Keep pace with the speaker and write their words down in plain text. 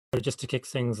Just to kick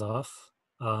things off,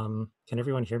 can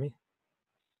everyone hear me?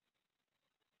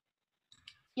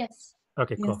 Yes.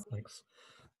 Okay, cool, Yes. thanks.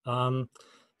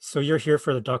 So you're here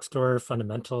for the Dockstore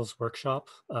Fundamentals workshop.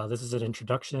 This is an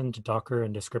introduction to Docker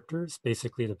and descriptors,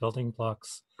 basically the building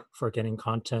blocks for getting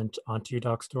content onto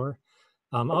Dockstore.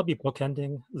 I'll be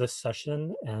bookending this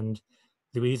session, and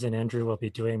Louise and Andrew will be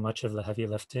doing much of the heavy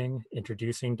lifting,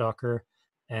 introducing Docker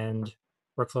and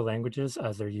workflow languages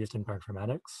as they're used in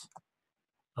bioinformatics.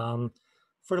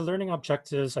 For the learning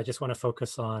objectives, I just want to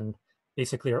focus on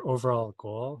basically our overall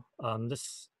goal.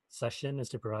 This session is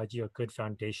to provide you a good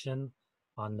foundation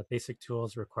on the basic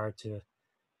tools required to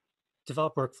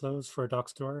develop workflows for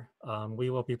Dockstore. We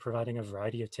will be providing a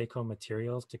variety of take-home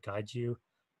materials to guide you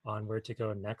on where to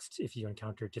go next if you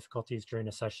encounter difficulties during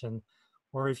a session,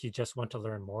 or if you just want to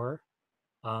learn more.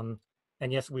 And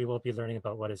yes, we will be learning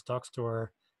about what is Dockstore,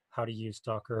 how to use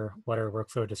Docker, what are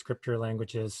workflow descriptor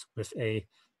languages, with a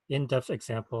in-depth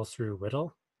example through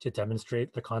WDL to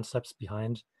demonstrate the concepts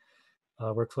behind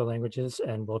workflow languages.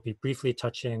 And we'll be briefly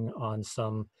touching on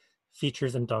some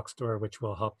features in Dockstore which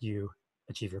will help you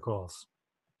achieve your goals.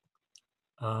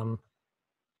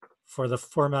 For the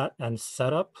format and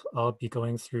setup, I'll be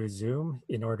going through Zoom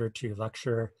in order to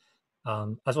lecture,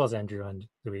 as well as Andrew and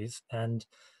Louise. And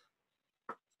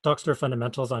Dockstore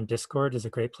Fundamentals on Discord is a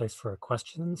great place for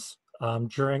questions.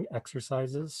 During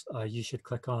exercises, you should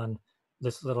click on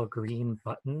this little green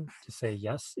button to say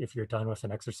yes if you're done with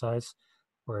an exercise,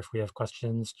 or if we have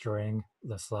questions during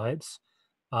the slides.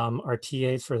 Our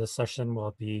TAs for the session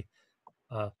will be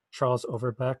Charles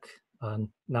Overbeck,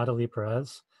 Natalie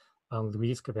Perez,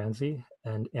 Louise Cabanzi,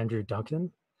 and Andrew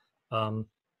Duncan.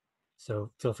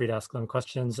 So feel free to ask them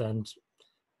questions, and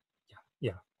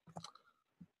yeah.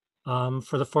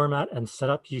 For the format and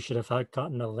setup, you should have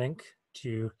gotten a link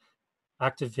to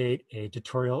activate a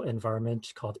tutorial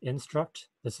environment called Instruct.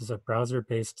 This is a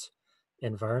browser-based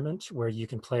environment where you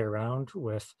can play around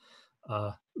with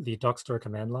the Dockstore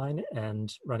command line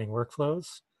and running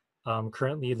workflows.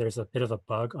 Currently, there's a bit of a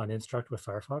bug on Instruct with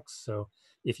Firefox, so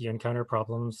if you encounter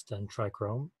problems, then try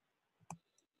Chrome.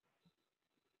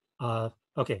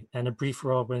 Okay, and a brief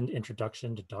whirlwind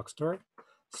introduction to Dockstore.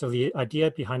 So the idea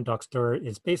behind Dockstore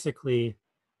is basically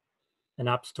an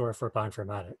app store for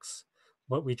bioinformatics.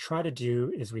 What we try to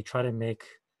do is we try to make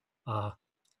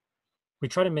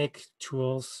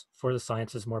tools for the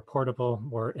sciences more portable,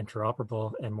 more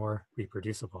interoperable, and more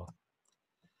reproducible.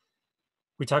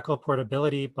 We tackle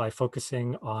portability by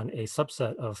focusing on a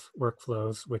subset of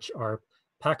workflows which are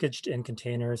packaged in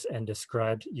containers and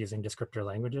described using descriptor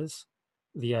languages.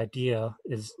 The idea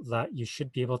is that you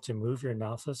should be able to move your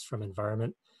analysis from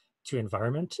environment to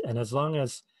environment, and as long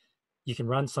as you can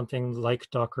run something like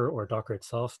Docker or Docker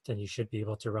itself, then you should be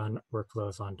able to run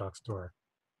workflows on Dockstore.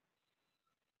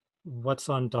 What's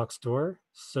on Dockstore?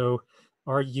 So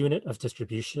our unit of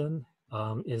distribution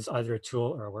is either a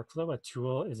tool or a workflow. A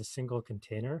tool is a single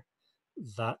container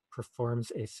that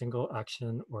performs a single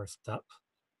action or step.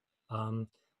 A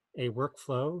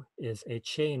workflow is a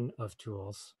chain of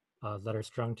tools that are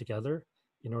strung together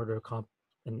in order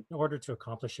to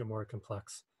accomplish a more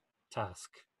complex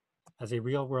task. As a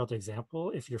real-world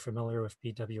example, if you're familiar with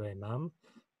BWMM,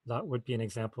 that would be an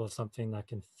example of something that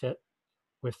can fit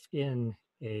within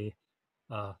a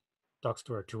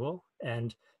Dockstore tool.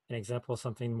 And an example of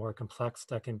something more complex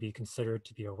that can be considered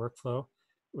to be a workflow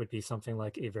would be something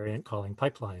like a variant calling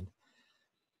pipeline.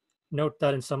 Note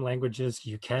that in some languages,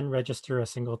 you can register a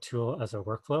single tool as a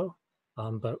workflow,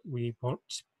 but we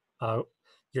won't,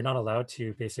 you're not allowed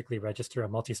to basically register a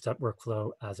multi-step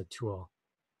workflow as a tool.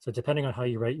 So depending on how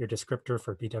you write your descriptor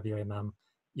for BWMM,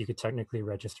 you could technically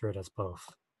register it as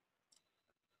both.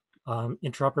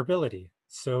 Interoperability.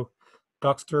 So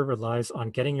Dockstore relies on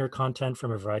getting your content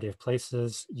from a variety of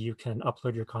places. You can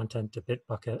upload your content to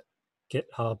Bitbucket,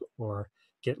 GitHub, or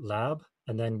GitLab,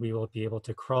 and then we will be able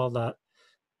to crawl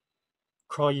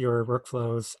your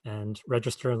workflows and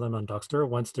register them on Dockstore.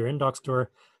 Once they're in Dockstore,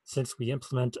 since we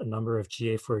implement a number of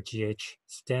GA4GH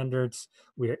standards,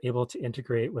 we are able to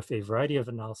integrate with a variety of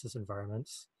analysis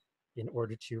environments in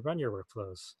order to run your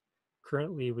workflows.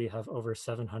 Currently, we have over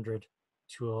 700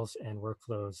 tools and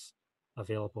workflows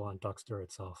available on Dockstore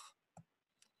itself.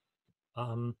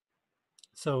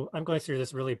 So I'm going through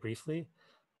this really briefly,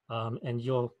 and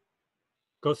you'll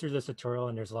go through this tutorial,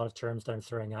 and there's a lot of terms that I'm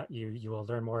throwing at you. You will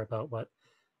learn more about what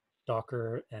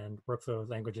Docker and workflow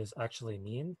languages actually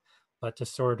mean, but to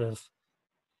sort of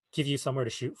give you somewhere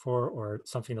to shoot for or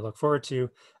something to look forward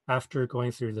to, after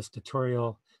going through this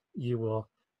tutorial, you will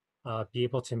be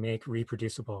able to make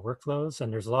reproducible workflows.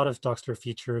 And there's a lot of Dockstore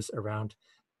features around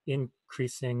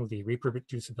increasing the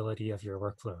reproducibility of your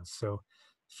workflows. So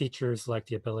features like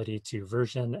the ability to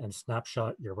version and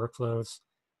snapshot your workflows,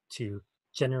 to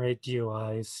generate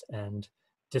DOIs and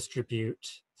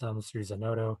distribute them through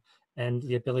Zenodo, and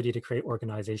the ability to create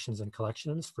organizations and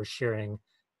collections for sharing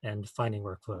and finding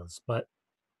workflows. But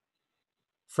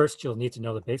first, you'll need to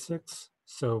know the basics.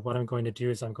 So what I'm going to do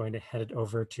is I'm going to head it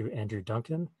over to Andrew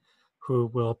Duncan, who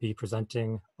will be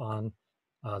presenting on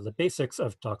the basics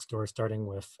of Dockstore, starting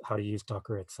with how to use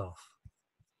Docker itself.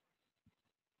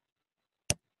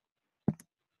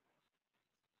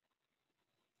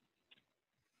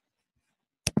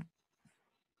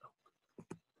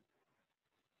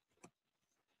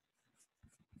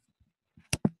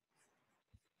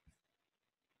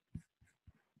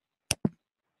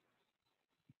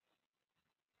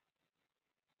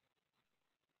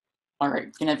 All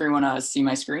right, can everyone see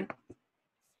my screen?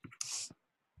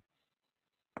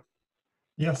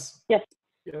 Yes. Yes.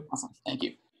 Yep. Awesome, thank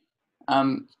you.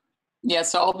 Yeah,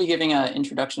 so I'll be giving an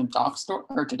introduction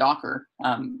to Docker,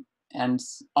 and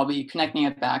I'll be connecting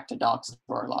it back to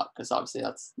Dockstore a lot because obviously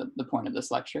that's the point of this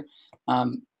lecture.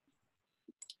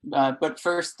 But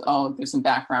first, I'll give some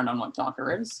background on what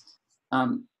Docker is.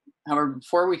 However,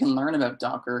 before we can learn about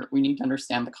Docker, we need to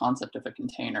understand the concept of a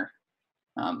container.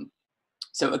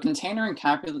 So a container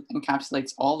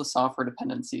encapsulates all the software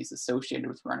dependencies associated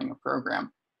with running a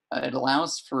program. It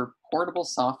allows for portable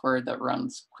software that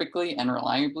runs quickly and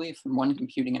reliably from one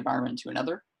computing environment to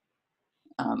another.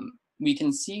 We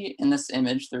can see in this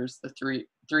image, there's the three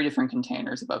different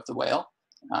containers above the whale.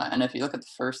 And if you look at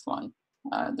the first one,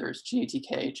 there's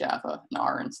GATK, Java, and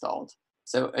R installed.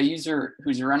 So a user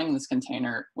who's running this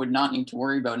container would not need to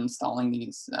worry about installing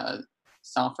these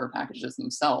software packages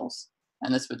themselves,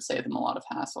 and this would save them a lot of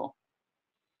hassle.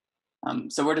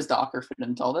 So where does Docker fit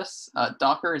into all this?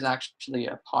 Docker is actually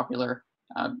a popular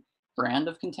brand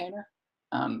of container.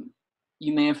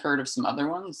 You may have heard of some other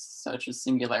ones, such as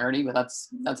Singularity, but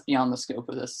that's beyond the scope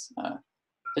of this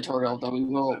tutorial, though we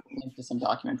will link to some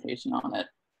documentation on it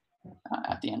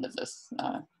at the end of this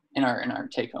in our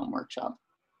take-home workshop.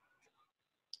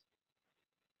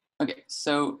 Okay,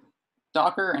 so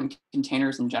Docker and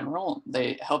containers in general,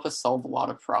 they help us solve a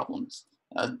lot of problems.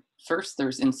 First,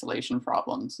 there's installation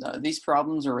problems. These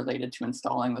problems are related to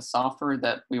installing the software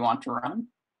that we want to run.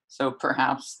 So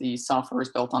perhaps the software is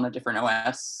built on a different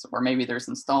OS, or maybe there's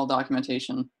install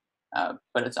documentation,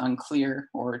 but it's unclear,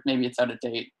 or maybe it's out of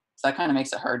date. So that kind of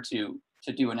makes it hard to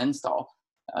do an install.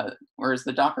 Whereas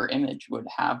the Docker image would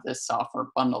have this software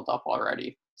bundled up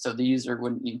already. So the user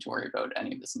wouldn't need to worry about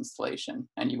any of this installation,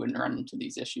 and you wouldn't run into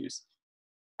these issues.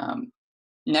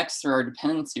 Next, there are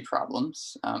dependency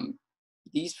problems.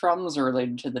 These problems are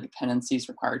related to the dependencies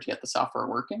required to get the software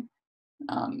working.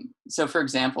 So for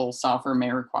example, software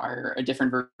may require a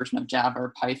different version of Java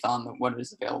or Python than what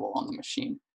is available on the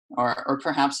machine. Or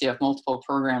perhaps you have multiple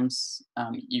programs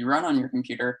you run on your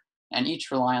computer and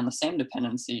each rely on the same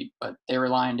dependency, but they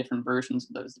rely on different versions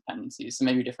of those dependencies, so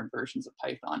maybe different versions of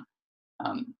Python.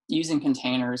 Using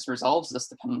containers resolves this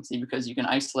dependency because you can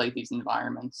isolate these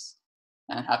environments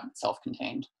and have it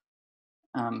self-contained.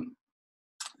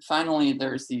 Finally,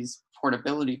 there's these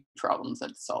portability problems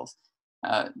that it solves.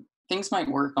 Things might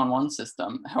work on one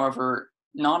system, however,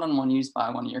 not on one used by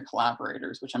one of your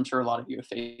collaborators, which I'm sure a lot of you have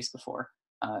faced before.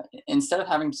 Instead of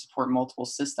having to support multiple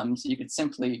systems, you could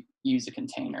simply use a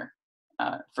container.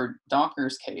 For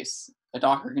Docker's case, a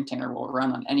Docker container will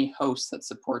run on any host that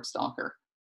supports Docker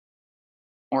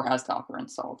or has Docker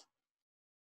installed.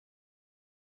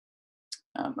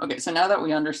 Okay, so now that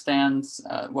we understand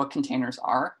what containers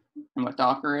are and what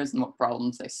Docker is and what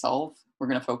problems they solve, we're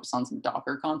going to focus on some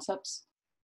Docker concepts.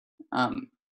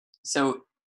 So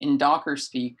in Docker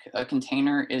speak, a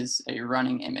container is a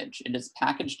running image. It is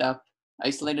packaged up,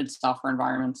 isolated software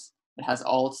environments. It has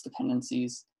all its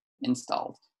dependencies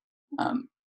installed.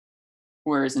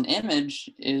 Whereas an image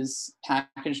is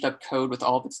packaged up code with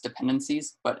all of its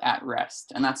dependencies, but at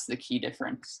rest, and that's the key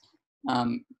difference.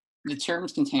 The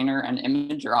terms container and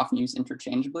image are often used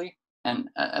interchangeably, and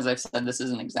as I've said, this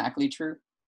isn't exactly true.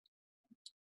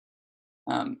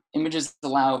 Images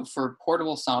allow for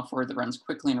portable software that runs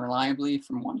quickly and reliably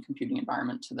from one computing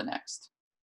environment to the next.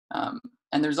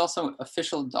 And there's also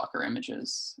official Docker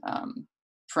images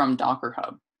from Docker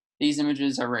Hub. These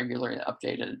images are regularly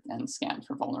updated and scanned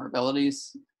for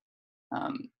vulnerabilities.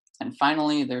 And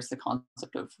finally, there's the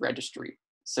concept of registry.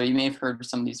 So you may have heard of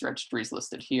some of these registries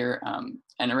listed here.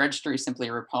 And a registry is simply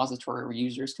a repository where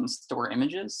users can store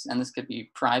images, and this could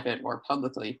be private or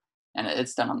publicly, and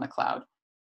it's done on the cloud.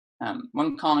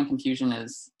 One common confusion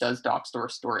is, does Dockstore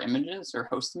store images or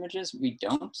host images? We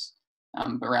don't,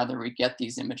 but rather we get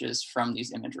these images from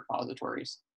these image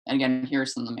repositories. And again, here are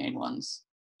some of the main ones.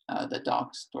 the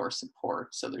Dockstore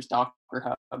support. So there's Docker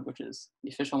Hub, which is the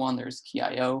official one. There's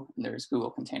Key.io, and there's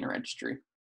Google Container Registry.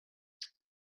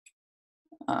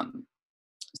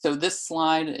 So this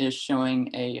slide is showing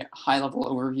a high-level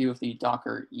overview of the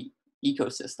Docker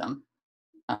ecosystem.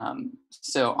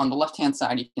 So on the left-hand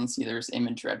side, you can see there's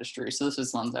image registry. So this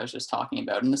is the ones I was just talking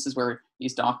about, and this is where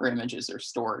these Docker images are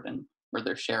stored and where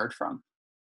they're shared from.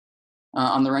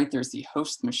 On the right, there's the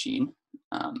host machine.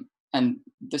 And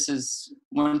this is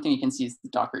one thing you can see is the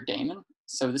Docker daemon.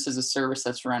 So this is a service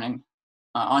that's running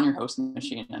on your host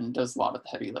machine and does a lot of the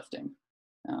heavy lifting.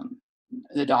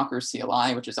 The Docker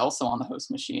CLI, which is also on the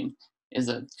host machine, is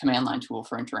a command line tool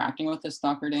for interacting with this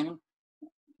Docker daemon.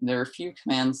 There are a few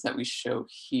commands that we show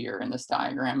here in this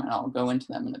diagram, and I'll go into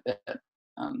them in a bit.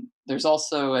 There's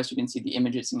also, as you can see, the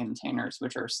images and containers,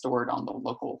 which are stored on the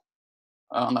local,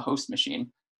 on the host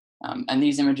machine. And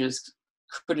these images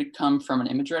could come from an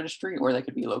image registry, or they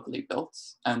could be locally built.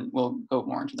 And we'll go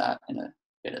more into that in a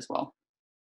bit as well.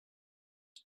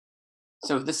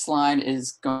 So this slide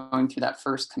is going through that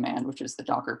first command, which is the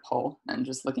Docker pull, and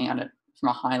just looking at it from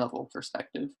a high-level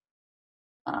perspective.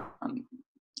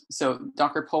 So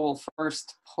Docker pull will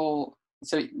first pull,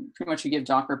 so pretty much you give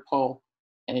Docker pull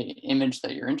a image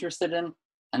that you're interested in,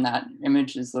 and that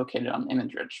image is located on the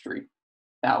image registry.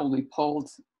 That will be pulled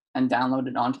and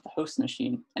downloaded onto the host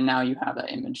machine, and now you have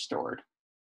that image stored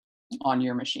on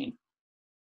your machine.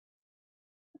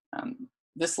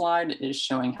 This slide is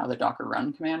showing how the Docker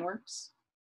run command works.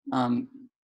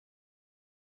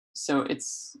 So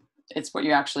it's what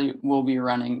you actually will be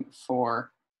running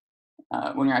for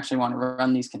when you actually want to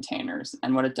run these containers.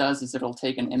 And what it does is it'll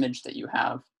take an image that you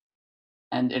have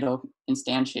and it'll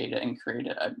instantiate it and create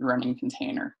a running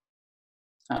container.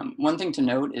 One thing to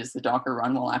note is the Docker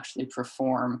run will actually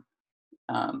perform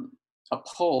a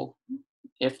pull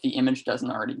if the image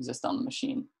doesn't already exist on the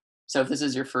machine. So if this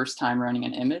is your first time running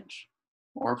an image,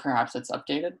 or perhaps it's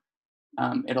updated,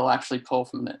 it'll actually pull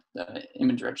from the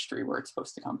image registry where it's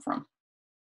supposed to come from.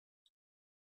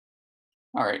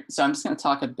 All right, so I'm just going to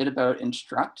talk a bit about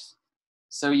Instruct.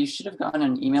 So you should have gotten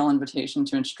an email invitation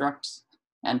to Instruct,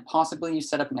 and possibly you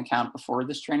set up an account before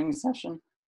this training session.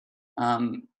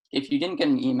 If you didn't get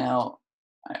an email,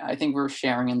 I think we're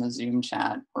sharing in the Zoom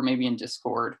chat or maybe in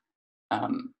Discord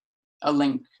a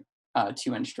link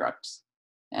to Instruct.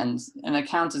 And an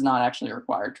account is not actually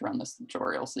required to run this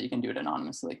tutorial, so you can do it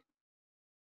anonymously.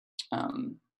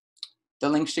 The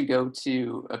link should go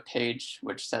to a page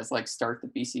which says like start the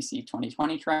BCC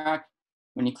 2020 track.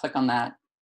 When you click on that,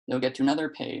 you'll get to another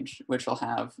page which will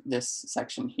have this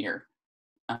section here.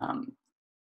 And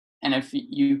if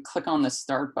you click on the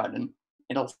start button,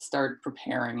 it'll start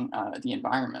preparing the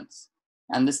environments.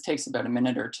 And this takes about a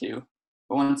minute or two.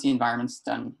 But once the environment's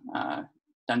done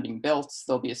being built,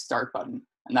 there'll be a start button,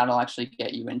 and that'll actually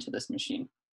get you into this machine.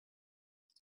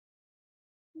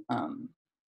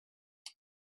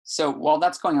 So while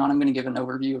that's going on, I'm going to give an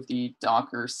overview of the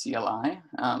Docker CLI.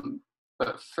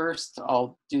 But first,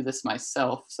 I'll do this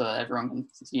myself so that everyone can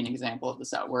see an example of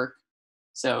this at work.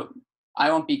 So I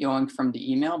won't be going from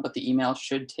the email, but the email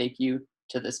should take you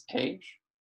to this page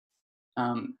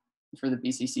for the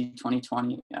BCC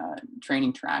 2020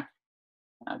 training track.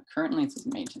 Currently, it says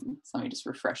maintenance. Let me just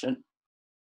refresh it.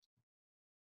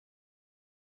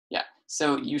 Yeah,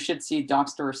 so you should see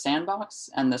Dockstore Sandbox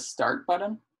and the Start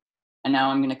button. And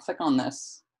now I'm going to click on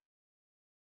this,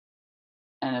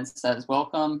 and it says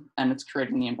welcome, and it's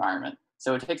creating the environment.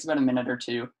 So it takes about a minute or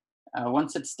two.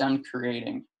 Once it's done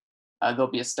creating, there'll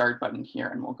be a start button here,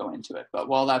 and we'll go into it. But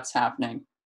while that's happening,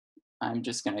 I'm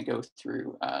just going to go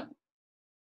through I'm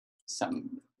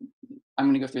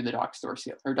going to go through the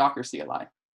Docker CLI.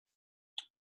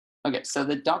 Okay, so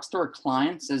the Dockstore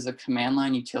clients is a command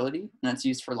line utility, and it's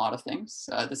used for a lot of things.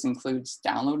 This includes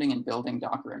downloading and building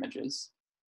Docker images,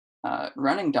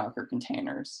 running Docker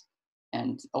containers,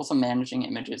 and also managing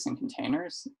images and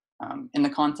containers in the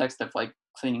context of like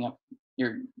cleaning up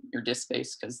your disk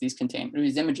space, because these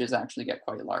images actually get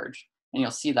quite large, and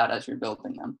you'll see that as you're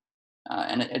building them.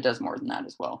 And it does more than that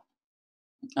as well.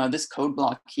 This code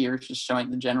block here is just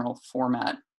showing the general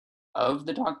format of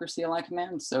the Docker CLI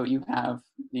command. So you have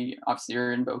obviously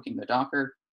you're invoking the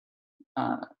Docker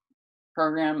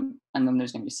program, and then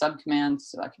there's going to be subcommands.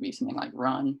 So that could be something like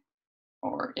run,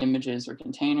 or images or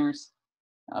containers,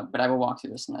 but I will walk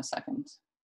through this in a second.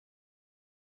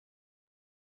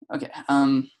 Okay,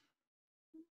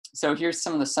 so here's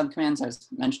some of the subcommands I was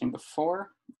mentioning before.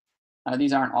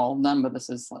 These aren't all of them, but this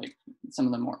is like some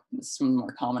of the more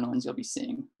common ones you'll be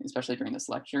seeing, especially during this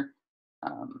lecture.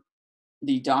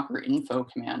 The Docker info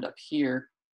command up here,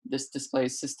 this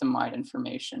displays system-wide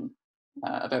information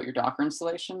about your Docker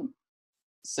installation.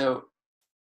 So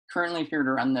currently, if you were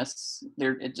to run this,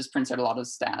 it just prints out a lot of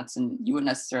stats, and you wouldn't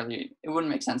necessarily, it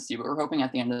wouldn't make sense to you, but we're hoping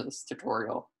at the end of this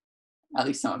tutorial, at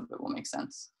least some of it will make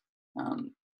sense.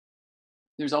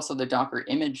 There's also the Docker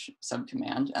image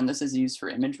subcommand, and this is used for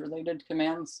image-related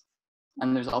commands.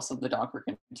 And there's also the Docker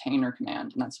container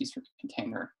command, and that's used for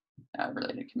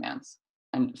container-related commands.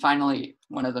 And finally,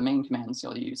 one of the main commands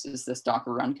you'll use is this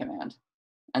Docker run command.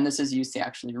 And this is used to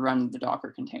actually run the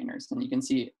Docker containers. And you can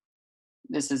see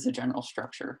this is the general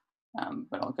structure,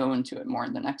 but I'll go into it more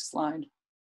in the next slide.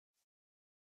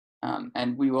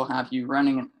 And we will have you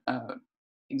running an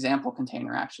example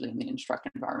container actually in the instruct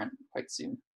environment quite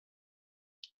soon.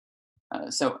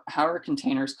 So how are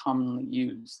containers commonly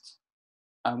used?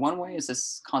 One way is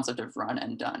this concept of run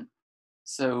and done.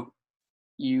 So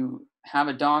you have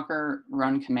a Docker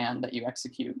run command that you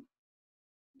execute.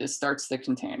 This starts the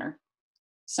container.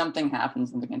 Something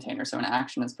happens in the container, so an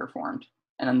action is performed,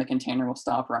 and then the container will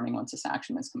stop running once this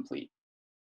action is complete.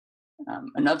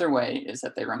 Another way is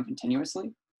that they run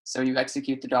continuously. So you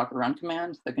execute the Docker run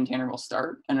command, the container will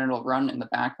start, and it'll run in the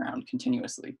background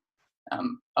continuously.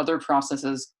 Other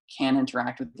processes can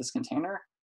interact with this container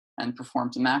and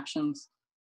perform some actions.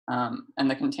 And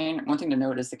the container, one thing to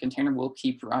note is the container will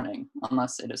keep running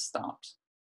unless it is stopped.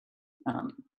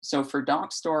 So for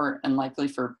Dockstore, and likely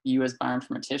for you as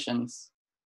bioinformaticians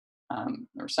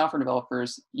or software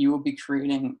developers, you will be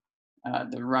creating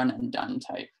the run and done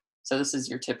type. So this is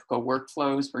your typical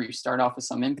workflows where you start off with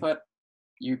some input,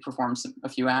 you perform a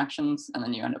few actions, and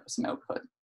then you end up with some output.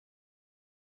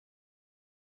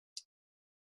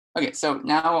 Okay, so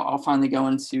now I'll finally go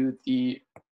into the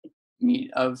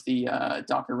meat of the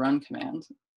Docker run command.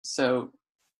 So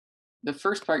the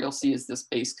first part you'll see is this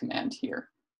base command here.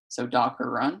 So Docker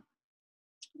run.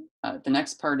 The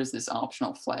next part is this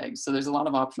optional flag. So there's a lot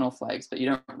of optional flags, but you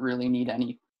don't really need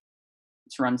any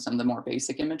to run some of the more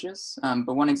basic images.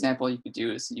 But one example you could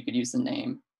do is you could use the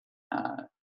name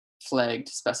flag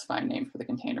to specify a name for the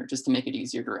container, just to make it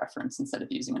easier to reference instead of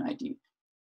using an ID.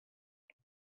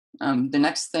 The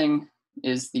next thing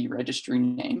is the registry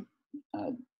name.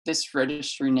 This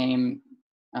registry name,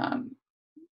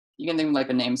 you can think of like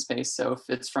a namespace. So if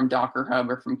it's from Docker Hub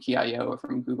or from KeyIO or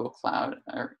from Google Cloud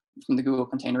or from the Google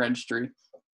Container Registry,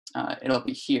 it'll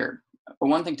be here. But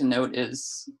one thing to note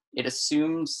is it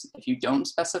assumes if you don't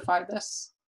specify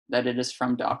this, that it is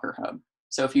from Docker Hub.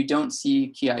 So if you don't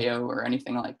see KeyIO or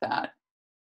anything like that,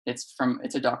 it's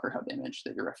a Docker Hub image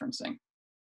that you're referencing.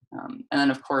 And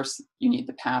then of course you need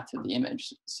the path to the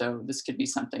image. So this could be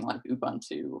something like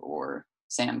Ubuntu or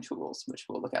SAM tools, which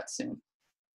we'll look at soon.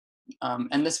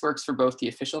 And this works for both the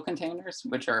official containers,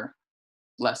 which are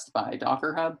blessed by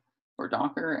Docker Hub or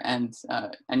Docker, and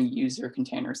any user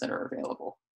containers that are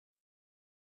available.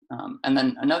 And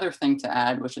then another thing to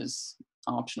add, which is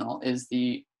optional, is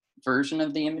the version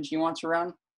of the image you want to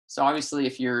run. So obviously,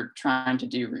 if you're trying to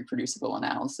do reproducible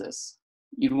analysis,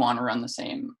 you'd want to run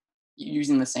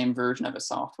using the same version of a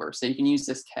software. So you can use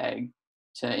this tag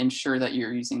to ensure that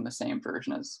you're using the same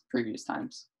version as previous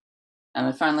times. And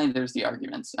then finally, there's the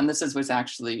arguments. And this is what's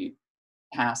actually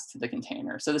passed to the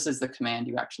container. So this is the command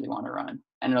you actually want to run,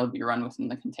 and it'll be run within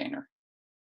the container.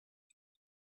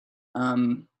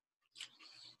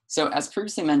 So as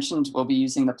previously mentioned, we'll be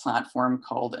using the platform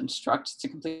called Instruct to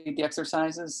complete the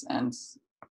exercises. And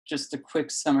just a quick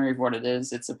summary of what it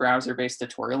is, it's a browser-based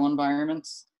tutorial environment.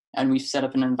 And we've set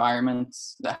up an environment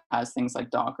that has things like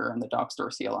Docker and the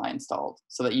Dockstore CLI installed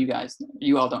so that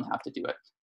you all don't have to do it.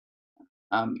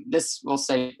 This will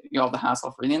save you all the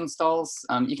hassle for the installs.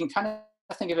 You can kind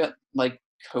of think of it like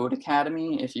Code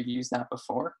Academy if you've used that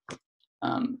before.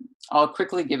 I'll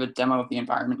quickly give a demo of the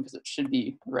environment because it should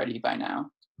be ready by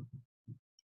now.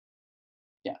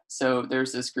 Yeah, so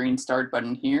there's this green start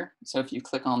button here. So if you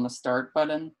click on the start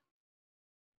button,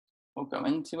 we'll go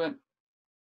into it.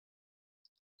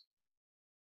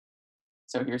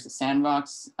 So here's the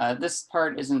sandbox. This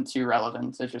part isn't too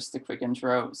relevant, so just a quick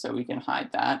intro, so we can hide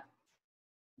that.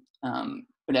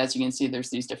 But as you can see,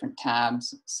 there's these different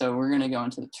tabs. So we're going to go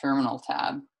into the terminal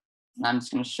tab, and I'm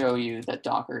just going to show you that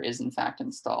Docker is in fact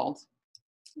installed.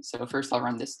 So first I'll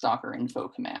run this Docker info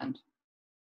command.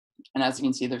 And as you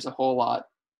can see, there's a whole lot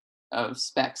of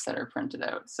specs that are printed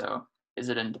out. So is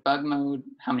it in debug mode?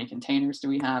 How many containers do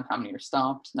we have? How many are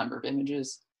stopped? Number of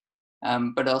images?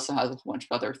 But it also has a bunch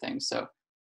of other things. So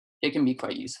it can be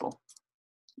quite useful.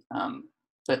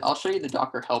 But I'll show you the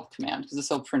Docker help command because this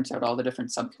will print out all the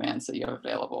different subcommands that you have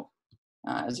available.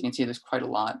 As you can see, there's quite a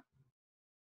lot.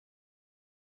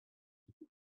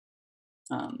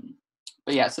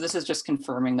 But yeah, so this is just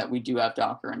confirming that we do have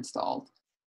Docker installed.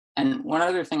 And one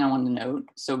other thing I want to note,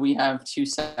 so we have two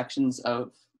sections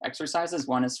of exercises.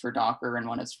 One is for Docker and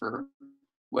one is for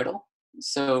Whittle.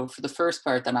 So for the first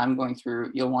part that I'm going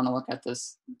through, you'll want to look at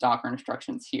this Docker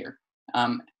instructions here.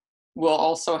 We'll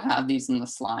also have these in the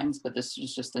slides, but this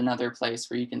is just another place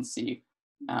where you can see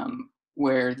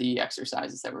where the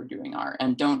exercises that we're doing are.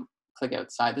 And don't click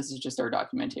outside. This is just our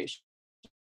documentation.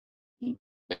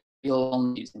 You'll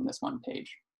only be using this one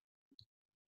page.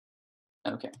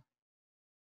 Okay.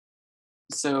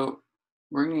 So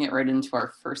we're going to get right into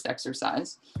our first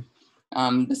exercise.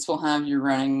 This will have you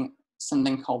running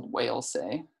something called whale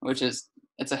say, which is,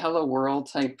 it's a hello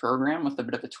world type program with a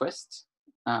bit of a twist.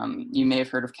 You may have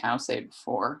heard of cow say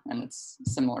before, and it's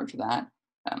similar to that.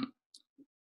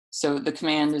 So the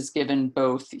command is given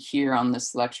both here on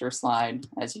this lecture slide,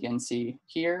 as you can see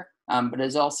here, but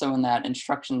is also in that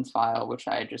instructions file, which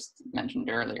I just mentioned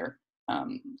earlier.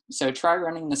 So try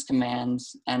running this command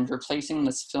and replacing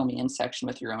this fill me in section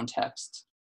with your own text.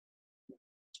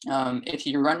 If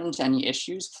you run into any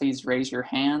issues, please raise your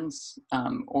hands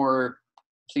or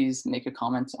please make a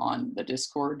comment on the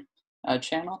Discord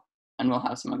channel and we'll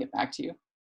have someone get back to you.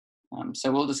 So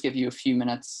we'll just give you a few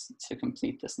minutes to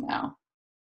complete this now.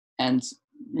 And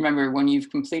remember, when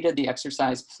you've completed the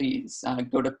exercise, please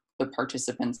go to the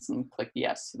participants and click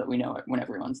yes so that we know it when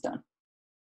everyone's done.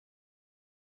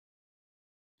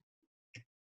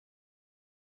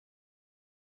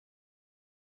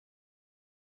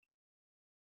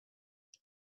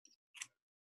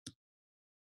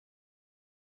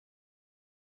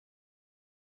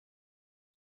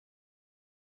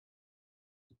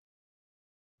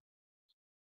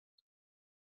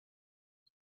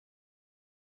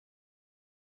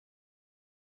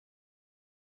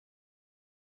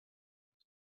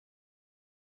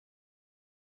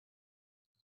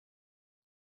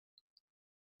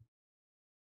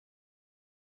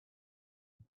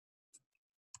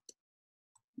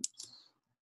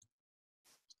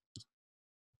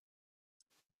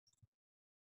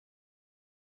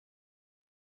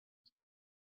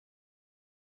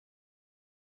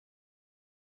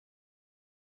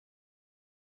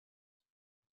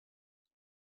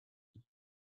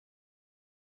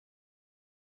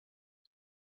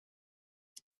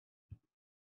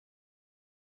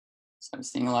 So I'm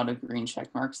seeing a lot of green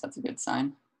check marks. That's a good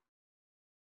sign.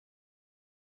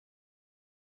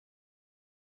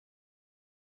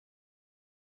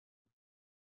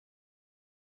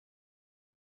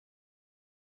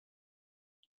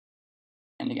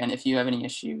 And again, if you have any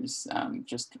issues,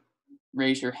 just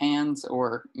raise your hands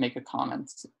or make a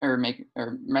comment or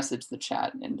message the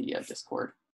chat in the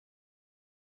Discord.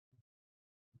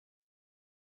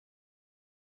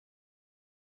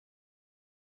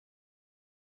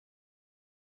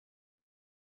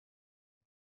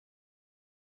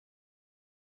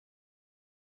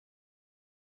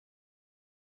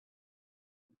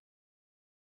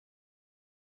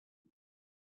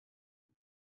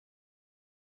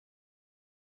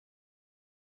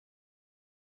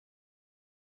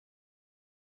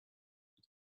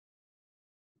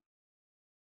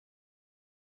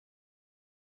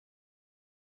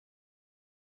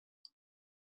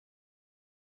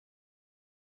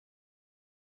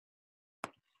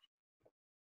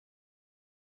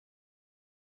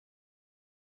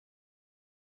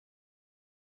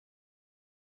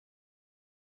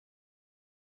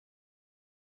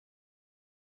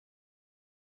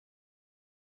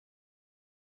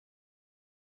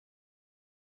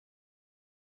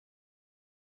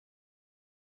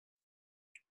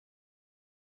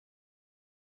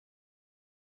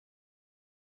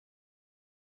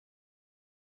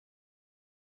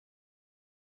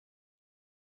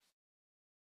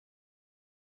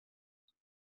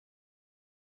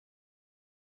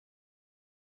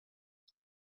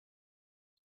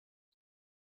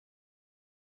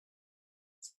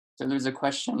 So there's a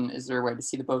question, is there a way to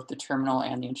see both the terminal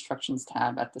and the instructions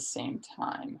tab at the same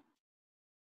time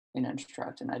in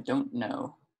Instruct? And I don't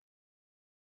know.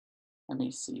 Let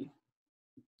me see.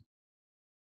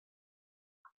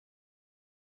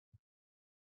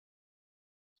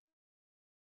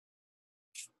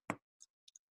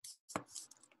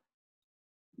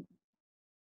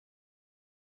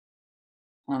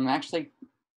 Actually,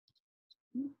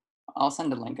 I'll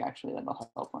send a link actually,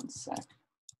 that'll help 1 sec.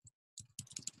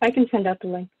 I can send out the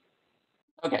link.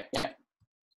 Okay, yeah.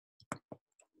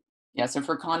 Yeah, so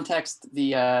for context,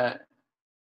 the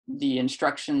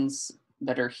instructions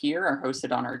that are here are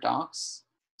hosted on our docs.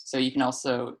 So you can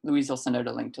also, Louise will send out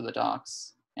a link to the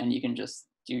docs and you can just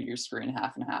do your screen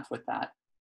half and half with that.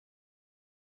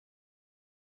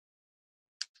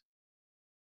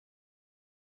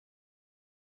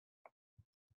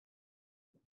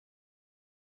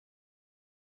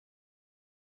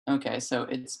 Okay, so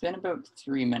it's been about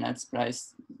 3 minutes, but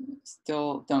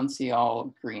still don't see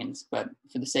all greens, but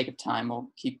for the sake of time, we'll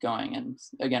keep going. And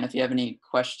again, if you have any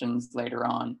questions later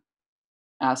on,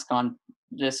 ask on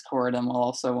Discord, and we'll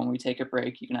also, when we take a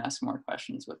break, you can ask more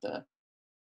questions with the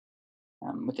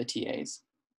TAs.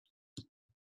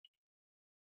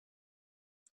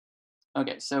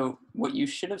 Okay, so what you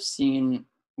should have seen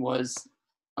was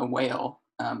a whale,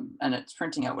 and it's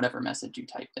printing out whatever message you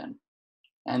typed in.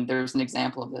 And there's an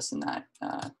example of this in that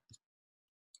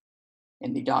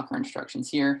in the Docker instructions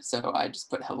here. So I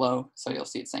just put hello, so you'll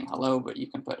see it saying hello, but you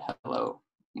can put hello,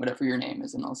 whatever your name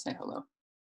is, and it'll say hello.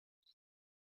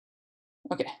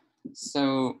 Okay,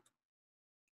 so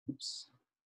oops.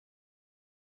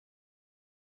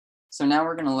 So now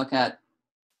we're going to look at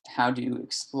how to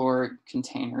explore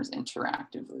containers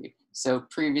interactively. So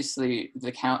previously,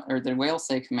 the whale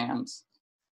say commands,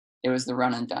 it was the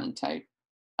run and done type,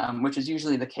 which is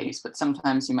usually the case, but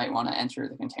sometimes you might want to enter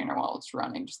the container while it's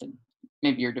running.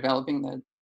 Maybe you're developing the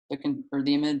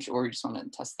image, or you just want to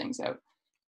test things out.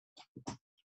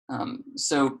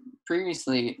 So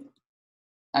previously,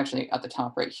 actually at the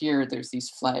top right here, there's these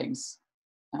flags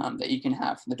that you can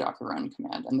have for the Docker run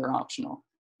command, and they're optional.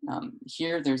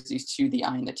 Here, there's these two, the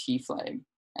I and the T flag,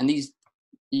 and these,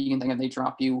 you can think of, they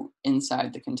drop you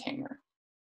inside the container.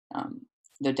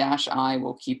 The -I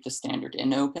will keep the standard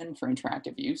in open for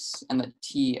interactive use, and the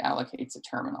T allocates a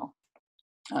terminal.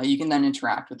 You can then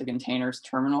interact with the container's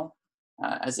terminal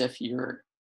as if you're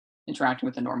interacting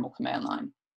with a normal command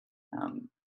line.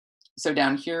 So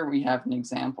down here, we have an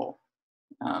example.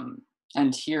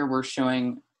 And here we're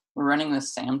running the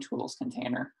SAM tools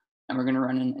container, and we're going to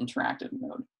run in interactive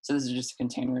mode. So this is just a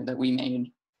container that we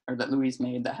made, or that Louise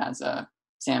made, that has a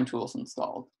SAM tools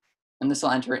installed. And this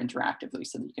will enter interactively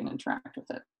so that you can interact with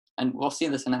it. And we'll see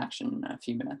this in action in a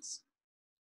few minutes.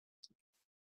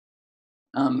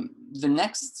 The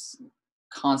next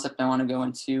concept I want to go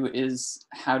into is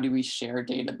how do we share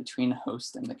data between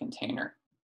host and the container.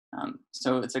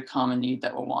 So it's a common need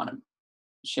that we'll want to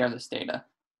share this data.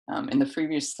 In the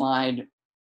previous slide,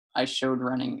 I showed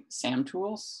running SAM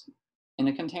tools in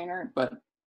a container, but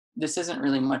this isn't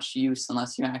really much use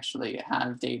unless you actually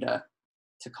have data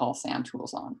to call SAM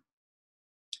tools on.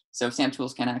 So if SAM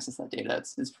tools can't access that data,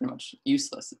 it's pretty much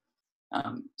useless.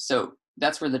 So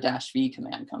that's where the -v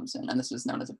command comes in, and this is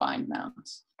known as a bind mount.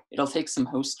 It'll take some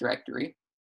host directory,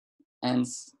 and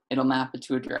it'll map it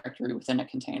to a directory within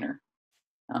a container.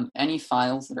 Any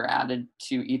files that are added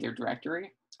to either directory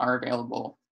are available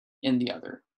in the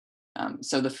other.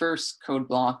 So the first code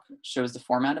block shows the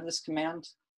format of this command.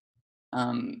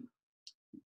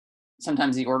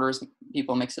 Sometimes the orders,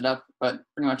 people mix it up, but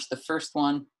pretty much the first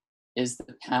one is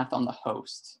the path on the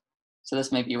host. So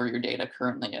this may be where your data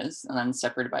currently is, and then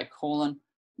separated by colon,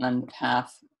 and then the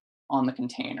path on the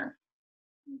container.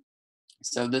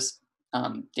 So this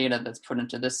data that's put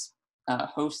into this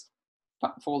host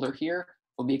folder here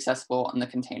will be accessible in the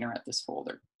container at this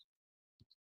folder.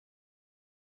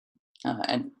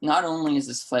 And not only is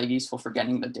this flag useful for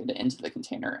getting the data into the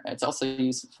container, it's also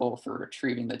useful for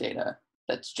retrieving the data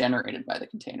that's generated by the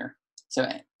container. So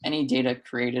any data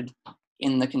created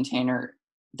in the container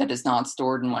that is not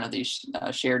stored in one of these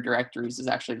shared directories is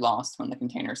actually lost when the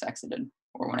container is exited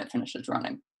or when it finishes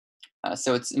running.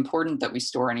 So it's important that we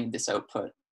store any of this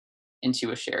output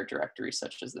into a shared directory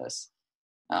such as this.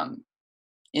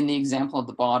 In the example at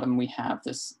the bottom, we have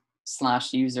this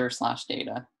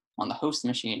 /user/data on the host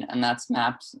machine, and that's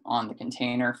mapped on the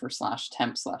container for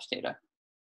 /temp/data.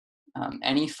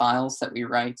 Any files that we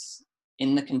write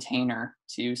in the container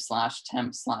to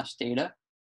 /temp/data,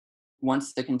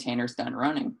 once the container is done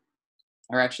running,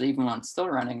 or actually even when it's still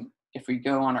running, if we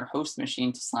go on our host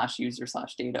machine to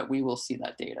 /user/data, we will see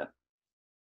that data.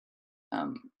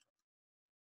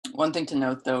 One thing to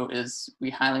note, though, is we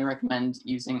highly recommend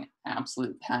using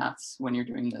absolute paths when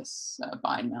you're doing this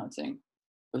bind mounting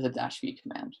with a -v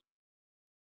command.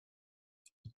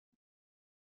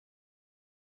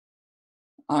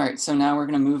 All right, so now we're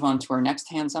going to move on to our next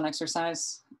hands-on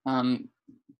exercise.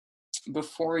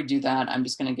 Before we do that, I'm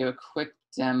just going to give a quick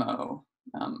demo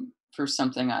for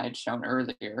something I had shown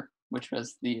earlier, which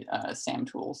was the SAM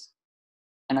tools.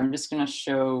 And I'm just going to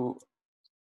show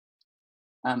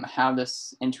how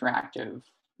this interactive,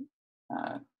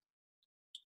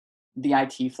 the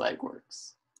IT flag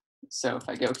works. So if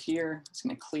I go here, it's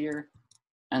going to clear,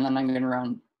 and then I'm going to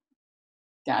run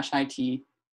 -IT,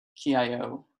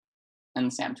 KIO,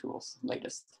 and SAM tools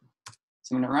latest. So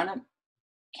I'm going to run it.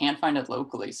 Can't find it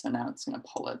locally, so now it's going to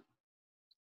pull it.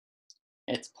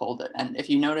 It's pulled it. And if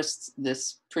you noticed,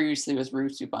 this previously was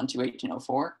root Ubuntu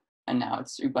 18.04, and now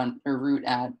it's root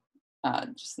at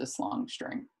just this long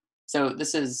string. So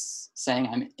this is saying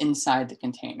I'm inside the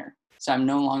container. So I'm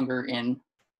no longer in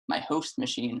my host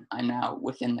machine, I'm now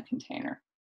within the container.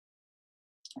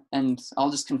 And I'll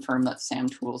just confirm that SAM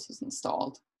tools is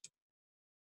installed.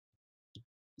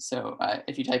 So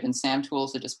if you type in SAM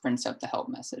tools, it just prints out the help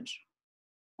message.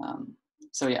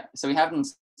 So yeah, so we have it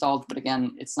installed, but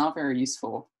again, it's not very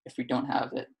useful if we don't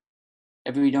have it,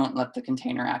 if we don't let the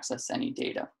container access any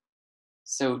data.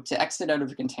 So to exit out of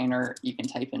the container, you can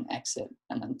type in exit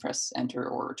and then press enter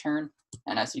or return.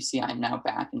 And as you see, I'm now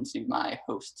back into my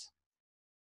host.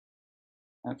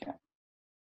 Okay.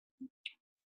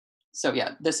 So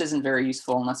yeah, this isn't very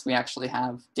useful unless we actually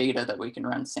have data that we can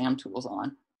run SAM tools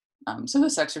on. So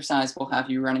this exercise will have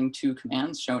you running 2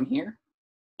 commands shown here.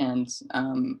 And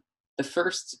the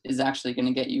first is actually going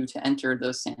to get you to enter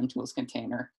the SAM tools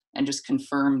container and just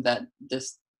confirm that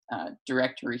this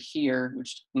directory here,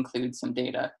 which includes some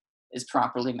data, is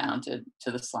properly mounted to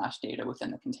the /data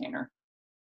within the container.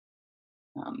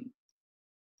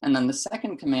 And then the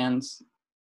second command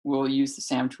will use the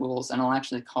SAM tools, and I'll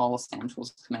actually call a SAM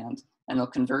tools command, and it'll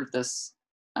convert this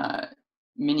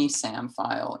mini SAM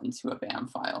file into a BAM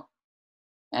file,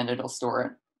 and it'll store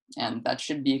it. And that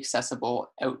should be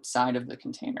accessible outside of the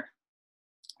container,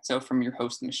 so from your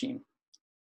host machine.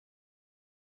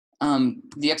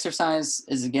 The exercise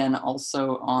is again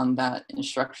also on that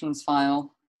instructions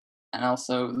file, and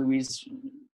also Louise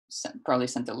probably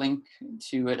sent a link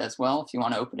to it as well if you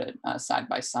want to open it side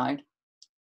by side.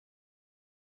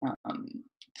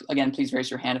 Again, please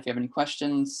raise your hand if you have any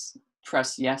questions.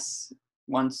 Press yes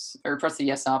once, or press the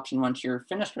yes option once you're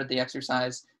finished with the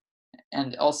exercise,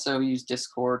 and also use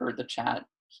Discord or the chat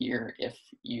here if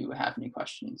you have any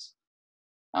questions.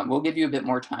 We'll give you a bit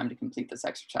more time to complete this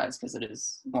exercise because it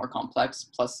is more complex,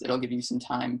 plus it'll give you some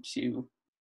time to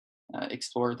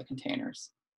explore the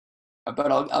containers.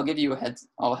 But I'll give you a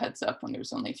heads up when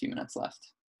there's only a few minutes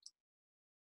left.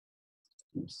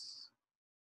 Oops.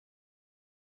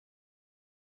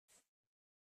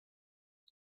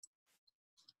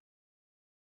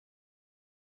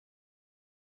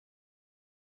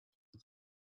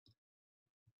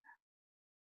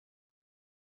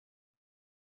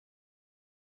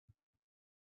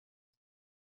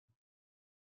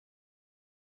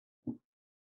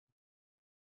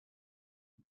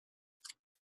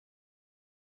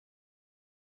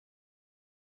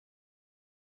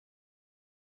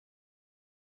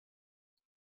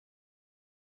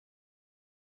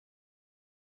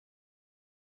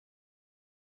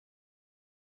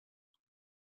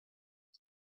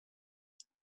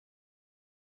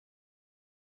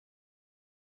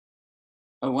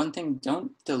 But one thing,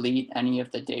 don't delete any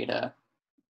of the data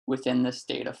within this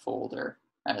data folder,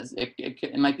 as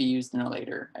it might be used in a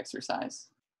later exercise.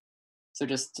 So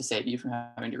just to save you from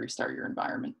having to restart your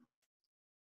environment.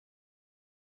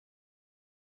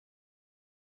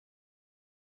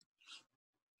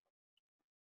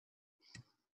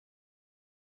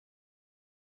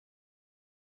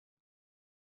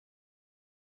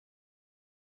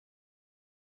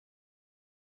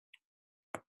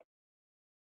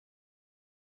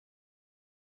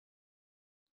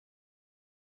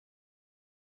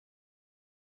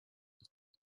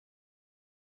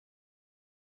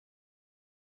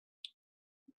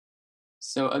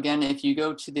 So again, if you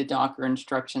go to the Docker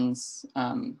instructions,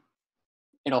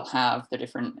 it'll have the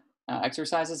different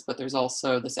exercises, but there's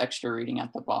also this extra reading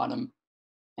at the bottom.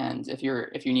 And if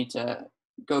you need to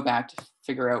go back to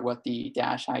figure out what the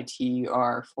 -IT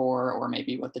are for, or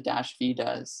maybe what the -V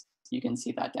does, you can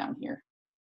see that down here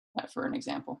for an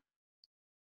example.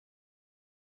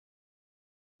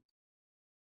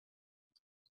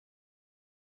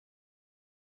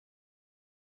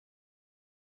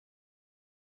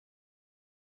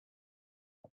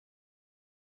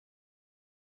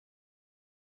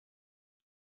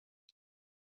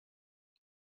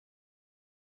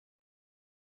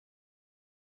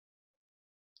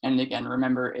 And again,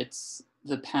 remember, it's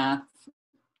the path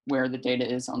where the data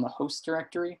is on the host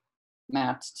directory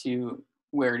mapped to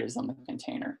where it is on the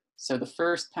container. So the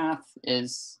first path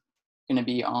is going to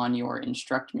be on your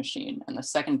instruct machine, and the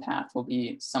second path will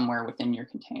be somewhere within your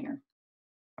container.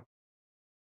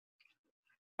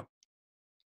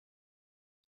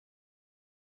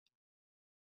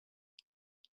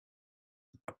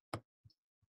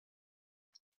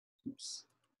 Oops.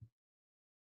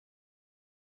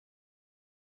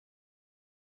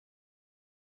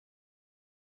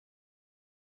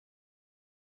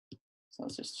 So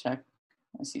let's just check.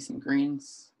 I see some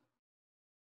greens.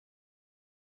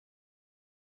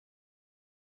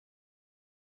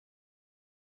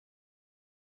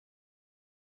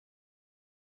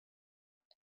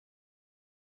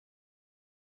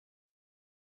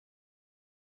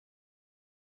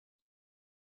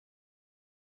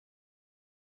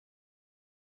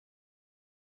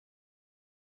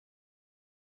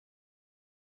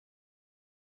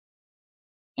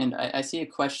 And I see a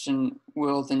question,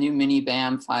 will the new mini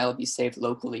BAM file be saved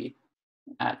locally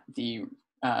at the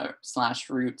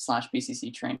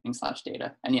 /root/bcc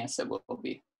training/data? And yes, it will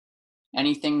be.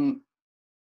 Anything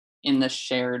in the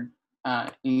shared, in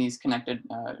these connected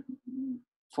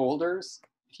folders,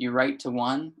 if you write to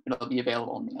one, it'll be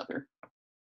available in the other.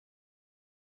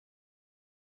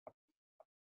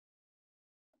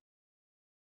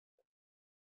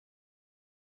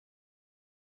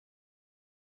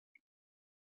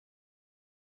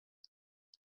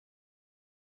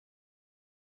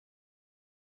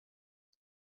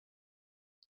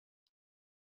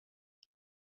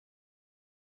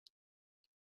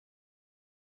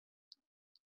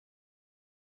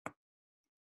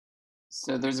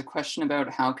 So there's a question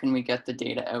about how can we get the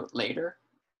data out later?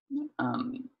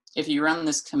 If you run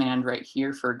this command right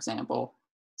here, for example,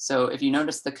 so if you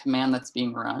notice the command that's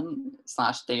being run,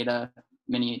 /data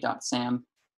mini.sam,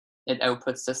 it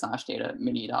outputs to /data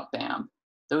mini.bam.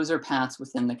 Those are paths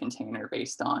within the container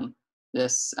based on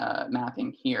this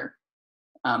mapping here.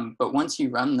 But once you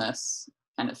run this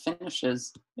and it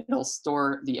finishes, it'll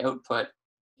store the output.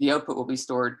 The output will be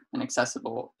stored and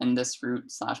accessible in this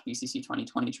root/bcc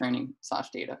 2020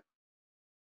 training/data.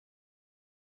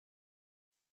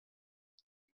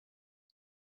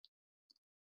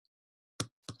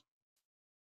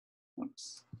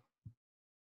 Oops.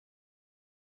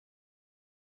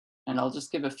 And I'll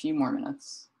just give a few more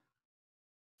minutes.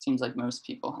 Seems like most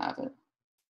people have it.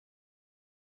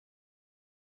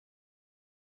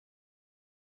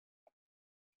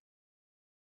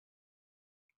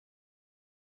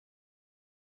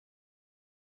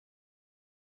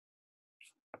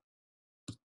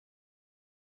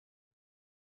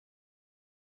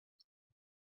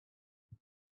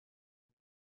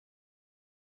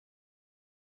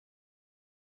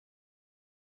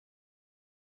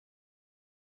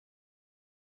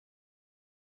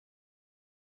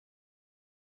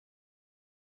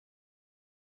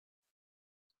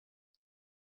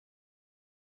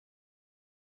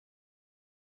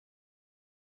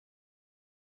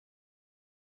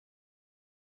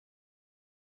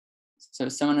 So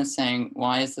someone is saying,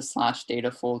 why is the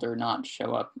 /data folder not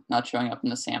showing up in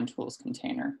the SAM tools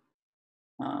container?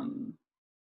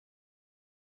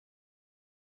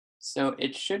 So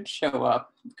it should show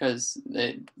up because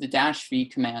the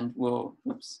 -v command will,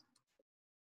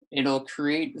 it'll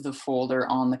create the folder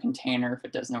on the container if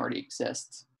it doesn't already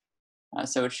exist.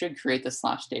 So it should create the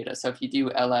 /data. So if you do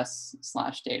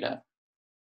ls/data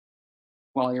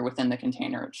while you're within the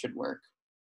container, it should work.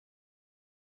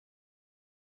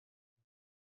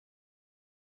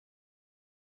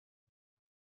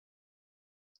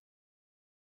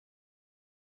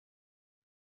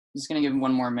 I'm just going to give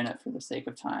one more minute for the sake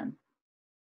of time.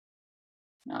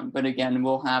 But again,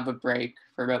 we'll have a break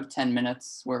for about 10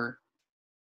 minutes where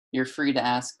you're free to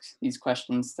ask these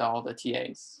questions to all the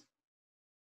TAs.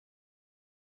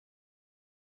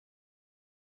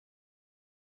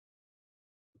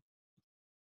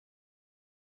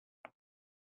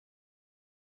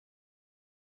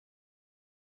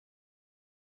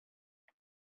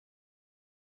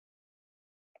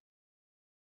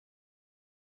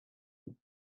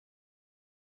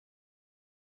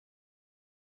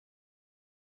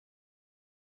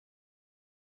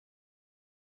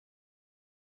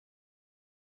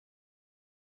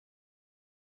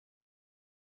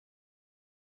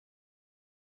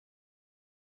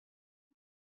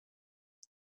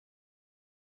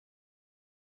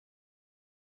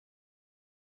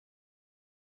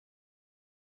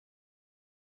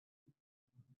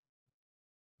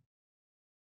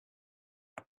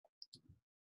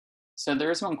 So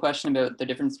there is one question about the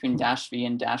difference between -v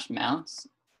and -mounts.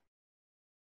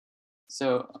 So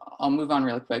I'll move on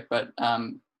really quick, but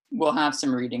we'll have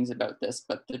some readings about this,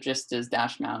 but the gist is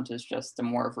 -mount is just a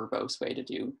more verbose way to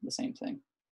do the same thing.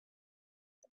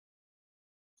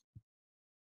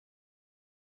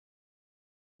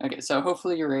 Okay, so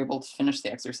hopefully you're able to finish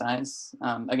the exercise.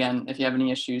 Again, if you have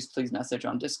any issues, please message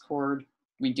on Discord.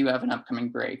 We do have an upcoming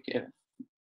break if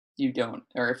you don't,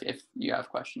 or if you have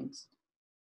questions.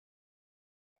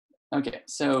 Okay,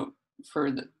 so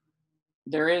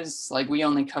there is, like, we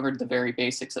only covered the very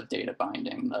basics of data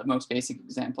binding, the most basic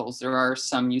examples. There are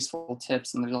some useful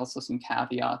tips and there's also some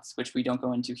caveats, which we don't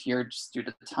go into here just due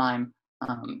to the time.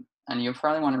 And you'll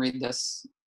probably want to read this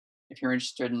if you're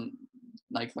interested in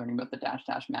like learning about the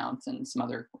 -mounts and some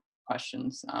other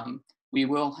questions. We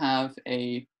will have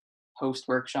a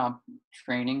post-workshop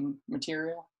training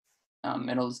material.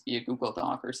 It'll just be a Google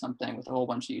Doc or something with a whole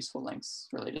bunch of useful links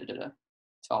related to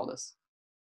all this.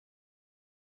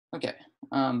 Okay,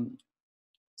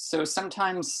 so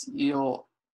sometimes you'll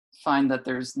find that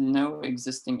there's no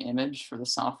existing image for the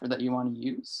software that you want to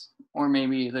use, or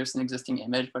maybe there's an existing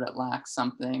image but it lacks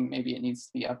something, maybe it needs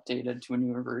to be updated to a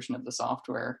newer version of the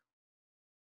software,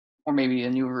 or maybe a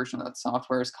newer version of that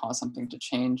software has caused something to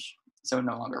change so it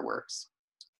no longer works.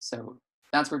 So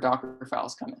that's where Docker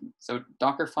files come in. So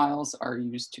Docker files are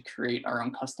used to create our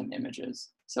own custom images.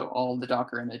 So all the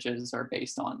Docker images are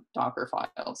based on Docker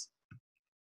files.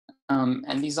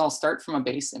 And these all start from a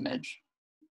base image.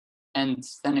 And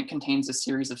then it contains a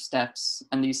series of steps.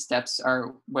 And these steps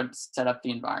are what set up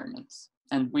the environments.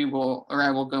 And I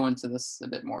will go into this a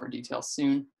bit more detail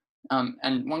soon.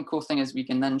 And one cool thing is we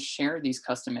can then share these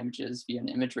custom images via an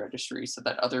image registry so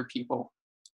that other people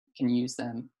can use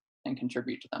them and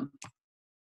contribute to them.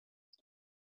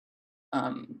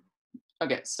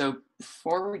 Okay, so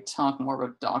before we talk more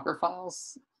about Docker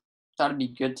files, I thought it'd be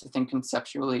good to think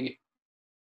conceptually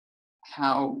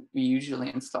how we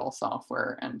usually install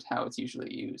software and how it's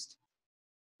usually used,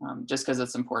 just because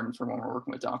it's important for when we're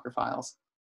working with Docker files.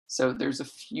 So there's a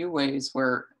few ways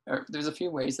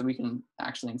that we can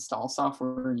actually install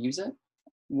software and use it.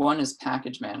 One is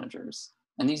package managers,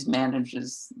 and these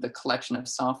manages the collection of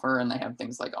software, and they have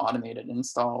things like automated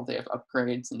install, they have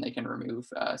upgrades, and they can remove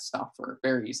software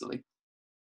very easily.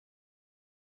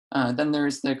 Then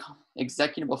there's the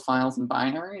executable files and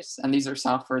binaries, and these are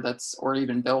software that's already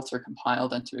been built or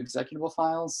compiled into executable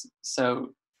files.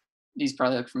 So these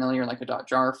probably look familiar, like a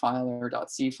 .jar file or a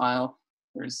 .c file.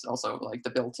 There's also like the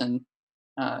built-in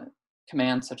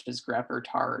commands such as grep or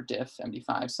tar or diff,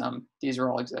 md5 sum. These are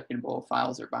all executable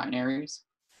files or binaries.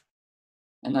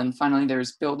 And then finally,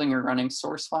 there's building or running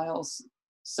source files.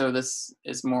 So this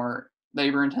is more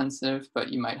labor intensive, but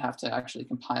you might have to actually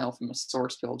compile from a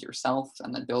source build yourself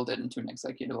and then build it into an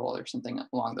executable or something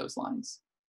along those lines.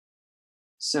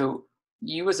 So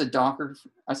you as a Docker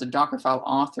file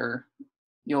author,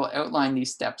 you'll outline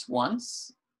these steps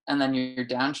once, and then your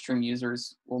downstream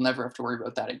users will never have to worry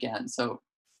about that again. So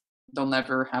they'll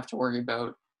never have to worry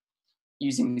about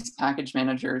using these package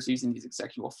managers, using these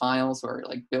executable files, or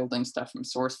like building stuff from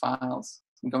source files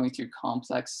and going through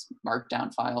complex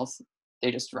markdown files. They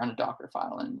just run a Docker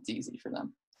file and it's easy for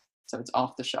them. So it's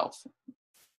off the shelf.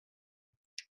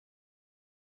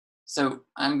 So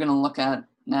I'm going to look at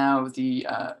now the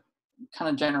kind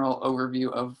of general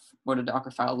overview of what a Docker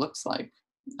file looks like.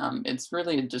 It's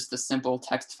really just a simple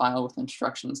text file with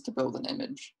instructions to build an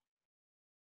image.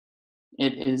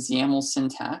 It is YAML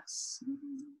syntax.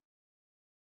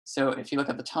 So if you look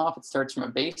at the top, it starts from a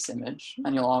base image,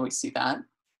 and you'll always see that.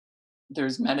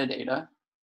 There's metadata.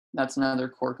 That's another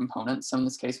core component. So in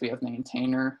this case, we have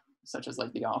maintainer, such as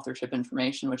like the authorship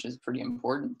information, which is pretty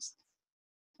important.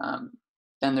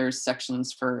 Then there's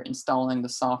sections for installing the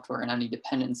software and any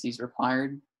dependencies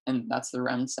required, and that's the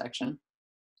run section.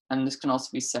 And this can also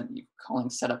be calling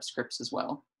setup scripts as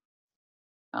well.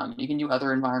 You can do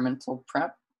other environmental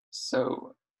prep.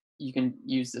 So you can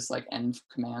use this like env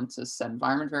command to set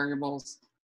environment variables.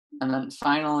 And then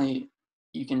finally,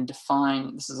 you can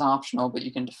define, this is optional, but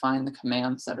you can define the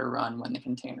commands that are run when the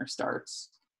container starts.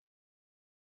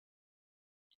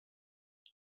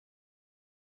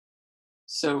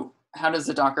 So how does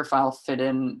the Docker file fit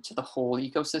into the whole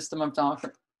ecosystem of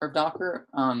Docker?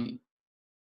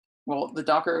 Well, the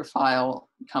Docker file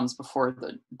comes before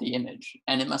the image,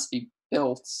 and it must be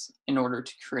built in order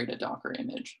to create a Docker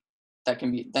image that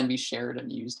can then be shared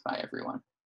and used by everyone.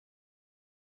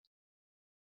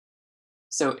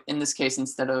 So in this case,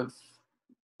 instead of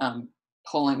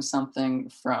pulling something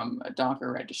from a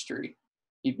Docker registry,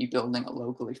 you'd be building it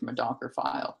locally from a Docker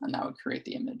file, and that would create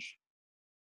the image.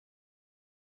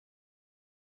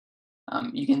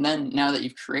 You can then, now that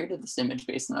you've created this image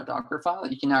based on a Docker file,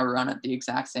 you can now run it the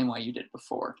exact same way you did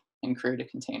before and create a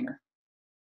container.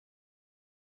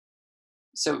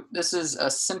 So this is a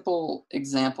simple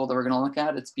example that we're going to look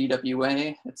at. It's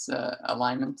BWA. It's an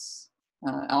alignment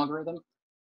algorithm.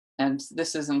 And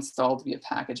this is installed via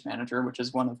package manager, which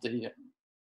is one of the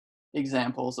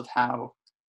examples of how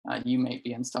you might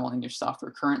be installing your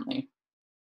software currently.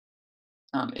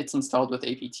 It's installed with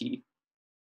apt.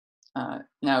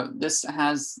 Now, this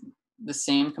has the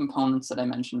same components that I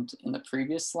mentioned in the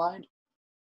previous slide.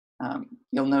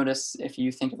 You'll notice if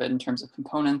you think of it in terms of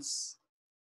components,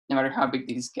 no matter how big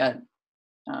these get,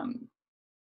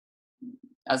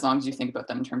 as long as you think about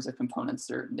them in terms of components,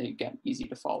 they get easy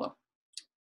to follow.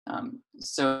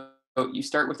 So you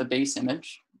start with a base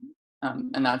image,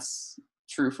 and that's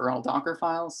true for all Docker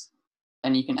files,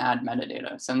 and you can add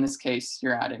metadata. So in this case,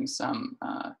 you're adding some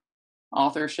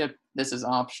authorship. This is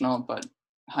optional, but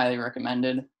highly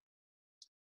recommended.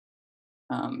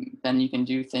 Then you can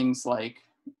do things like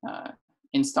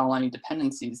install any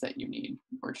dependencies that you need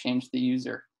or change the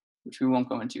user, which we won't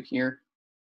go into here.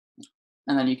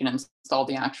 And then you can install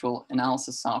the actual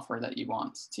analysis software that you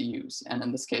want to use. And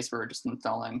in this case, we're just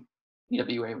installing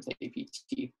BWA with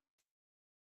APT.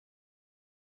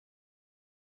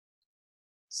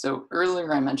 So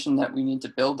earlier I mentioned that we need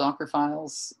to build Docker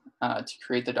files to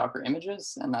create the Docker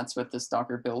images, and that's with this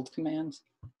Docker build command.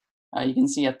 You can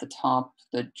see at the top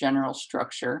the general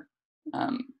structure.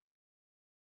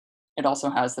 It also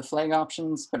has the flag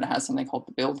options, but it has something called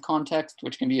the build context,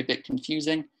 which can be a bit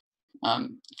confusing.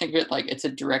 Think of it like it's a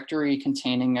directory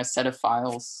containing a set of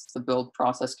files the build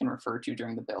process can refer to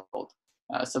during the build.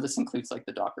 So this includes like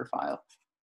the Docker file.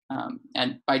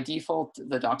 And by default,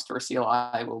 the Dockstore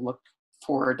CLI will look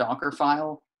for a Docker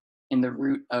file in the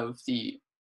root of the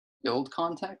build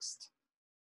context.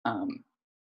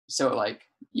 So like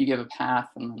you give a path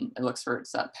and it looks for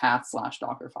it's that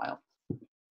path/Docker file.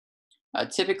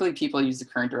 Typically people use the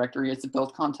current directory as the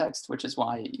build context, which is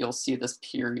why you'll see this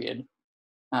period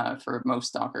for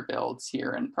most Docker builds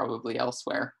here and probably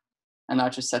elsewhere. And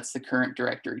that just sets the current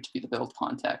directory to be the build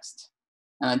context.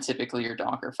 And then typically your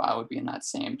Docker file would be in that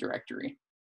same directory.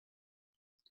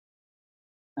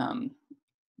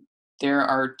 There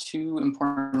are two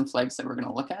important flags that we're going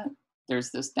to look at. There's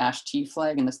this -t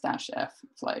flag and this -f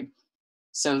flag.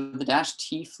 So the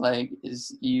 -t flag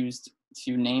is used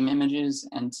to name images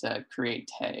and to create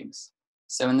tags.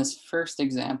 So in this first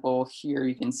example here,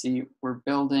 you can see we're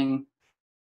building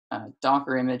a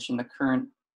Docker image in the current,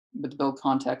 with the build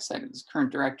context that is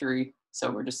current directory. So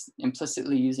we're just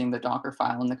implicitly using the Docker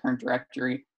file in the current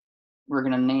directory. We're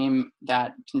going to name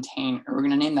that we're going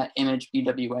to name that image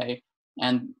BWA,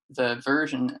 and the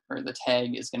version or the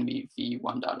tag is going to be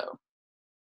v1.0.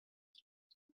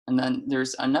 And then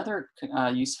there's another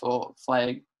useful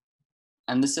flag,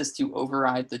 and this is to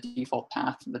override the default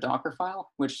path of the Docker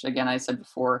file, which again, I said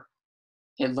before,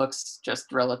 it looks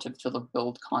just relative to the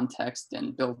build context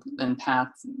and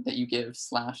path that you give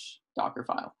 /Docker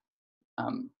file.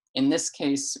 In this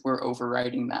case, we're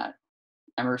overriding that,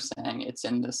 and we're saying it's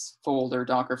in this folder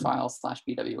Docker file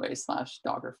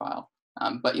 /BWA/Docker file.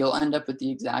 But you'll end up with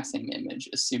the exact same image,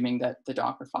 assuming that the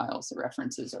Docker files, the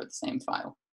references are the same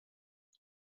file.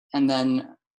 And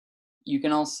then you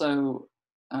can also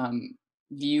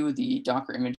view the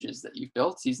Docker images that you've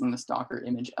built using this Docker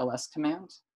image ls command.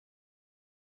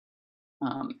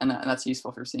 And that's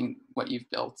useful for seeing what you've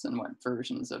built and what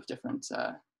versions of different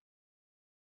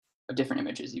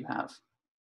images you have.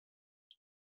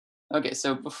 Okay,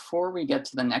 so before we get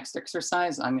to the next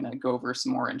exercise, I'm going to go over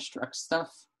some more instruct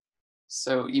stuff.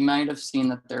 So you might have seen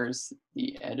that there's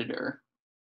the editor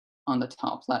on the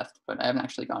top left, but I haven't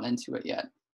actually gone into it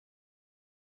yet.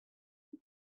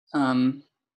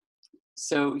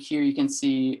 So here you can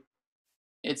see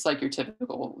it's like your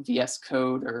typical VS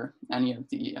Code or any of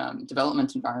the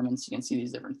development environments. You can see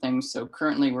these different things. So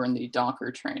currently we're in the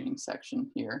Docker training section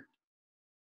here.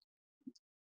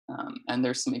 And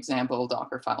there's some example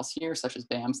Docker files here, such as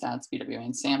BAM stats, BWA,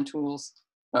 and SAM tools.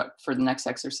 But for the next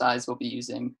exercise, we'll be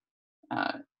using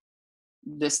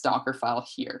this Docker file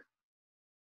here.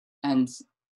 And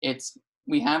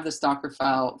we have this Docker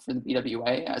file for the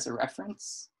BWA as a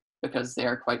reference because they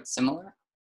are quite similar.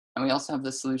 And we also have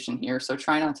the solution here. So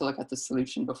try not to look at the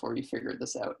solution before you figure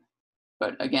this out.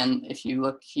 But again, if you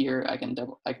look here, I can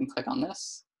click on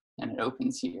this and it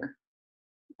opens here.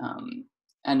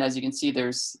 And as you can see,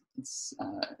 there's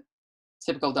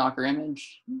typical Docker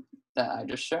image that I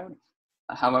just showed.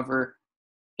 However,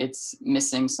 it's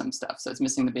missing some stuff. So it's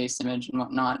missing the base image and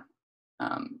whatnot.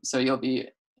 So you'll be,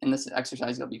 in this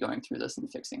exercise, you'll be going through this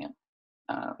and fixing it.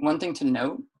 One thing to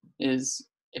note is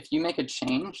if you make a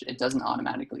change, it doesn't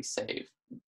automatically save.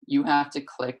 You have to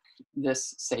click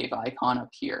this save icon up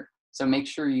here. So make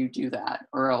sure you do that,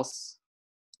 or else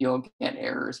you'll get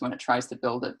errors when it tries to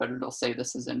build it, but it'll say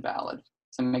this is invalid.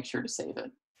 So make sure to save it.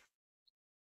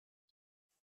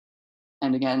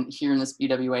 And again, here in this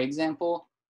BWA example,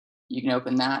 you can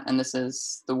open that, and this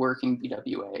is the working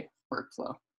BWA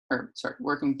workflow, or sorry,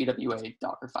 working BWA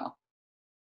Docker file.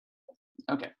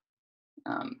 Okay.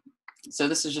 So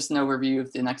this is just an overview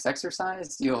of the next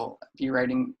exercise. You'll be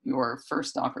writing your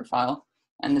first Docker file,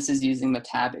 and this is using the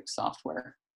Tabix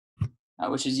software,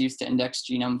 which is used to index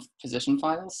genome position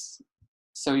files.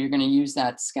 So you're going to use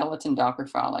that skeleton Docker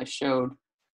file I showed,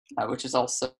 which is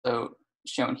also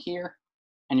shown here,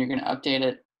 and you're going to update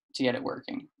it to get it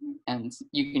working. And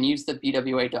you can use the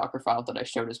BWA Docker file that I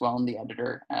showed as well in the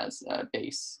editor as a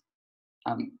base.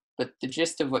 But the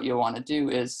gist of what you'll want to do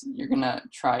is you're going to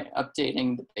try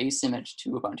updating the base image to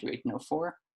Ubuntu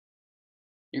 18.04.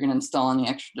 You're going to install any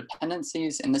extra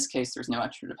dependencies. In this case, there's no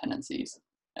extra dependencies.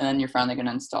 And then you're finally going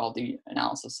to install the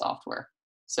analysis software.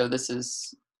 So this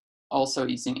is also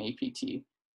using APT,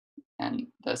 and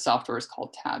the software is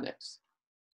called Tabix.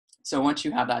 So once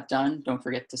you have that done, don't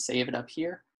forget to save it up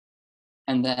here.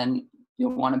 And then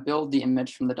you'll want to build the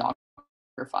image from the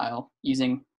Docker file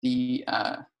using the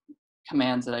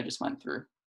commands that I just went through.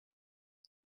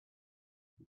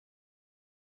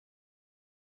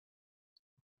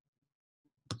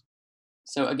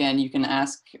 So again, you can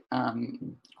ask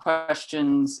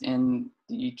questions in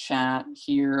the chat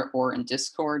here or in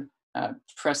Discord.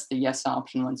 Press the yes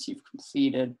option once you've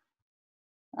completed.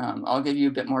 I'll give you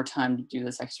a bit more time to do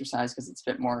this exercise because it's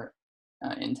a bit more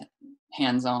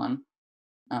hands-on.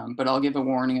 But I'll give a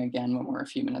warning again when we're a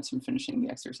few minutes from finishing the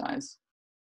exercise.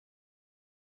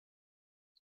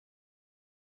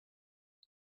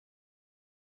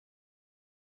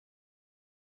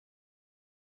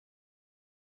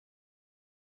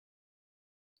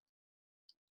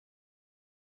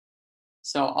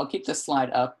 So I'll keep this slide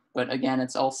up, but again,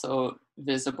 it's also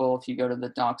visible if you go to the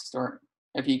Dockstore.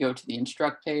 If you go to the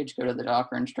instruct page, go to the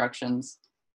Docker instructions,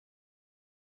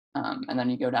 and then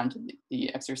you go down to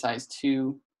the exercise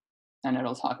 2, and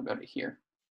it'll talk about it here.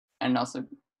 And also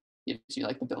gives you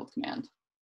like the build command.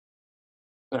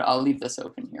 But I'll leave this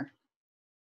open here.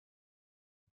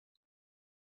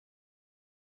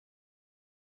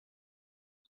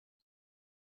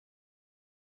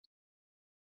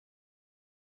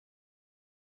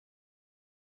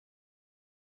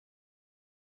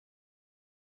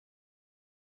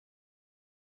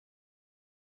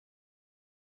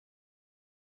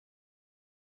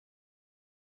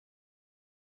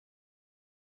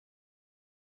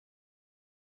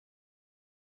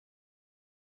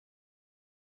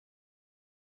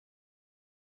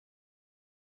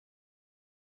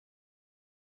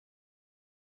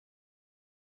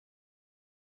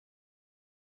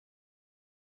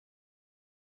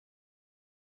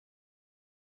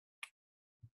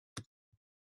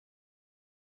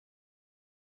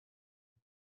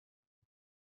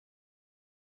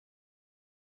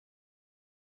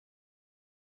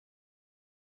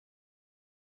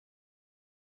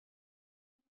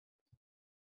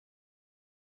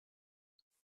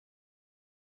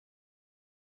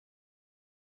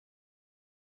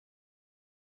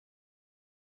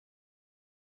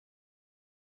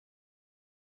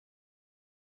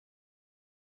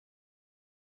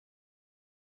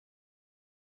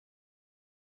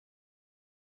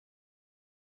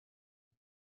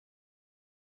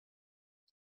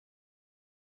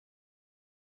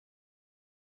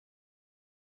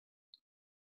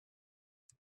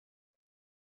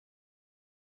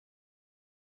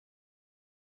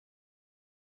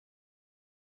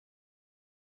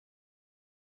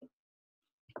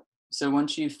 So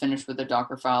once you finish with the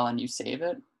Docker file and you save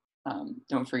it,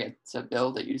 don't forget to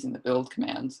build it using the build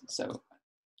commands. So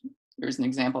there's an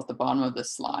example at the bottom of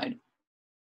this slide.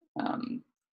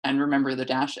 And remember, the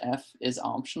 -f is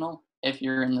optional. If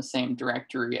you're in the same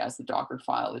directory as the Docker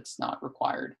file, it's not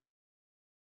required.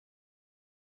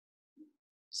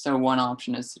 So one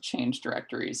option is to change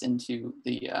directories into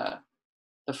the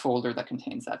folder that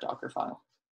contains that Docker file.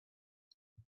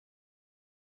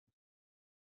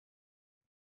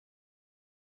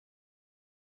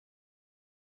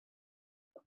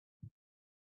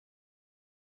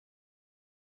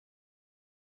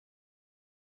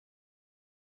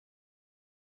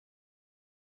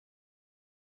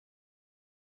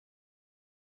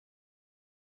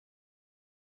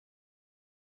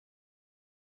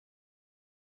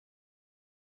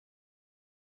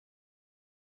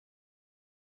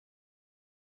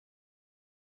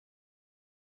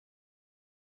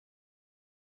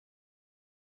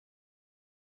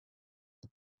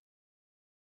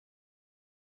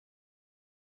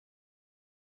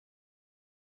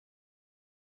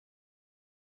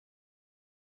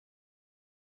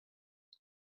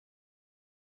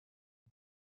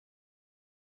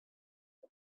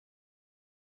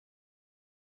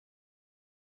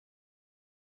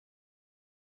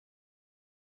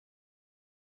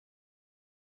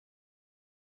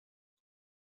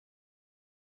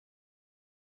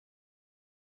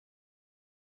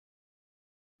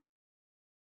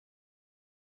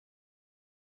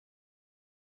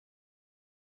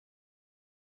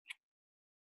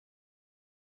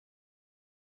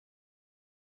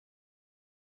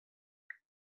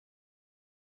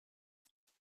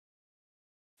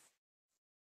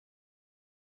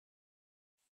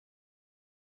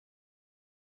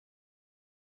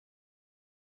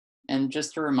 And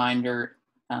just a reminder,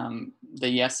 the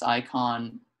yes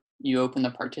icon, you open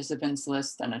the participants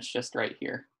list and it's just right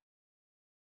here.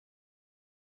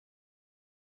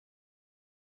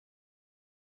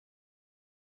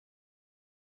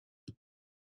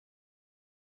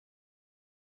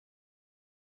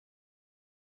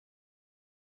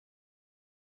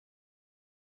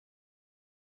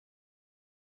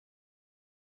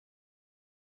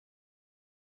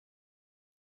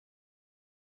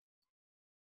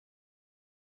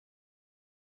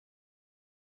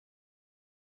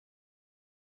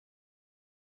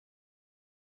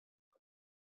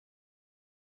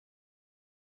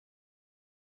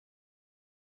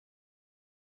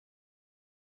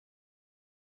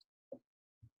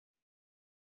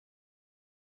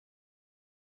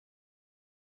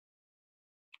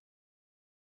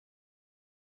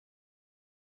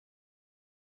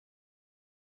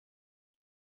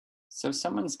 So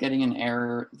someone's getting an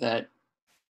error that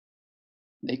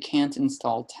they can't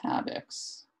install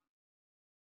Tabix.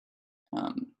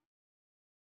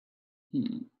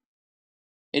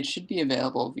 It should be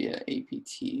available via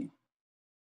APT.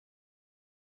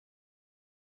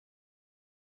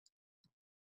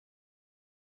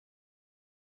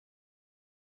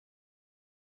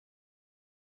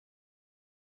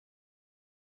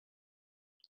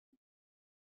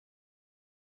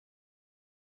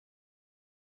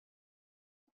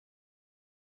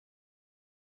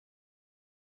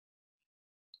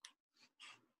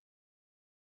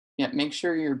 Yeah, make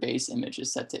sure your base image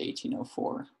is set to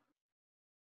 1804.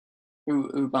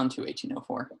 Ubuntu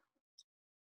 1804.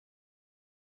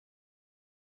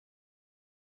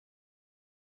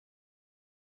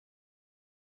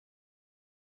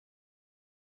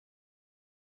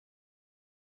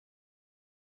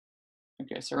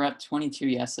 Okay, so we're at 22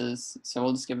 yeses, so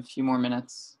we'll just give a few more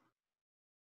minutes.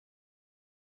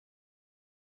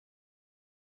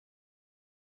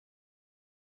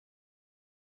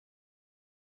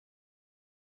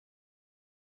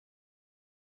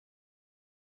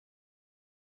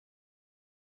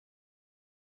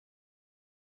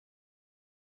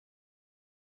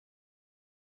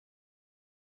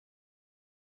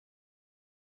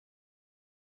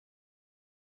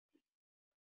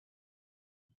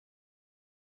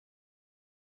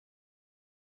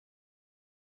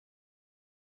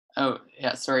 Oh,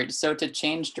 yeah, sorry. So to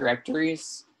change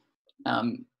directories,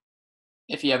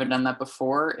 if you haven't done that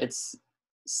before, it's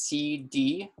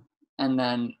CD and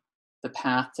then the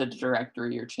path to the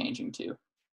directory you're changing to.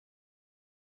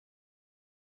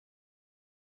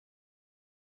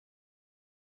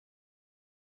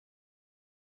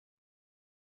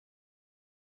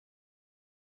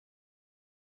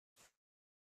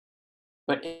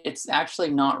 But it's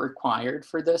actually not required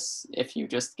for this if you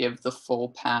just give the full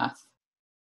path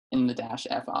in the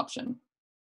 -F option.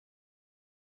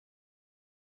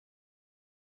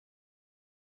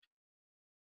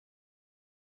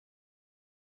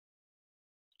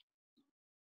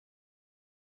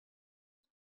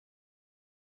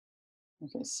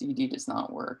 Okay, CD does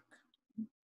not work.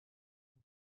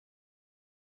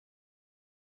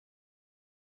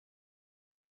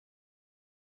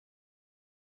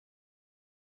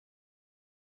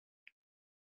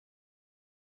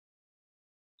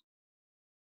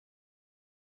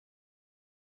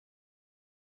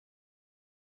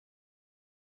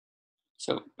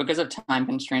 So because of time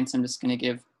constraints, I'm just going to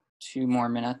give 2 more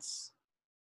minutes.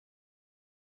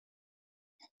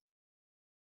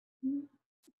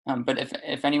 But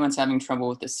if anyone's having trouble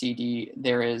with the CD,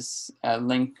 there is a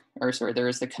link, or sorry, there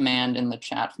is the command in the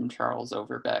chat from Charles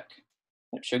Overbeck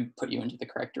that should put you into the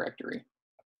correct directory.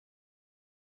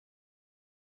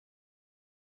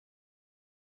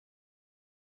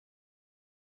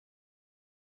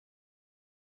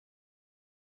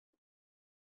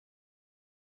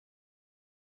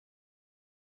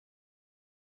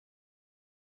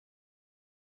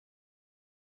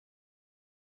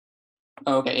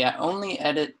 Okay, yeah, only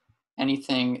edit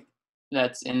anything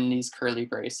that's in these curly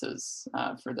braces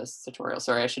for this tutorial.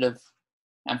 Sorry, I should have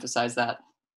emphasized that.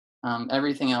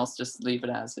 Everything else, just leave it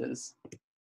as is.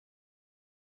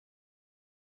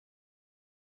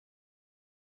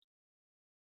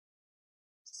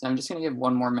 So I'm just going to give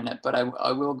 1 more minute, but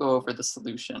I will go over the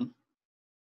solution.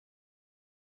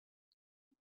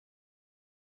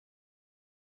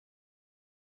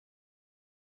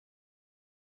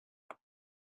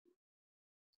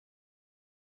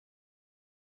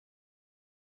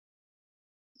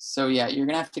 So yeah, you're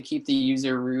going to have to keep the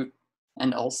user root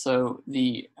and also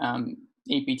the apt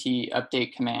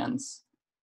update commands.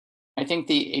 I think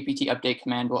the apt update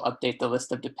command will update the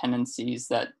list of dependencies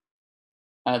that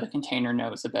the container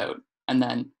knows about. And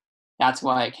then that's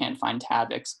why I can't find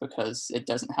Tabix, because it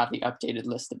doesn't have the updated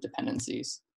list of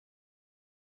dependencies.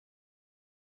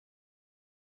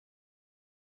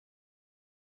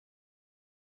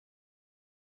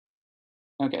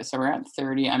 Okay, so we're at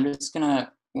 30. I'm just going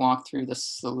to walk through the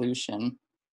solution.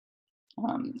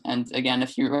 And again,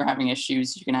 if you're having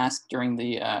issues, you can ask during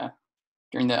the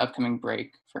upcoming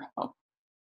break for help.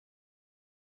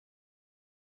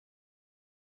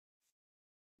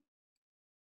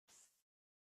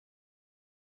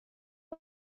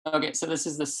 Okay, so this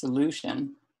is the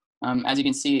solution. As you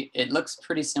can see, it looks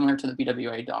pretty similar to the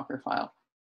BWA Docker file.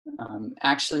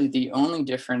 Actually, the only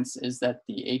difference is that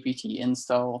the apt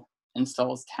install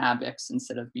installs Tabix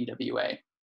instead of BWA.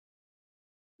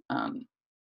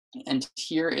 And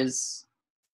here is,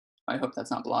 I hope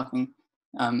that's not blocking.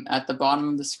 At the bottom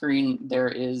of the screen, there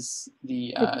is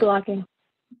the... It's blocking.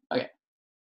 Okay.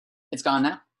 It's gone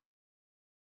now?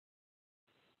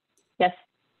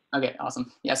 Okay,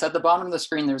 awesome. Yeah, so at the bottom of the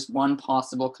screen, there's one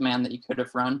possible command that you could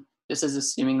have run. This is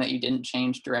assuming that you didn't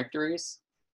change directories.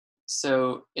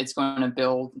 So it's going to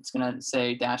build, it's going to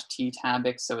say -t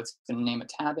tabix, so it's going to name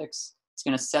it tabix. It's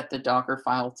going to set the Docker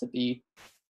file to be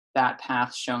that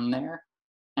path shown there,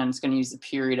 and it's going to use the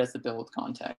period as the build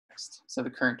context, so the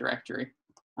current directory.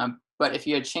 But if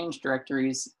you had changed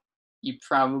directories, you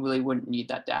probably wouldn't need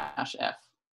that -f.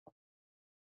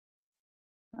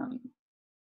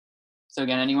 So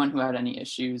again, anyone who had any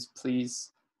issues,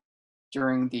 please,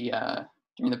 during the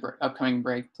upcoming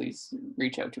break, please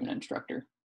reach out to an instructor.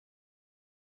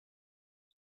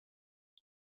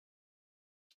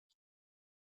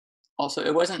 Also,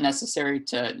 it wasn't necessary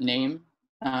to name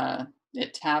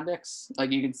it tabix.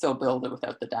 Like, you can still build it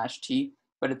without the -t,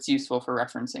 but it's useful for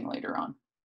referencing later on.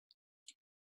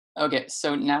 Okay,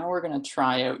 so now we're going to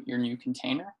try out your new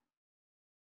container.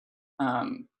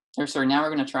 Or sorry, now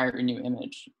we're going to try out your new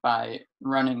image by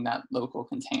running that local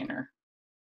container.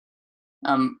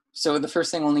 So the first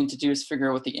thing we'll need to do is figure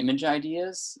out what the image ID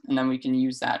is, and then we can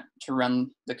use that to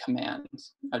run the command,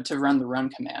 to run the run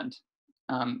command.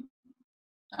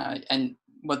 And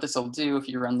what this will do, if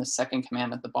you run the second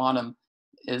command at the bottom,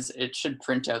 is it should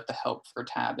print out the help for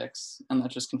tabix, and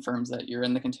that just confirms that you were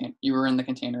in the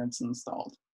container, it's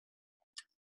installed.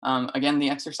 Again, the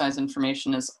exercise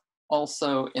information is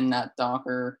also in that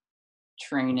Docker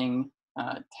training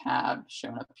tab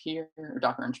shown up here, or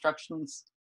Docker instructions.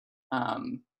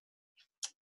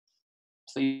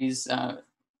 Please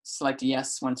select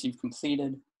yes once you've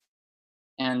completed,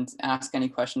 and ask any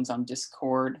questions on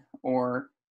Discord or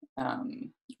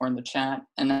in the chat.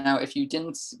 And now, if you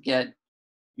didn't get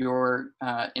your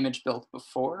image built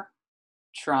before,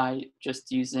 try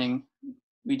just using,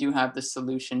 we do have the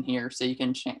solution here, so you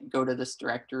can go to this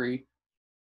directory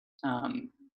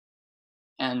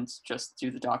and just do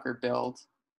the Docker build.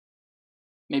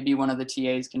 Maybe one of the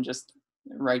TAs can just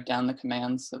write down the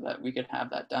commands so that we could have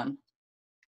that done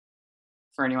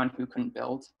for anyone who couldn't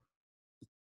build.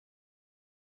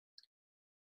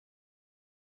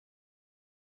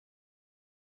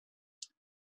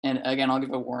 And again, I'll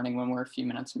give a warning when we're a few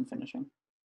minutes from finishing.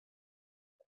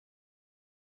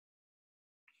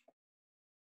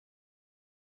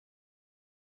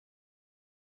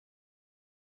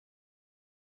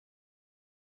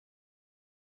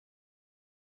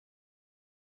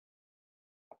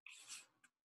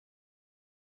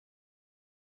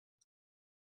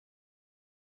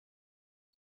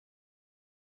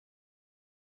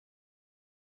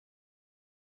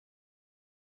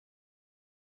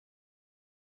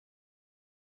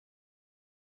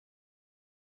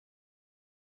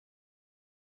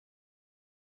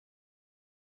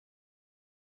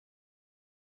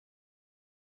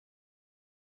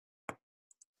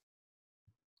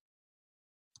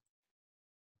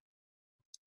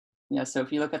 Yeah, so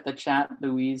if you look at the chat,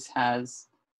 Louise has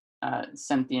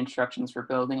sent the instructions for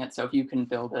building it. So if you can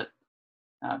build it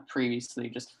previously,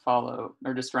 just follow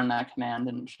or just run that command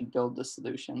and it should build the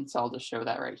solution. So I'll just show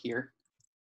that right here.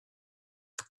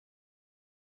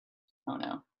 Oh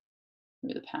no,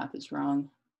 maybe the path is wrong.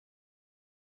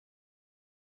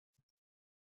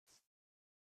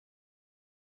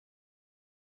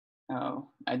 Oh,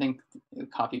 I think the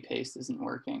copy paste isn't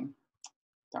working.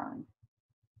 Darn.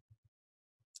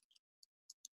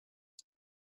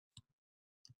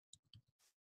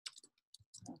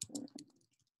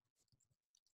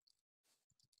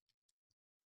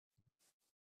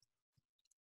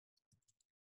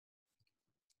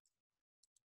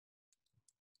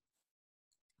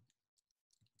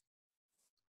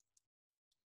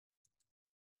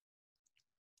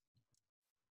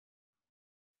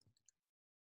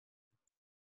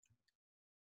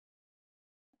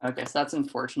 Okay, so that's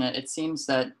unfortunate. It seems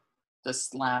that the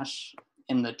slash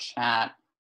in the chat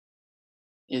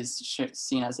is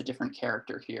seen as a different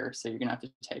character here, so you're gonna have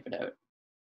to type it out.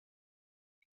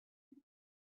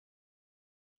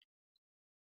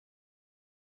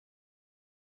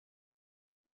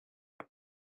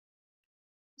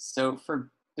 So for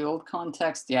build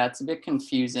context, yeah, it's a bit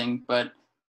confusing, but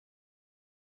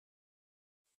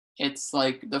it's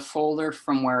like the folder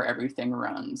from where everything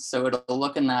runs. So it'll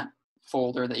look in that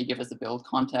folder that you give as the build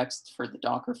context for the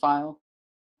Docker file.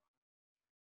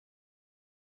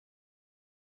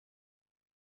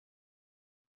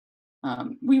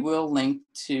 We will link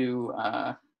to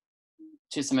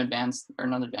some advanced, or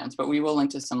not advanced, but we will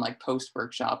link to some like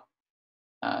post-workshop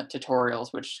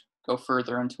tutorials which go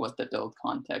further into what the build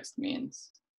context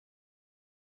means.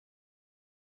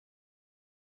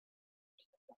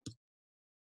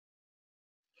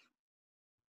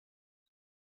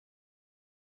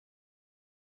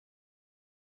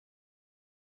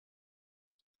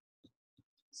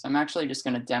 So I'm actually just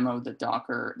going to demo the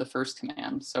Docker, the first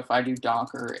command. So if I do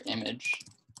docker image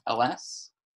ls,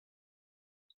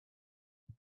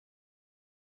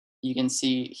 you can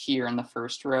see here in the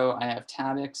first row, I have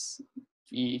tabix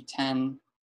v10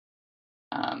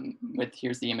 with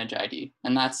here's the image ID.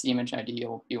 And that's the image ID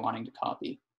you'll be wanting to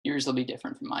copy. Yours will be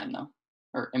different from mine though,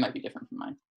 or it might be different from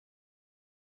mine.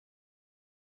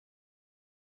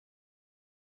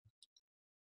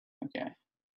 Okay,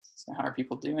 so how are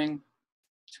people doing?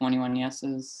 21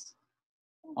 yeses.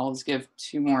 I'll just give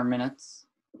 2 more minutes.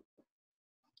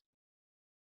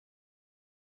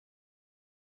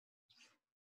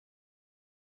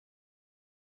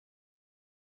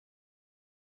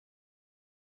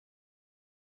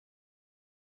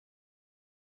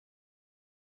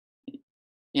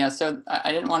 Yeah, so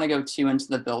I didn't want to go too into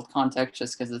the build context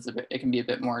just because it can be a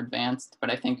bit more advanced, but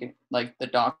I think like the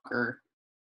Docker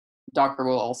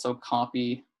will also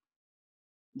copy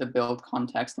the build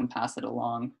context and pass it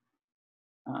along.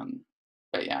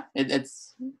 But yeah,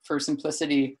 it's for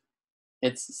simplicity,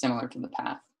 it's similar to the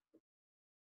path.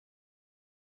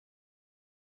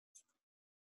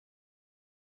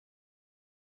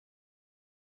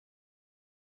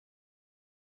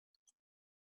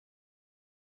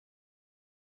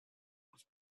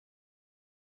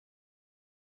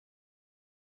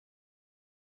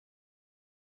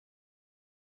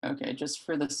 Okay, just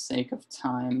for the sake of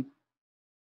time,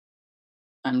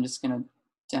 I'm just going to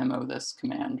demo this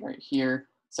command right here.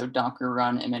 So docker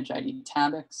run image ID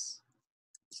tabix.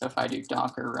 So if I do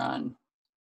docker run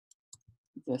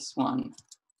this one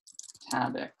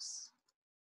tabix,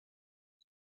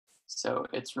 so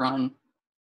it's run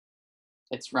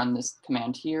this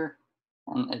command here,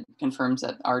 and it confirms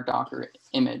that our Docker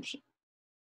image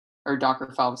or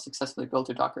Docker file was successfully built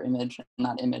to Docker image, and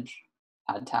that image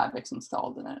had tabix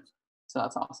installed in it. So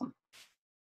that's awesome.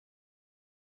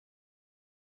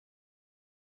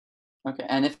 Okay,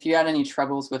 and if you had any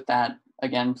troubles with that,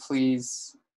 again,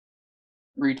 please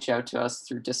reach out to us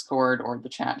through Discord or the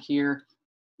chat here,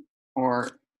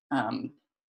 or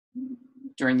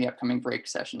during the upcoming break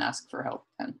session, ask for help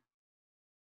then.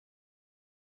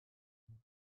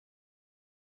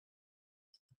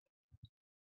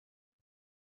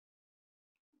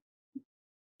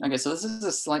 Okay, so this is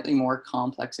a slightly more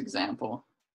complex example.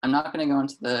 I'm not going to go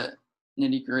into the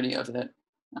nitty-gritty of it,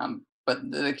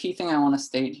 but the key thing I want to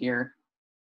state here,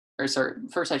 or sorry,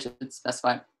 first I should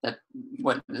specify that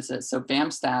what this is. So BAM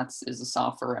stats is a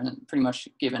software, and pretty much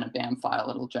given a BAM file,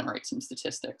 it'll generate some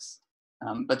statistics.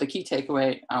 But the key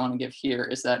takeaway I want to give here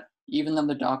is that even though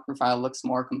the Docker file looks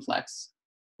more complex,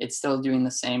 it's still doing the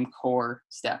same core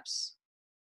steps.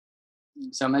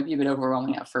 So it might be a bit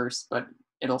overwhelming at first, but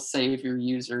it'll save your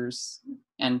users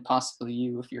and possibly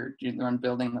you if you're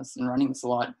building this and running this a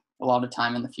lot of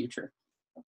time in the future.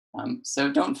 So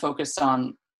don't focus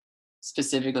on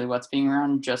specifically what's being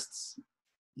run, just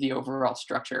the overall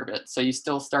structure of it. So you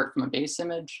still start from a base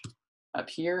image up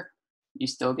here. You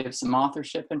still give some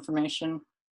authorship information.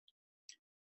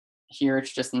 Here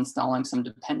it's just installing some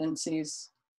dependencies.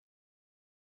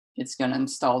 It's going to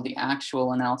install the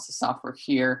actual analysis software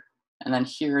here. And then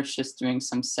here it's just doing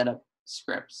some setup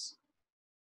scripts.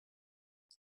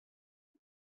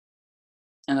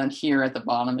 And then here at the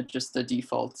bottom, it's just the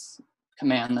default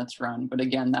command that's run. But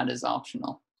again, that is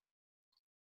optional.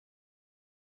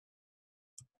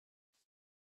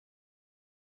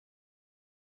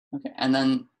 Okay, and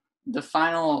then the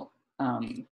final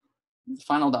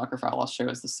Docker file I'll show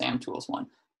is the SAM tools one.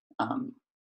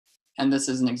 And this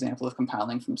is an example of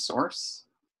compiling from source.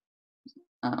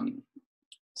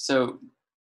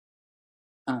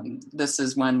 This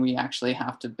is when we actually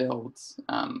have to build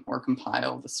or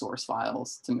compile the source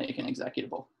files to make an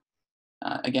executable.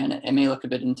 Again, it may look a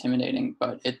bit intimidating,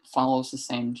 but it follows the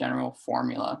same general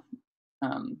formula.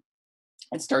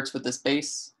 It starts with this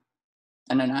base,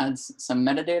 and then adds some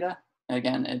metadata.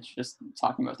 Again, it's just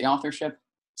talking about the authorship.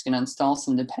 It's going to install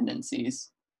some dependencies.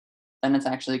 Then it's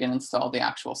actually going to install the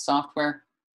actual software.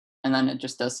 And then it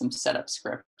just does some setup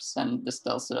scripts, and this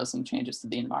also does some changes to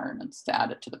the environments to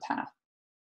add it to the path.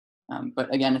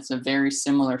 But again, it's a very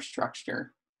similar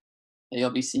structure that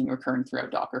you'll be seeing recurring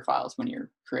throughout Docker files when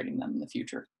you're creating them in the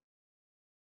future.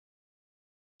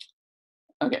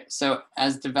 Okay, so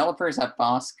as developers at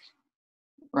Bosk,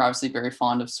 we're obviously very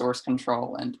fond of source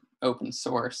control and open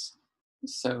source.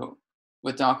 So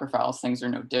with Docker files, things are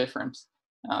no different.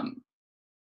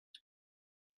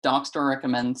 Dockstore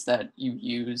recommends that you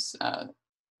use an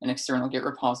external Git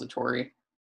repository,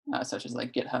 such as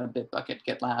like GitHub, Bitbucket,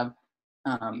 GitLab,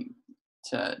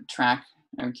 to track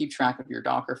and keep track of your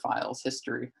Docker files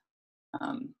history.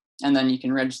 And then you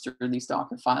can register these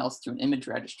Docker files to an image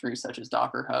registry such as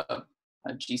Docker Hub,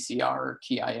 GCR, or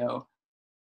Key.io.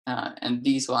 And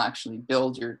these will actually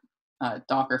build your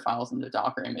Docker files into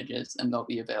Docker images, and they'll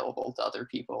be available to other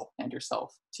people and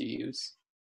yourself to use.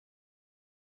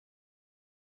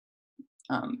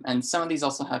 And some of these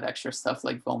also have extra stuff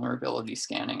like vulnerability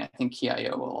scanning. I think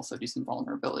Key.io will also do some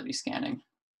vulnerability scanning,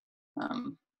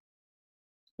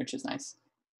 which is nice.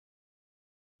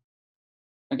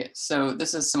 Okay, so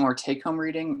this is some more take-home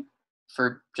reading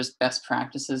for just best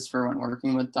practices for when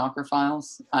working with Docker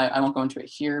files. I won't go into it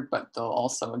here, but they'll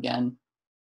also, again,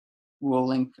 we'll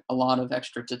link a lot of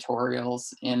extra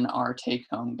tutorials in our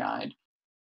take-home guide,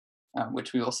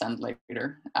 which we will send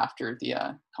later after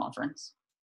the conference.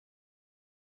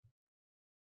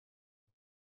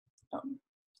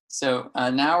 So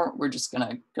now we're just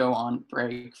gonna go on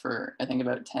break for, I think,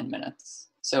 about 10 minutes.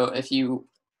 So if you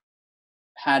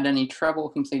had any trouble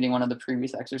completing one of the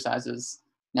previous exercises,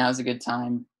 now's a good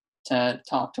time to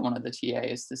talk to one of the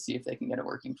TAs to see if they can get it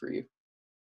working for you.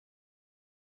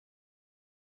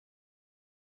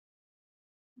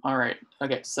 All right,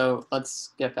 okay, so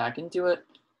let's get back into it.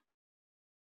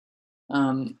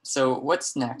 So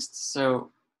what's next?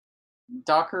 So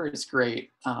Docker is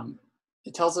great.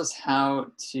 It tells us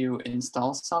how to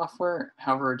install software.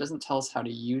 However, it doesn't tell us how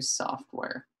to use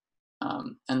software.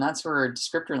 And that's where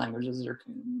descriptor languages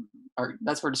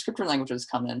that's where descriptor languages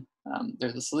come in.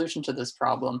 They're the solution to this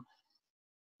problem.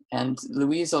 And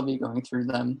Louise will be going through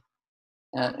them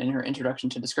in her introduction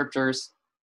to descriptors.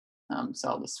 So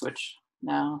I'll just switch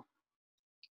now.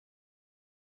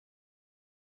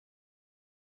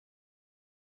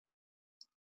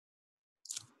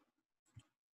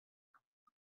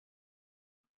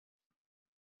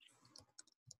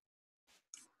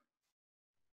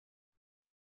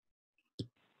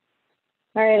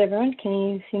 All right, everyone, can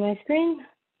you see my screen?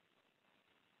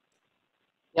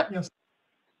 Yep. Yes.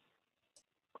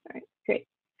 All right, great.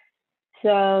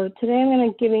 So today I'm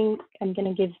gonna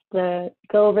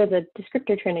go over the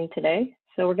descriptor training today.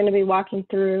 So we're gonna be walking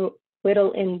through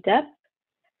WDL in depth,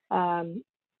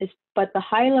 but the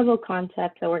high level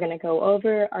concepts that we're gonna go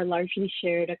over are largely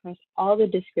shared across all the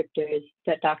descriptors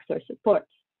that Dockstore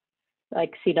supports,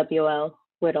 like CWL,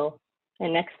 WDL,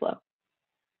 and Nextflow.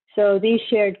 So these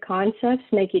shared concepts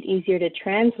make it easier to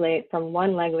translate from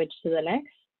one language to the next.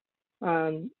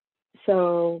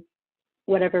 So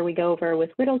whatever we go over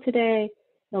with WDL today,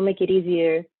 it'll make it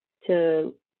easier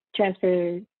to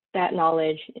transfer that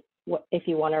knowledge if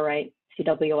you want to write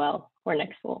CWL or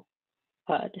Nextflow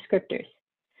descriptors.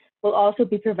 We'll also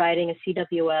be providing a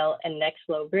CWL and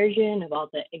Nextflow version of all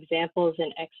the examples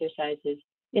and exercises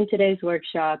in today's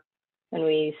workshop, and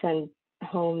we send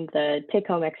home the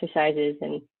take-home exercises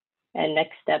and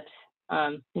next steps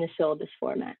in the syllabus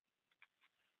format.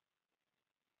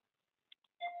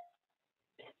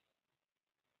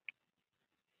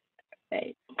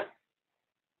 Right.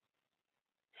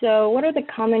 So what are the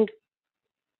common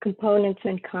components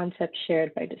and concepts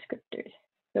shared by descriptors?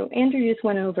 So Andrew just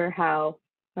went over how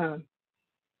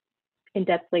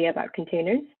in-depthly about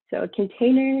containers. So a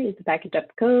container is a packaged up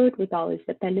code with all its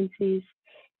dependencies.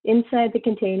 Inside the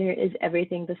container is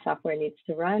everything the software needs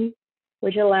to run,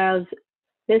 which allows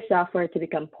this software to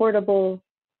become portable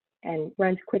and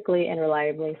runs quickly and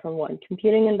reliably from one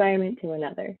computing environment to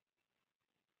another.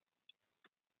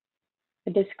 A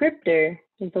descriptor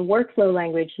is the workflow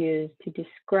language used to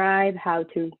describe how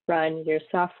to run your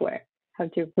software, how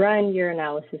to run your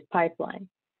analysis pipeline.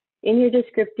 In your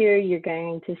descriptor, you're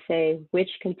going to say which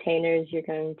containers you're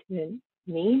going to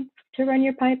need to run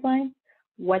your pipeline,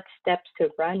 what steps to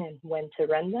run and when to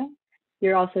run them.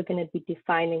 You're also going to be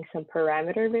defining some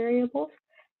parameter variables,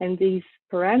 and these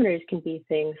parameters can be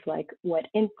things like what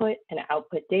input and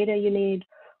output data you need,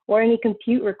 or any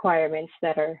compute requirements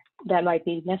that might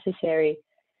be necessary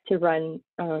to run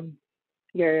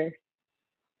your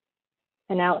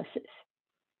analysis.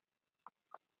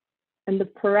 And the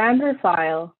parameter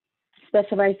file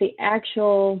specifies the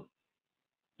actual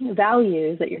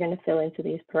values that you're going to fill into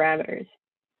these parameters.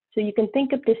 So you can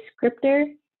think of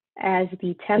descriptor as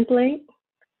the template,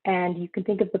 and you can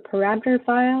think of the parameter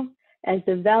file as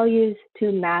the values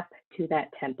to map to that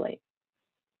template.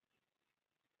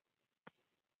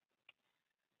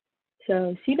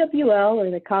 So CWL, or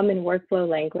the Common Workflow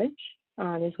Language,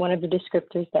 is one of the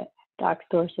descriptors that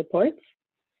Dockstore supports.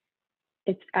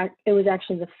 It was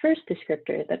actually the first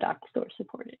descriptor that Dockstore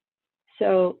supported.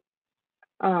 So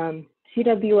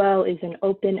CWL is an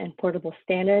open and portable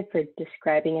standard for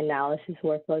describing analysis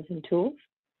workflows and tools.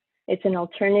 It's an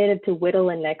alternative to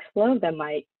WDL and Nextflow that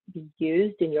might be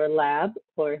used in your lab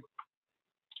or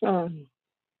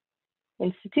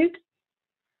institute.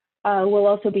 We'll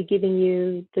also be giving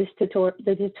you the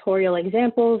tutorial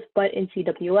examples, but in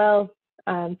CWL,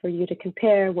 for you to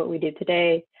compare what we did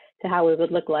today to how it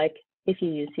would look like if you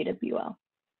use CWL.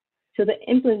 So the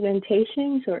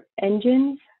implementations or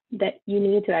engines that you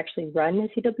need to actually run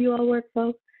a CWL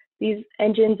workflow, these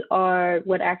engines are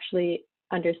what actually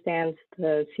understands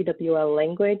the CWL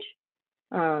language,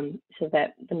 so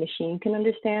that the machine can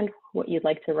understand what you'd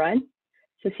like to run.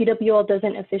 So CWL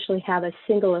doesn't officially have a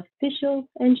single official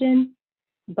engine,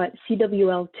 but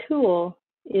CWL tool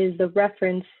is the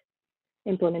reference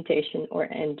implementation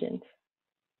or engines.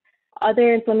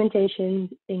 Other implementations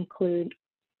include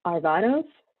Arvados,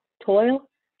 Toil,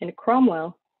 and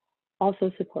Cromwell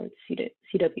also support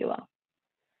CWL.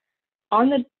 On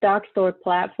the Dockstore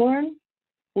platform,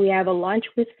 we have a launch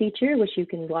with feature, which you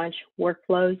can launch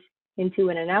workflows into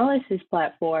an analysis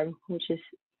platform, which is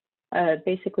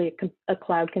basically a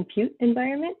cloud compute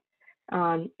environment.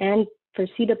 And for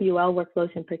CWL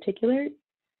workflows in particular,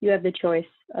 you have the choice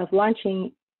of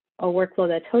launching a workflow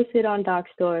that's hosted on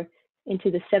Dockstore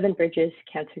into the 7 Bridges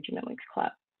Cancer Genomics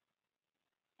Cloud.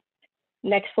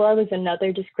 Nextflow is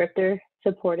another descriptor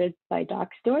supported by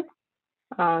Dockstore.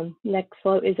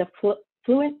 Nextflow is a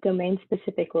fluent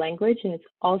domain-specific language, and it's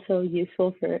also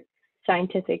useful for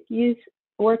scientific use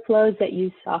workflows that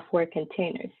use software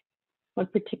containers. One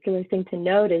particular thing to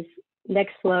note is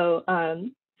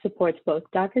Nextflow supports both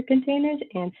Docker containers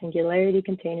and Singularity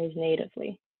containers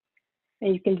natively.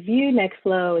 And you can view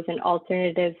Nextflow as an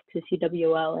alternative to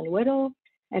CWL and WDL,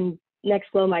 and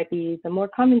Nextflow might be the more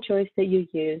common choice that you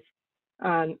use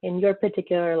in your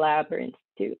particular lab or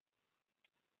institute.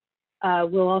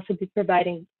 We'll also be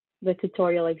providing the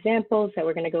tutorial examples that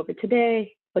we're going to go over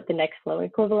today with the Nextflow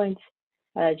equivalents.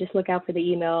 Just look out for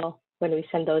the email when we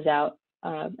send those out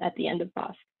at the end of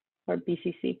BOSC or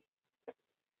BCC.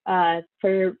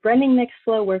 For running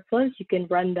Nextflow workflows, you can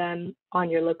run them on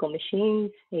your local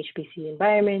machines, HPC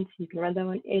environments. You can run them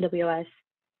on AWS,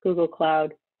 Google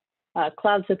Cloud.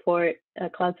 Cloud support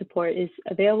is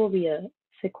available via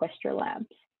Sequestra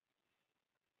Labs.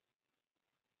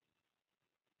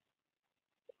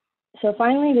 So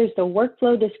finally, there's the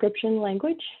workflow description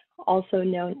language, also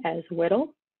known as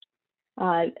WDL.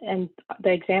 And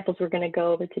the examples we're going to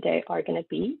go over today are going to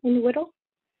be in WDL.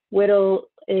 WDL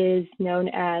is known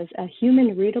as a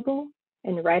human readable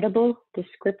and writable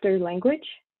descriptor language.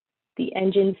 The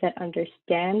engines that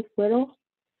understand WDL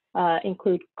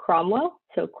include Cromwell.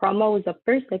 So Cromwell was the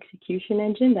first execution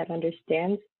engine that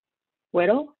understands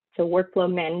WDL. It's a workflow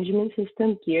management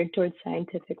system geared towards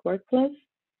scientific workflows.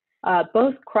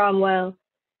 Both Cromwell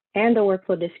and the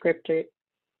workflow description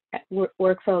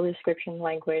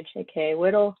language, aka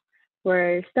WDL,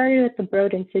 were started at the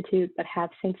Broad Institute but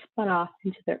have since spun off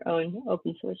into their own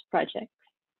open source projects.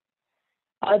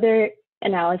 Other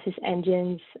analysis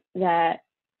engines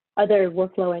other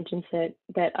workflow engines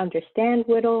that understand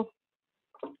WDL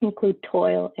include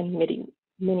Toil and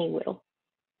Mini-WDL.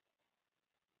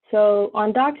 So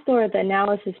on Dockstore, the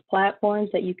analysis platforms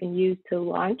that you can use to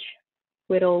launch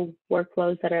WDL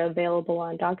workflows that are available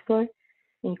on Dockstore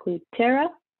include Terra,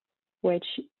 which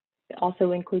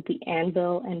also include the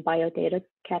Anvil and Biodata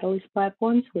Catalyst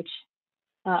platforms, which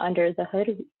under the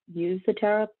hood use the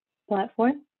Terra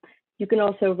platform. You can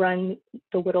also run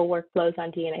the WDL workflows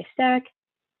on DNA Stack,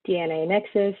 DNA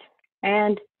Nexus,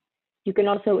 and you can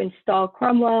also install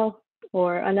Cromwell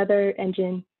or another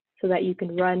engine so that you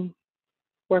can run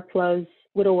WDL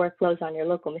workflows on your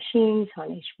local machines, on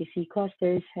HPC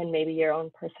clusters, and maybe your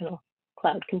own personal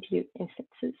cloud compute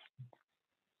instances.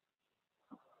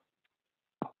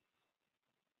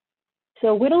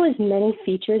 So WDL has many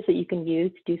features that you can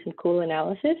use to do some cool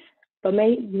analysis, but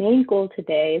my main goal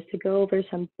today is to go over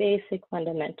some basic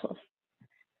fundamentals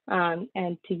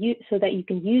so that you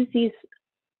can use these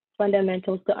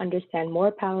fundamentals to understand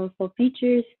more powerful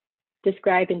features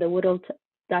described in the WDL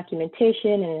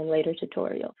documentation and in later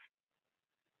tutorials.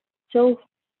 So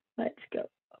let's go.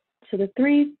 So the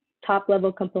 3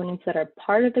 top-level components that are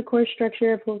part of the core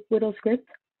structure of a WDL script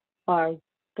are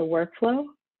the workflow,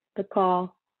 the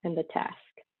call, and the task.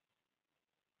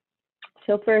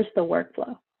 So first, the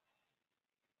workflow.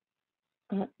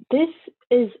 This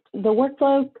is the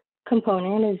workflow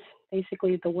component is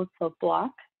basically the workflow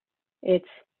block. It's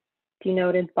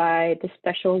denoted by the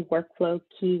special workflow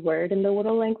keyword in the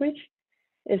WDL language.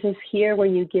 This is here where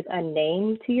you give a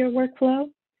name to your workflow.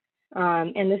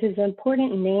 And this is an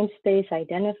important namespace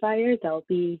identifier that'll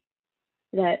be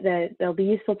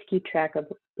useful to keep track of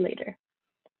later.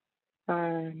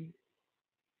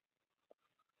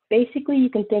 Basically, you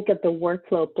can think of the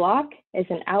workflow block as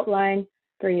an outline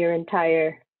for your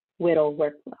entire WDL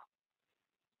workflow.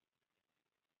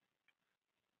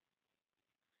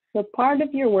 So part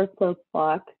of your workflow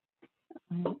block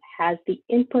has the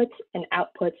inputs and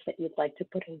outputs that you'd like to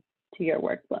put into your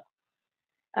workflow.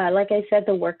 Like I said,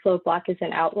 the workflow block is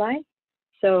an outline.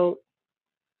 So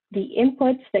the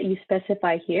inputs that you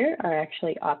specify here are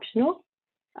actually optional.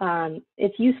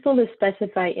 It's useful to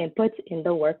specify inputs in the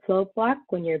workflow block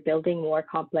when you're building more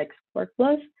complex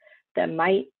workflows that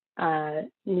might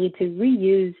need to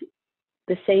reuse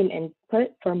the same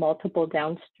input for multiple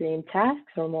downstream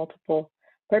tasks or multiple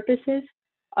purposes.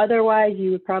 Otherwise,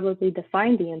 you would probably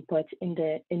define the inputs in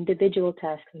the individual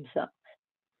tasks themselves.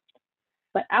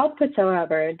 But outputs,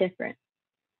 however, are different.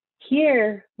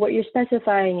 Here, what you're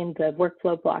specifying in the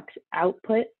workflow block's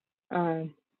output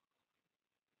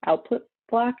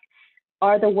block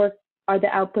are the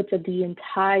outputs of the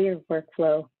entire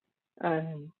workflow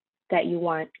that you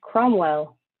want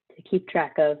Cromwell to keep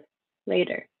track of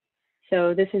later.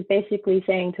 So this is basically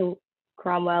saying to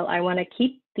Cromwell, I want to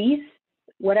keep these,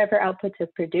 whatever outputs are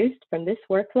produced from this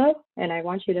workflow, and I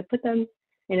want you to put them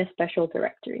in a special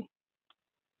directory.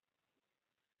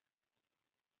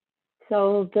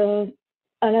 So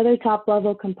another top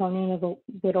level component of a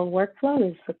WDL workflow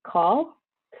is the call.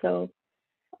 So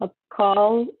a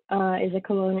call is a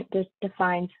component that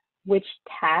defines which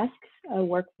tasks a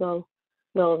workflow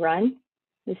will run.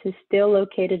 This is still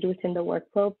located within the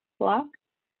workflow block,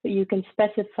 but you can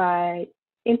specify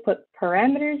input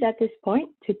parameters at this point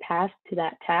to pass to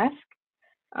that task.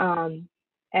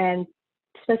 And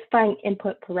specifying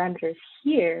input parameters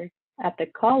here at the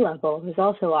call level is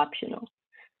also optional.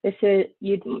 This is,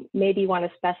 you'd maybe want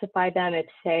to specify them if,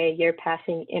 say, you're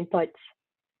passing inputs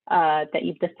that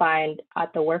you've defined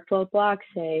at the workflow block,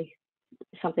 say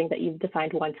something that you've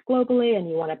defined once globally and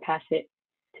you want to pass it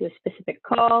to a specific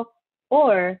call,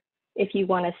 or if you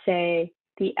want to say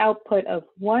the output of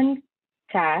one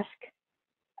task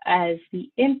as the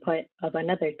input of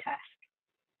another task.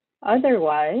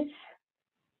 Otherwise,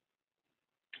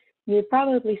 you would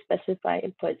probably specify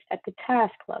inputs at the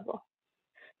task level.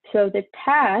 So the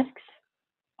tasks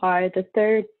are the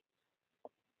third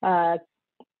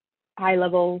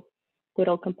high-level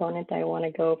WDL component I want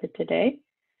to go over today.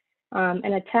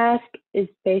 And a task is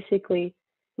basically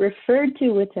referred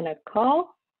to within a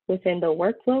call within the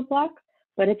workflow block,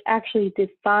 but it's actually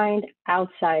defined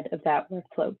outside of that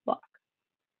workflow block.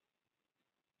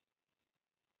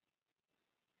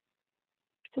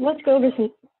 So let's go over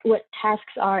what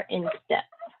tasks are in depth.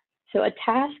 So a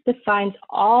task defines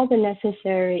all the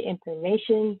necessary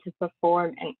information to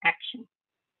perform an action.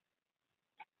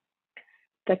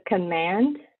 The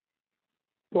command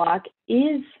block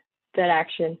is that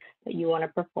action that you want to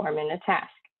perform in a task.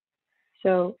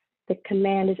 So the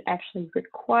command is actually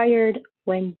required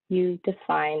when you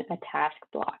define a task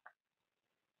block.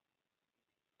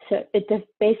 So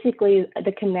basically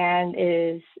the command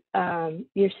is,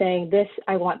 you're saying this,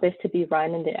 I want this to be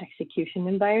run in the execution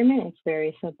environment. It's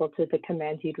very simple to the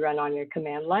commands you'd run on your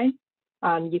command line.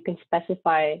 You can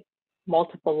specify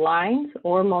multiple lines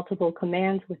or multiple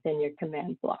commands within your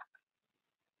command block.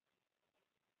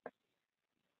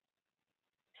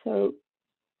 So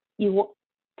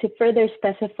to further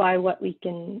specify what we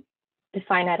can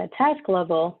define at a task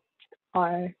level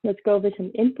let's go over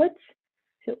some inputs.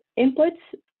 So inputs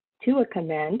to a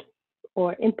command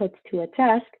or inputs to a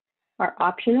task are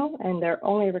optional and they're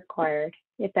only required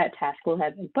if that task will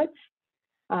have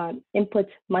inputs. Inputs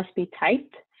must be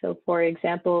typed. So for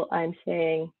example, I'm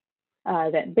saying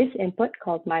that this input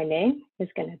called my name is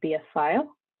going to be a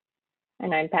file,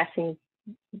 and I'm passing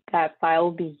that file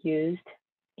will be used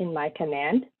in my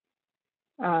command.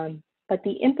 But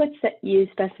the inputs that you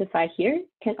specify here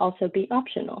can also be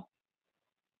optional.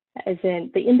 As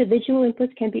in, the individual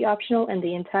inputs can be optional and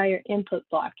the entire input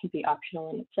block can be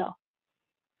optional in itself.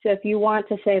 So if you want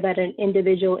to say that an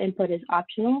individual input is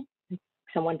optional, if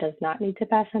someone does not need to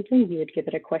pass something, you would give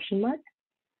it a question mark.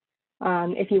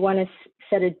 If you want to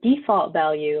set a default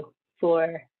value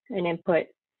for an input,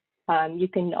 you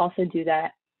can also do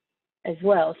that as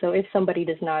well. So if somebody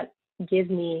does not give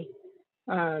me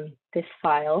this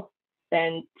file,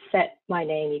 then set my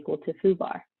name equal to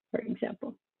foobar, for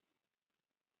example.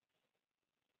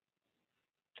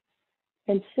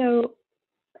 And so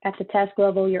at the task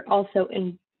level, you're also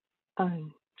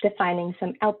defining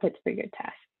some outputs for your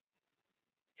task.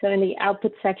 So in the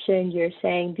output section, you're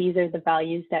saying these are the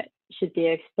values that should be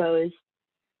exposed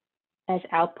as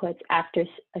outputs after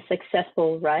a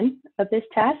successful run of this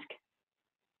task.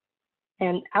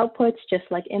 And outputs, just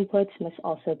like inputs, must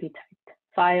also be typed: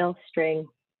 file, string,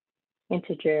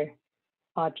 integer,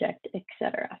 object,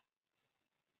 etc.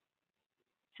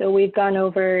 So we've gone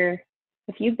over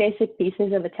a few basic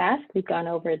pieces of a task. We've gone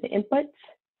over the inputs,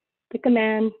 the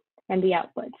command, and the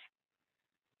outputs.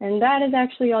 And that is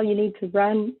actually all you need to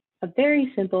run a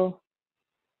very simple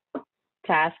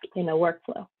task in a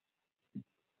workflow.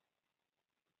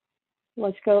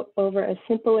 Let's go over a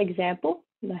simple example,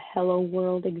 the hello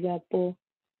world example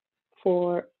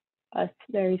for a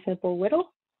very simple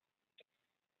whittle.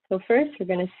 So first, we're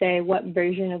going to say what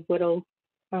version of whittle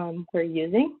we're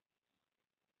using.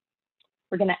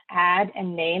 We're going to add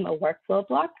and name a workflow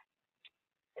block.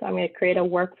 So I'm going to create a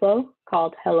workflow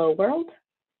called hello world.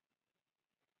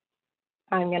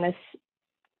 I'm going to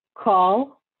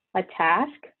call a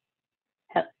task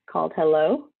called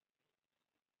hello.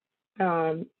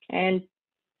 And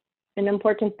an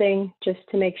important thing, just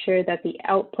to make sure that the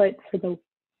output for the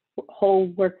whole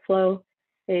workflow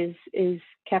is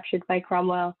captured by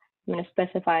Cromwell, I'm going to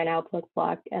specify an output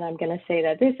block, and I'm going to say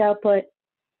that this output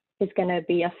is going to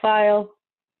be a file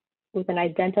with an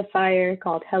identifier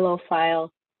called hello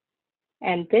file,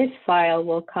 and this file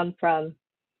will come from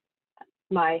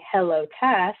my hello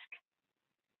task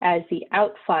as the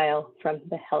out file from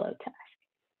the hello task.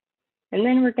 And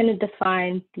then we're going to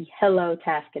define the hello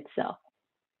task itself.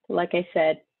 So like I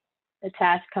said,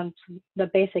 the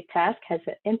basic task has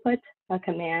an input, a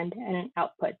command, and an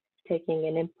output, taking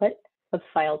an input of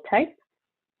file type,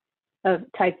 of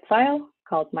type file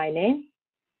called my name.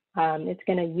 It's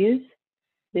going to use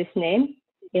this name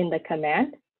in the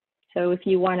command. So if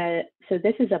you want to, so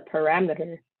this is a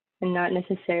parameter and not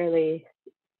necessarily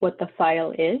what the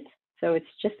file is. So it's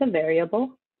just a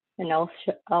variable, and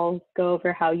I'll go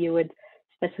over how you would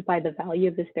specify the value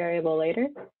of this variable later.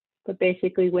 But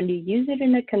basically, when you use it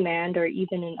in a command, or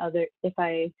even in other, if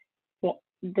I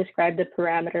describe the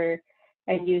parameter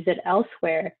and use it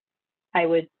elsewhere, I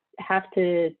would have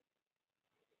to,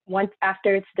 once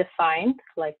after it's defined,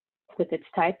 like with its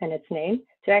type and its name,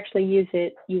 to actually use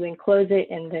it, you enclose it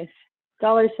in this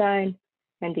 $sign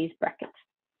and these brackets.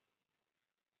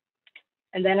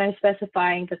 And then I'm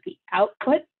specifying that the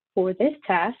output for this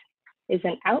task is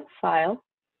an out file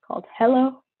called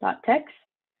hello.txt,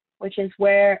 which is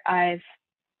where I've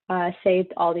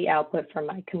saved all the output from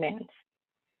my commands.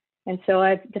 And so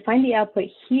I've defined the output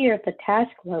here at the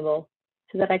task level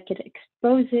so that I could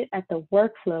expose it at the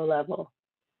workflow level.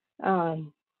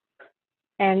 And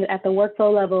at the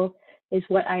workflow level is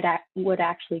what I would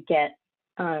actually get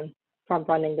from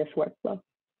running this workflow.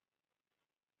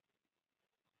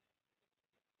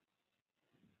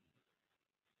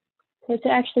 So to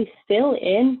actually fill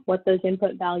in what those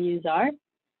input values are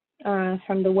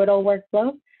from the whittle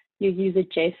workflow, you use a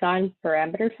JSON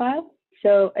parameter file.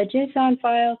 So a JSON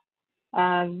file,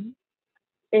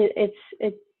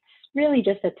 it's really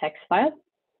just a text file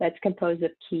that's composed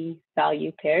of key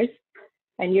value pairs.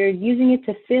 And you're using it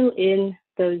to fill in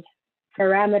those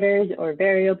parameters or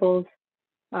variables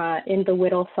in the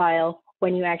whittle file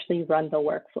when you actually run the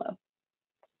workflow.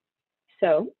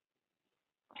 So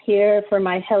here for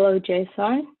my hello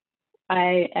JSON,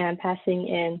 I am passing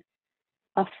in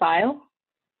a file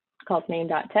called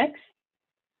name.txt,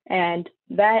 and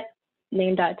that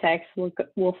name.txt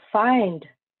will find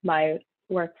my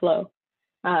workflow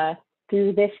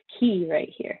through this key right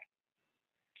here.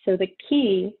 So the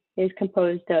key is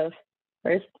composed of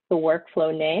first the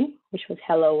workflow name, which was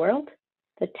hello world,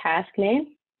 the task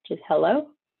name, which is hello,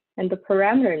 and the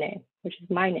parameter name, which is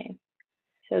my name.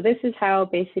 So this is how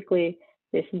basically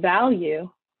this value,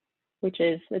 which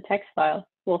is the text file,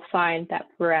 will find that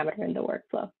parameter in the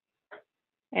workflow.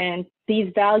 And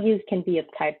these values can be of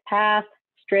type path,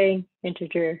 string,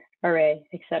 integer, array,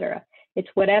 etc. It's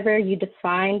whatever you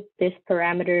define this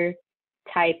parameter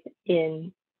type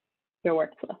in your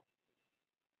workflow.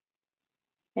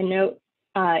 And note,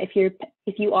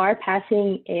 if you are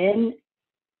passing in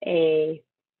a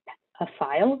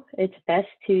file, it's best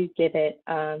to give it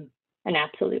an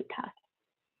absolute path.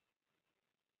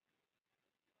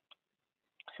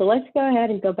 So let's go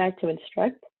ahead and go back to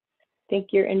instruct. I think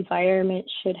your environment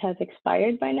should have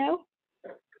expired by now.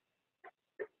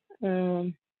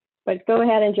 But go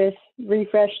ahead and just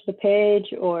refresh the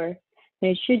page, or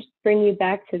it should bring you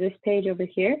back to this page over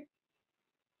here.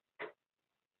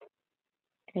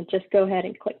 And just go ahead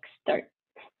and click start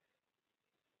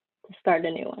to start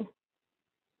a new one.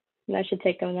 And that should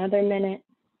take another minute,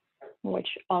 which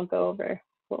I'll go over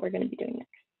what we're going to be doing next.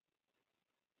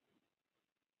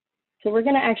 So we're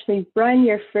going to actually run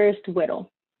your first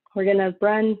whittle. We're going to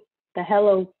run the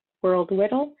hello world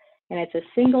whittle, and it's a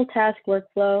single task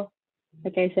workflow.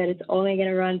 Like I said, it's only going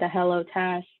to run the hello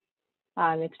task.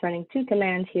 It's running 2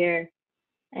 commands here,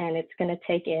 and it's going to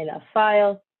take in a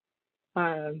file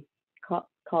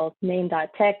called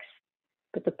name.txt,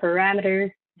 but the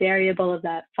parameter variable of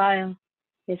that file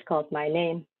is called my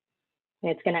name.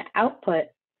 And it's going to output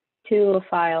to a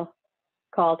file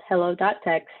called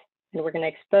hello.txt, and we're going to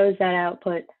expose that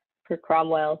output for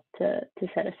Cromwell to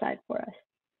set aside for us.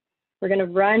 We're going to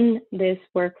run this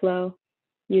workflow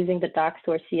using the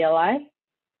Dockstore CLI,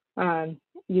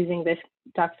 using this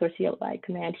Dockstore CLI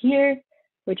command here,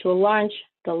 which will launch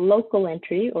the local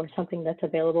entry or something that's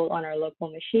available on our local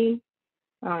machine.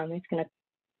 It's going to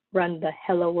run the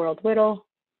hello world WDL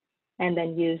and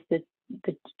then use the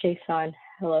JSON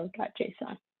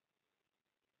hello.json.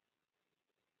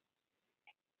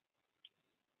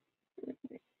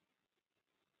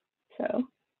 So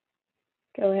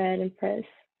go ahead and press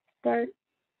start.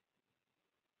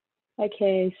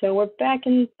 Okay, so we're back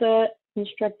in the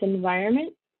instruct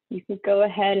environment. You can go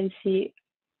ahead and see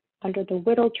under the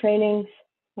WDL trainings,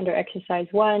 under exercise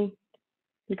 1,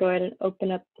 you go ahead and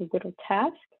open up the WDL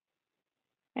task.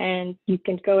 And you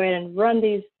can go ahead and run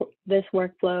this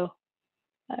workflow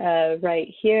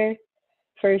right here.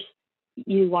 First,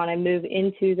 you want to move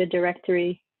into the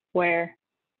directory where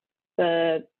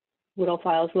the WDL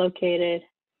file is located,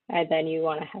 and then you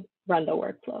want to run the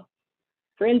workflow.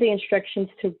 We're in the instructions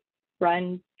to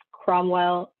run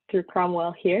Cromwell through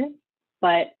Cromwell here,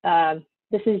 but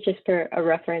this is just for a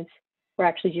reference. We're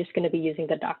actually just going to be using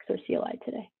the Dockstore CLI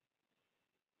today.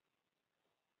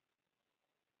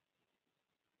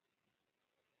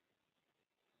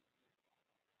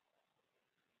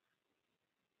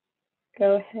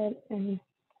 Go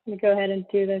ahead and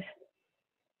do this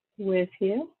with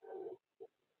you.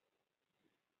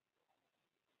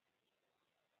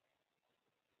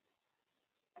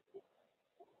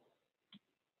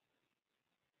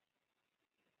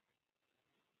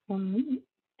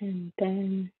 And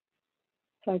then,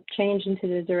 so I've changed into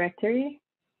the directory.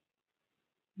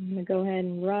 I'm going to go ahead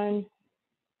and run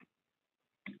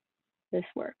this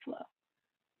workflow.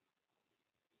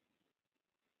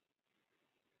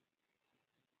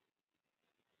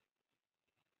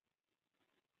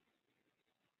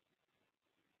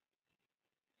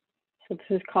 So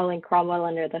this is calling Cromwell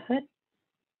under the hood.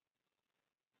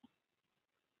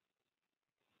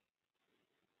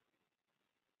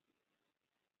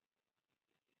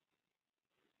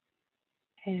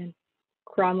 And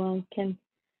Cromwell can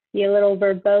be a little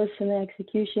verbose in the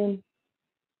execution.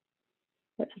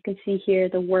 But you can see here,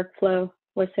 the workflow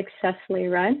was successfully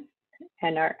run,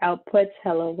 and our outputs,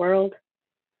 hello world,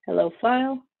 hello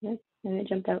file, and it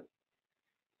jumped out.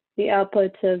 The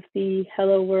outputs of the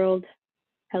hello world,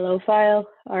 hello file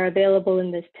are available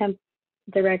in this temp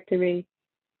directory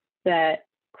that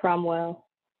Cromwell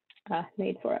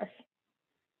made for us.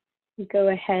 We go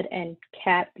ahead and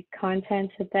cat the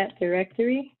contents of that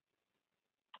directory.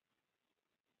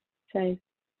 Say,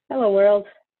 hello world,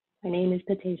 my name is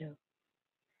Potato.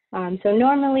 So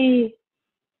normally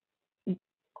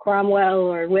Cromwell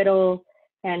or WDL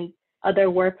and other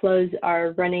workflows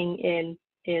are running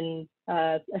in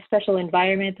a special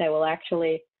environment that will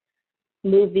actually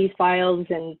move these files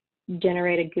and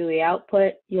generate a GUI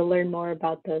output. You'll learn more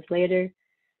about those later.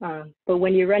 But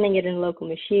when you're running it in a local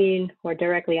machine or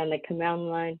directly on the command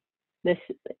line,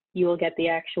 you will get the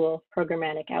actual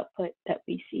programmatic output that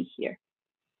we see here.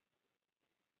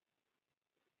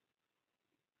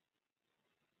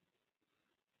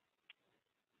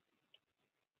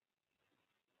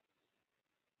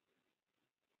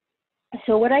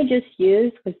 So what I just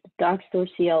used was the Dockstore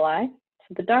CLI.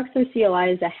 So the Dockstore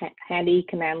CLI is a handy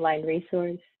command line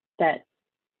resource that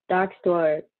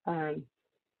Dockstore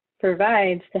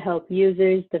provides to help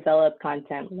users develop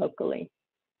content locally.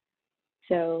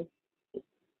 So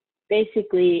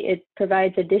basically, it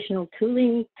provides additional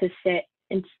tooling to sit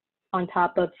on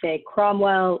top of, say,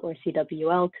 Cromwell or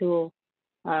CWL tool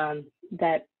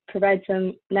that provides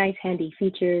some nice handy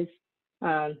features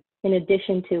in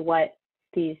addition to what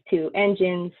these two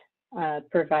engines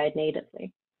provide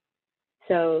natively.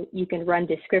 So you can run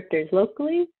descriptors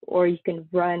locally, or you can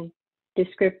run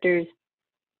descriptors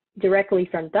directly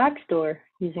from Dockstore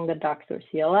using the Dockstore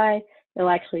CLI. It'll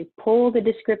actually pull the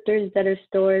descriptors that are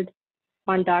stored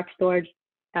on Dockstore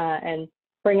and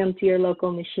bring them to your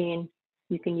local machine.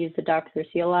 You can use the Dockstore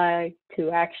CLI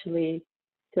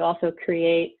to also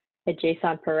create a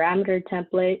JSON parameter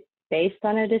template based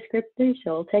on a descriptor. So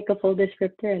it'll take a full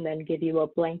descriptor and then give you a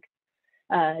blank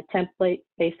template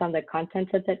based on the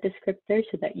contents of that descriptor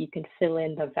so that you can fill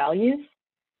in the values.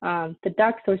 The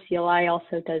Dockstore CLI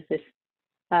also does this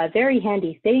very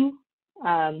handy thing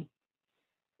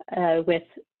with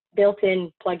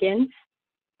built-in plugins.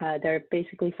 They're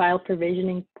basically file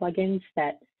provisioning plugins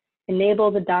that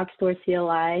enable the Dockstore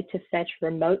CLI to fetch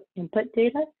remote input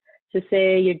data. So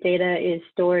say your data is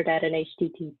stored at an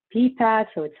HTTP path,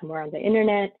 so it's somewhere on the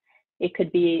internet. It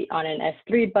could be on an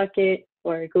S3 bucket,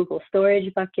 or Google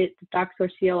storage bucket, the Dockstore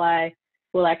CLI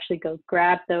will actually go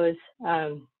grab those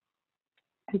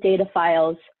data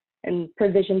files and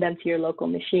provision them to your local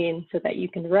machine so that you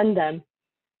can run them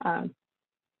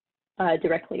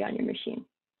directly on your machine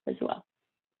as well.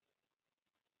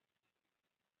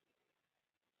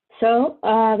 So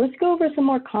let's go over some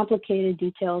more complicated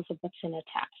details of what's in a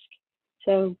task.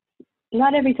 So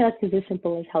not every task is as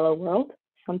simple as hello world.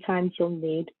 Sometimes you'll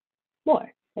need more.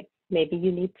 Like maybe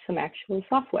you need some actual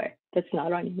software that's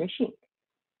not on your machine.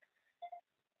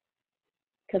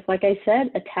 Because like I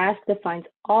said, a task defines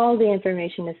all the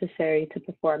information necessary to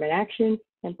perform an action,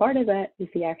 and part of that is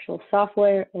the actual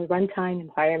software or runtime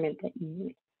environment that you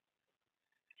need.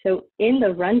 So in the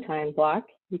runtime block,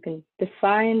 you can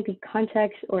define the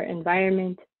context or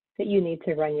environment that you need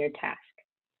to run your task.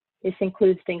 This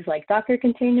includes things like Docker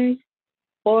containers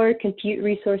or compute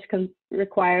resource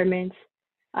requirements.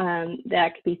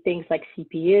 That could be things like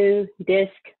CPU,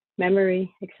 disk,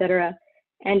 memory, etc.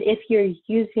 And if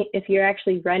you're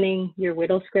actually running your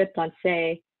WDL script on,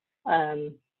 say,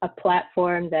 a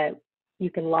platform that you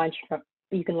can launch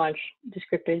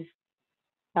descriptors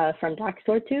from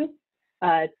Dockstore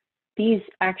to, these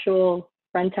actual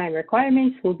runtime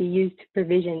requirements will be used to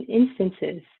provision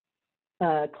instances,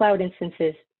 cloud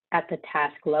instances at the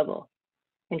task level,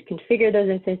 and configure those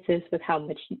instances with how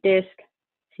much disk,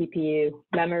 CPU,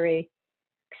 memory,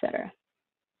 etc.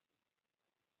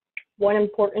 One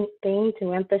important thing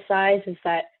to emphasize is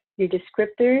that your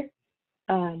descriptor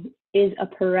is a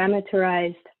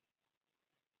parameterized.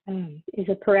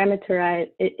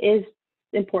 It is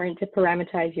important to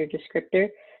parameterize your descriptor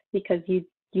because you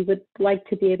would like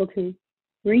to be able to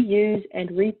reuse and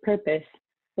repurpose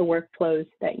the workflows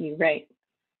that you write.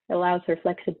 It allows for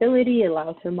flexibility, it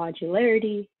allows for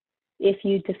modularity if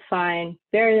you define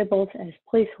variables as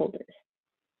placeholders.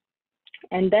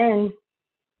 And then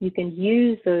you can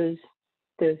use those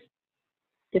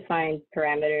defined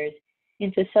parameters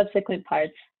into subsequent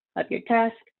parts of your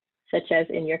task, such as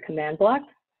in your command block,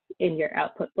 in your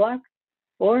output block,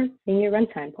 or in your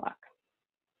runtime block.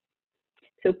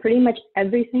 So pretty much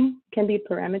everything can be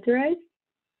parameterized,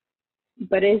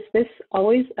 but is this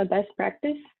always a best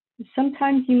practice?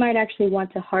 Sometimes you might actually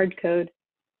want to hard code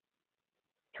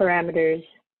parameters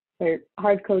or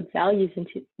hard code values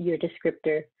into your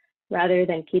descriptor rather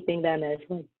than keeping them as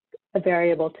like a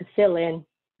variable to fill in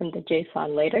from the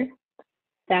JSON later.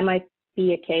 That might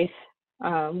be a case.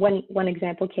 One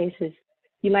example case is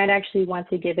you might actually want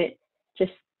to give it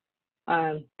just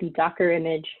the Docker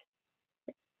image,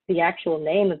 the actual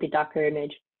name of the Docker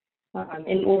image,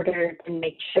 in order to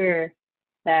make sure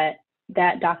that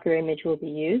that Docker image will be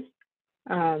used.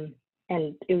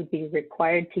 And it would be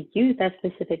required to use that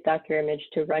specific Docker image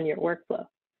to run your workflow.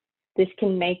 This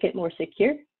can make it more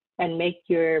secure and make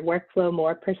your workflow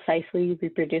more precisely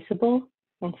reproducible.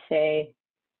 And say,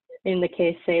 in the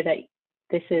case, say that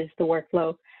this is the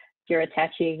workflow you're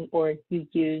attaching or you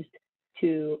used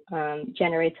to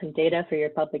generate some data for your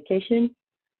publication.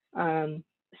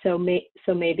 So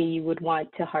maybe you would want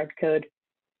to hard code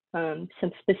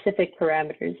some specific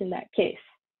parameters in that case.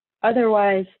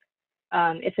 Otherwise,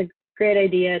 it's a great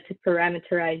idea to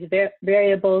parameterize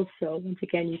variables. So once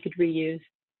again, you could reuse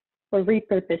or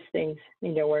repurpose things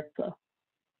in your workflow.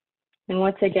 And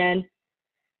once again,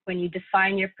 when you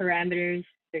define your parameters,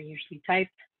 they're usually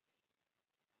typed,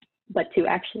 but to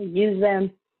actually use them,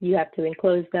 you have to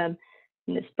enclose them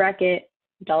in this bracket,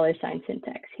 $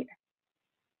 syntax here.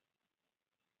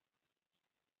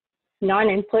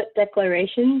 Non-input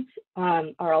declarations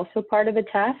are also part of a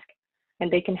task,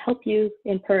 and they can help you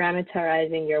in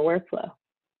parameterizing your workflow.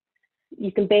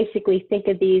 You can basically think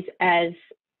of these as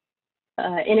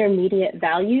intermediate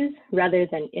values rather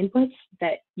than inputs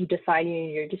that you define in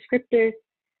your descriptor,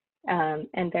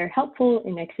 and they're helpful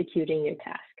in executing your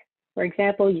task. For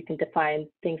example, you can define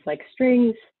things like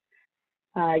strings,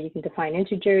 you can define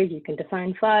integers, you can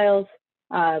define files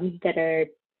that are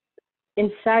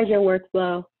inside your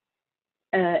workflow,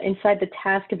 inside the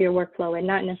task of your workflow, and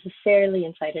not necessarily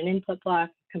inside an input block,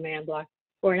 command block,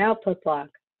 or an output block.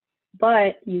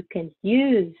 But you can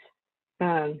use,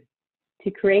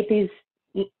 to create these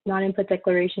non-input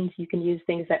declarations, you can use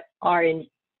things that are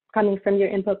coming from your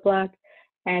input block,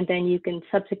 and then you can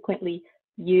subsequently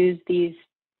use these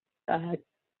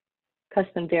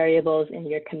custom variables in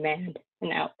your command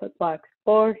and output blocks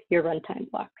or your runtime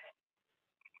blocks.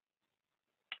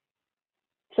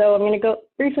 So I'm going to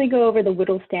briefly go over the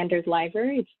WDL standard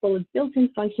library. It's full of built-in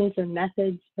functions and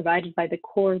methods provided by the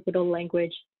core WDL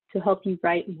language to help you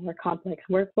write more complex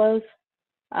workflows.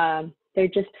 They're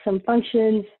just some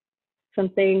functions, some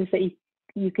things that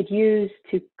you could use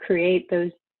to create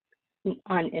those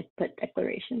on input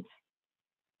declarations.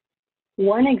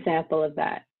 One example of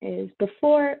that is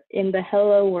before in the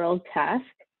hello world task,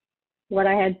 what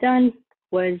I had done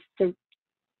was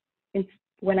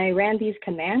when I ran these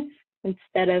commands,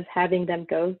 instead of having them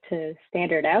go to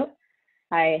standard out,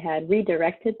 I had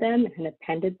redirected them and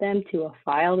appended them to a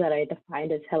file that I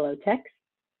defined as hello text.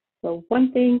 So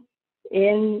one thing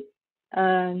inside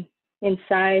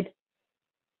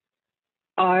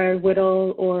our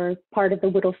WDL or part of the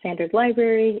WDL standard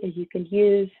library is you can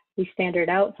use the standard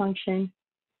out function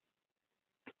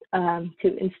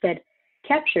to instead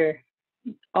capture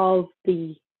all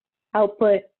the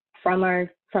output from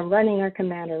running our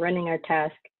command or running our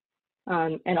task,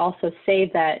 and also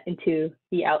save that into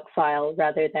the out file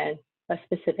rather than a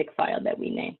specific file that we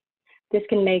name. This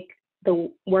can make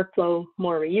the workflow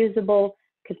more reusable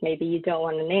because maybe you don't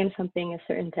want to name something a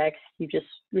certain text, you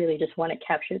really just want to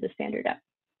capture the standard out.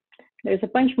 There's a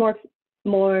bunch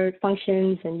more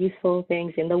functions and useful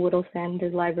things in the WDL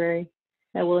standard library.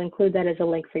 I will include that as a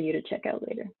link for you to check out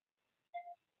later.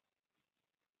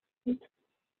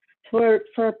 For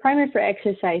a primer for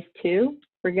exercise 2,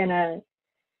 we're going to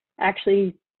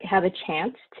actually have a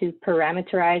chance to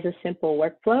parameterize a simple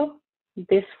workflow.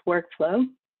 This workflow,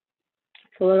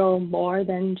 it's a little more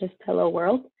than just hello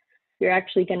world. You're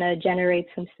actually going to generate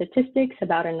some statistics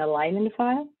about an alignment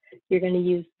file. You're going to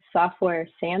use software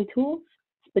SAM tools,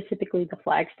 specifically the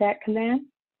flagstack command.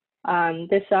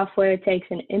 This software takes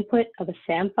an input of a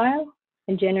SAM file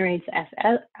and generates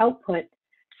as output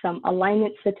some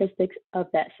alignment statistics of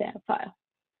that SAM file.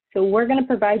 So we're going to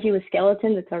provide you a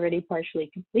skeleton that's already partially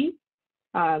complete.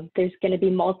 There's going to be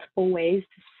multiple ways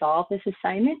to solve this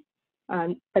assignment,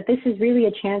 but this is really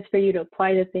a chance for you to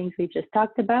apply the things we've just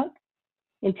talked about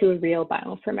into a real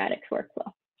bioinformatics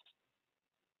workflow.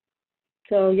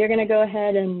 So you're going to go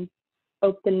ahead and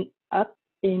open up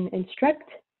in Instruct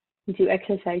into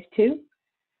exercise 2.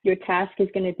 Your task is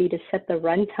going to be to set the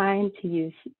runtime to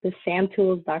use the SAM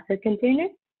tools Docker container.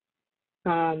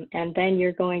 And then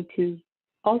you're going to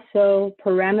also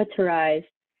parameterize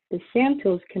the SAM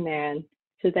tools command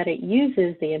so that it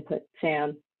uses the input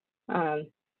SAM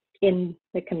in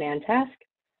the command task.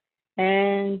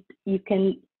 And you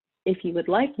can, if you would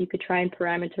like, you could try and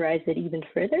parameterize it even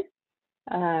further.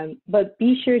 But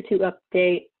be sure to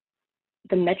update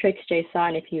the metrics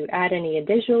JSON if you add any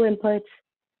additional inputs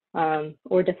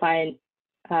or define,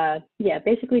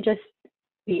 basically just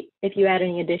if you add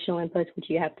any additional inputs, which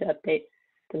you have to update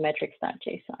the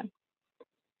metrics.json.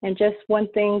 And just one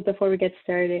thing before we get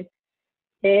started,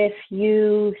 if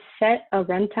you set a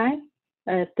runtime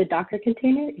of the Docker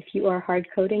container, if you are hard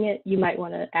coding it, you might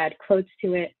want to add quotes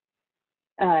to it.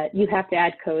 You have to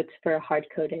add codes for a hard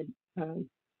coded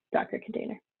Docker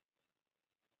container.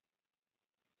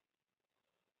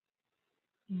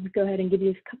 I'll go ahead and give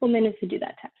you a couple minutes to do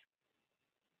that task.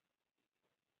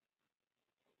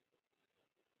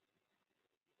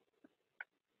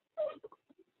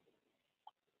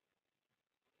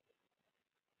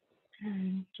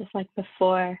 Just like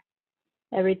before,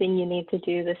 everything you need to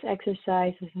do this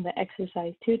exercise is in the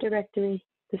exercise 2 directory.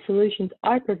 The solutions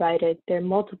are provided. There are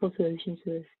multiple solutions to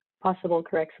this, possible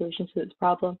correct solutions to this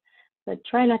problem, but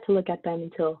try not to look at them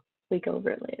until we go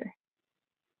over it later.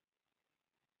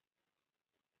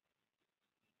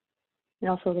 And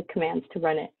also the commands to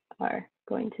run it are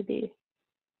going to be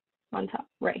on top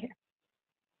right here.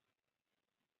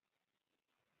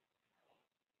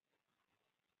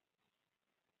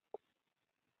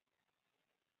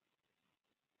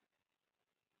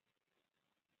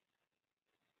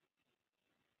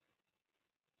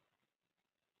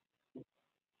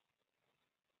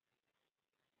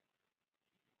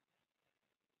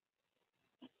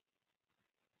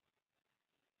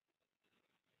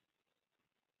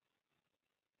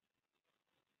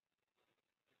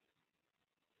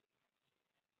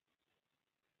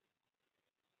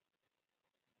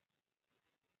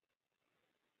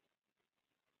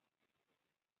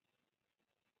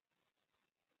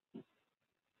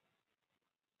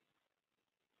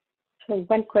 So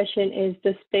one question is,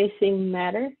 does spacing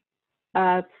matter?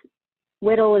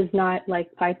 WDL is not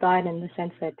like Python in the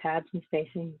sense that tabs and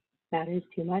spacing matters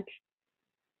too much.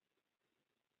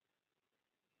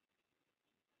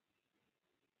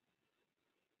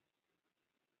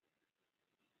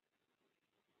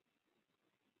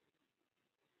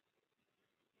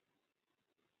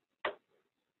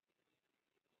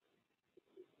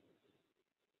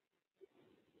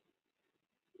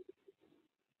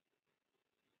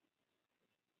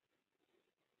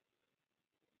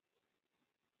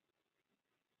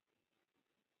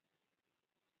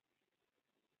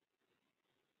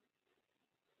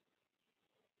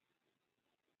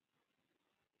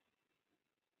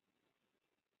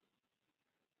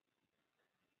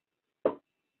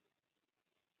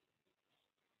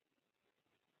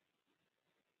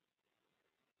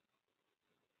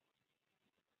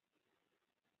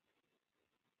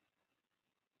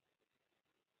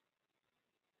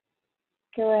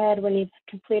 go ahead when you've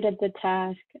completed the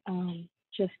task,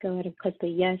 just go ahead and click the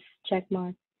yes check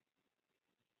mark.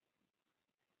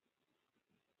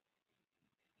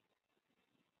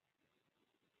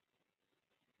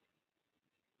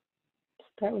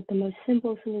 Start with the most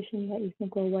simple solution that you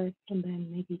think will work, and then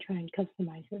maybe try and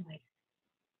customize it later.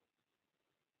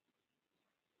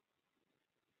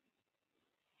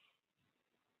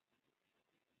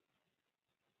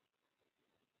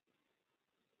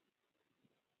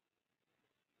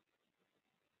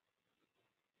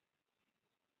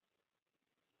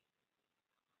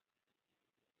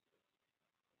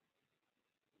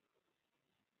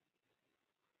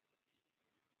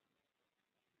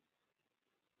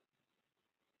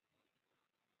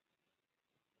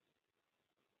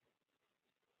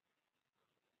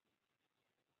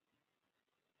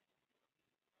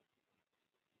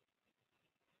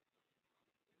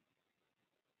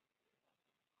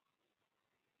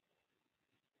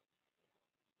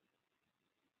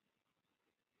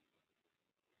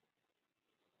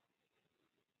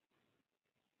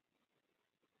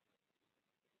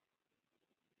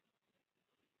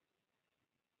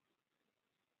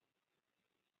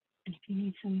 And if you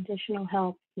need some additional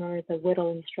help, or the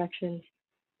whittle instructions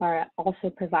are also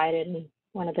provided in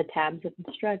one of the tabs of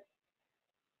Instruct.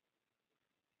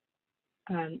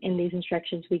 In these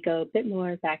instructions, we go a bit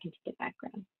more back into the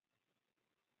background.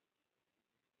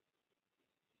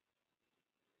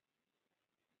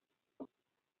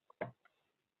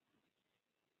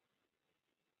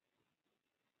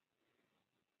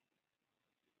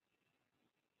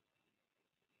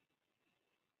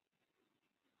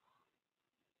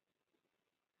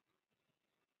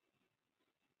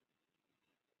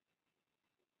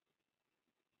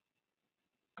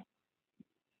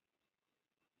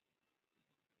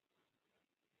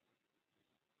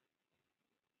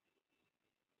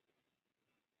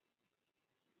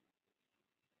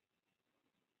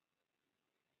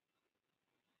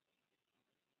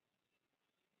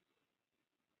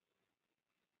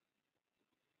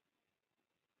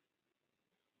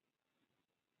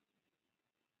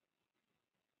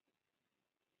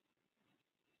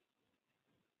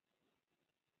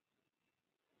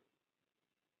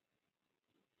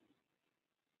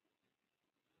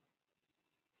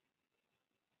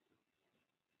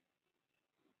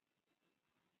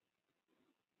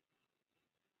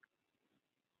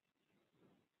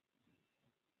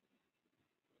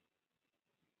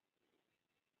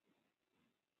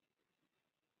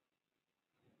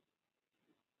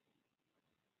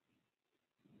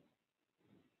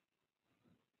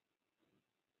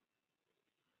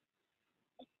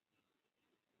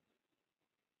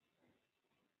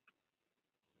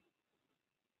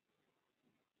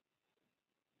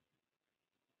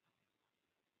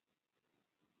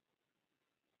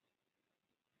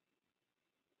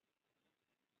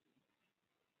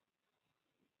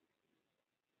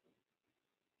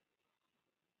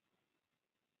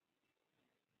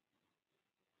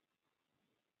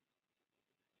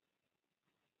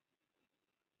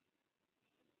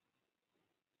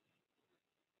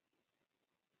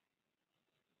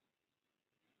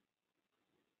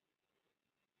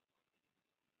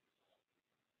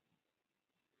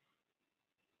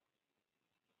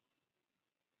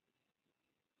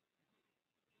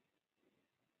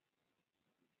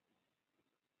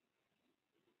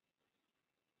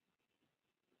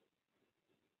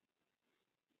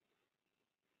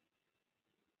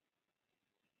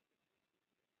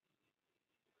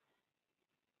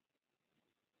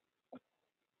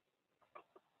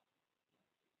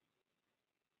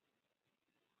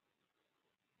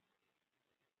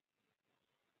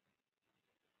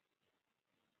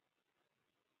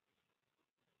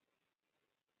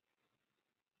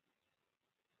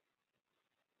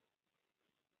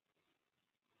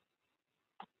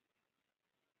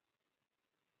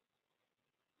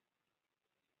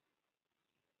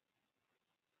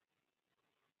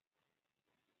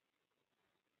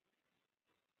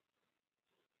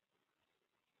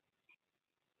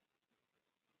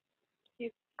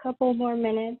 Couple more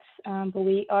minutes, but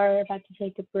we are about to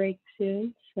take a break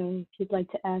soon. So if you'd like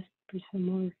to ask for some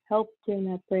more help during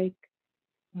that break,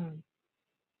 you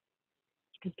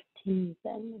can continue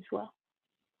then as well.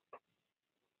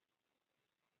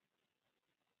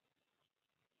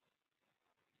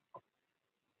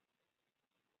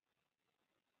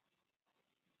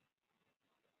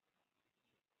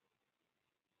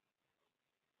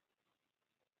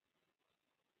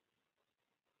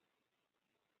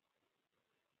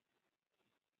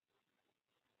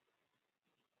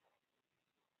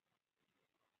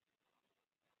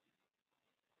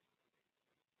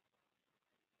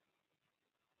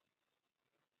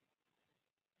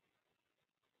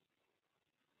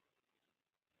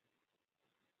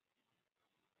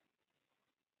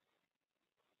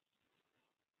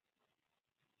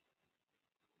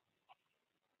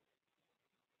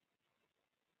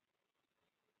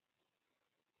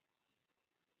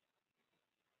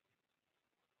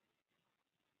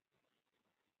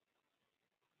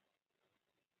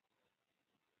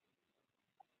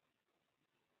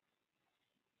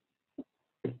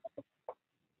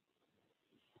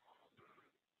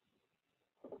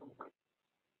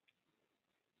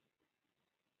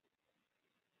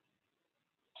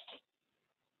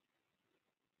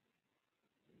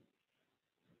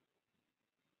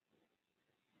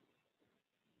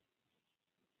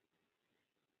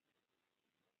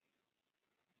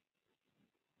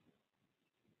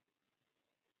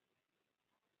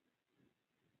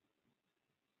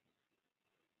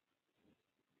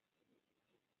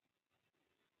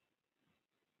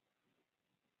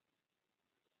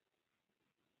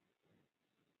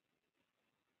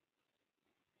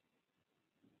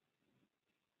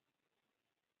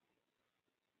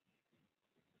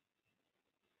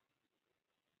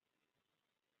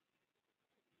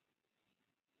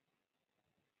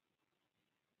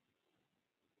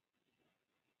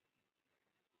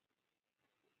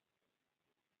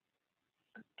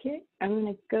 Okay, I'm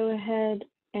going to go ahead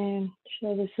and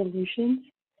show the solutions.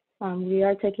 We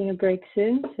are taking a break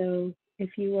soon, so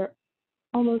if you are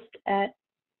almost at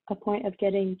a point of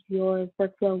getting your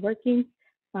workflow working,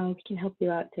 we can help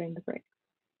you out during the break.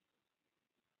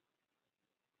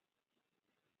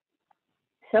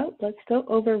 So let's go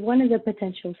over one of the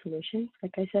potential solutions.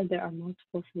 Like I said, there are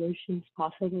multiple solutions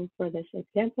possible for this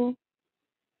example.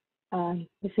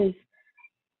 This is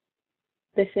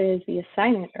the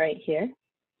assignment right here.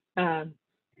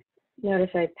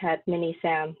 Notice I've had mini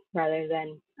SAM rather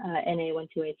than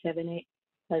NA12878.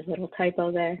 There's a little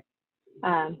typo there.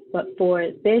 But for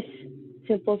this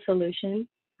simple solution,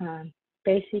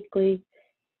 basically,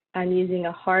 I'm using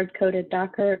a hard-coded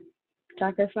Docker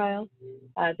file.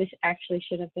 This actually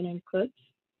should have been in quotes.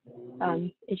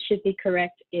 It should be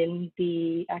correct in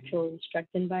the actual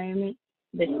instruct environment.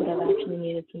 This would have actually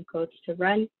needed some quotes to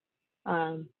run.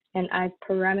 And I've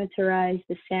parameterized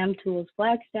the SAM tools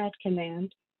flagstat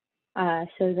command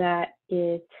so that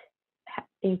it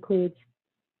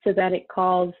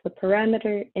calls the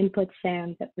parameter input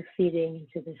SAM that we're feeding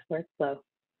into this workflow.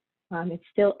 It's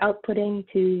still outputting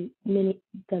to the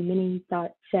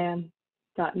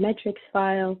mini.sam.metrics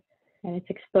file, and it's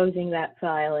exposing that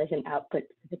file as an output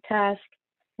for the task.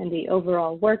 And the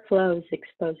overall workflow is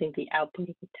exposing the output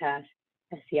of the task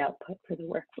as the output for the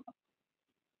workflow.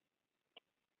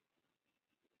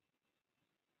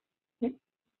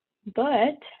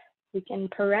 But we can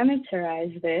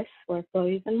parameterize this workflow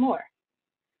even more.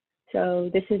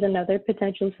 So this is another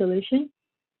potential solution.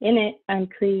 In it, I'm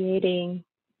creating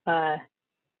a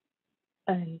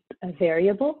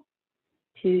variable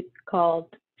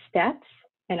called stats,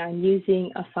 and I'm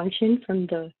using a function from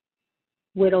the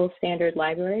WDL standard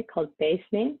library called base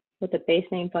name. What the base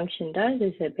name function does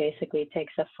is it basically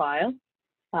takes a file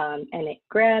and it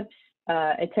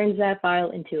turns that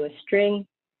file into a string.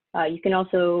 You can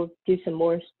also do some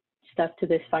more stuff to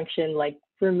this function, like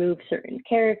remove certain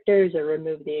characters or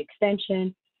remove the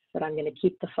extension, but I'm going to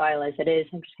keep the file as it is.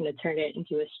 I'm just going to turn it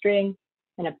into a string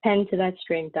and append to that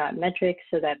string .metrics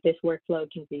so that this workflow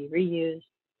can be reused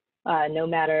no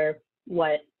matter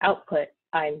what output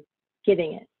I'm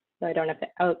giving it. So I don't have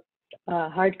to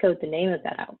hard code the name of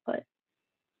that output.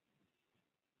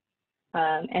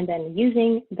 And then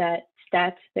using that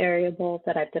stats variable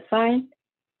that I've defined,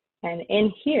 and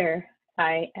in here,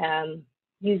 I am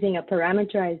using a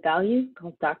parameterized value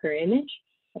called Docker image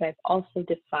that I've also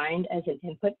defined as an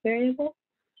input variable.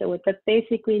 So what that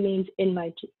basically means is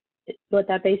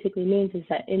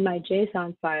that in my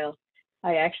JSON file,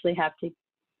 I actually have to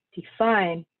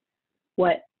define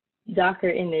what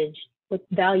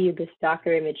value this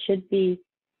Docker image should be,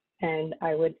 and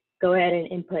I would go ahead and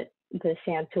input the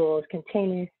SAM tools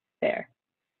container there.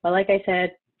 But like I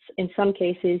said, in some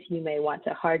cases, you may want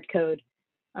to hard code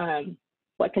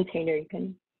what container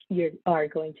you are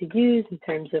going to use in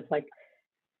terms of like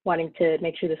wanting to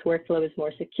make sure this workflow is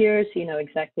more secure, so you know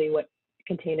exactly what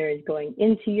container is going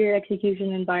into your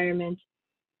execution environment,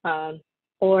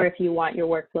 or if you want your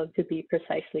workflow to be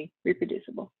precisely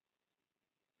reproducible.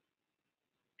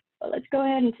 But let's go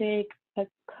ahead and take a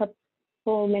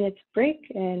couple minutes break,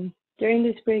 and during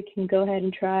this break, you can go ahead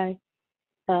and try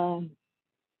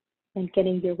and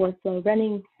getting your workflow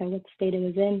running and what state it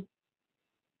was in,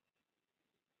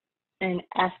 and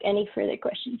ask any further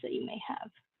questions that you may have.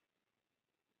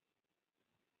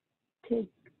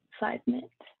 Take 5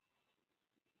 minutes.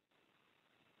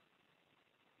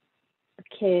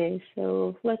 Okay,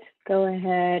 so let's go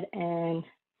ahead and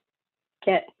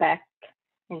get back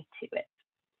into it.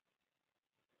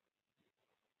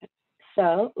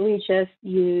 So we just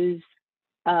used,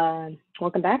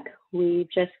 welcome back. We've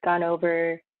just gone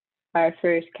over our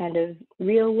first kind of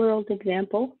real world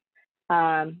example,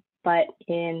 but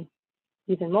in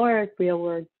even more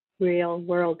real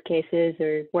world cases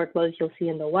or workflows you'll see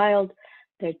in the wild,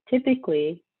 they're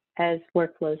typically, as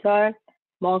workflows are,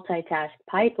 multitask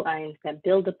pipelines that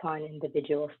build upon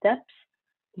individual steps.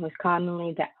 Most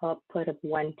commonly, the output of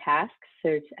one task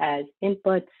serves as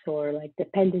inputs or like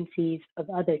dependencies of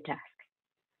other tasks.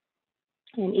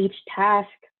 And each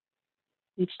task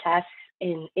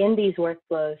in these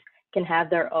workflows can have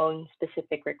their own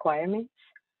specific requirements.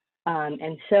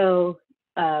 And so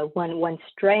one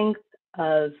strength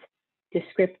of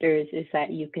descriptors is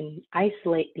that you can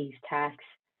isolate these tasks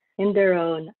in their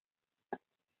own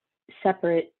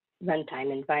separate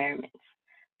runtime environments.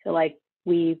 So like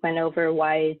we went over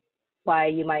why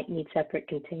you might need separate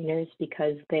containers,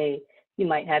 because you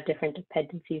might have different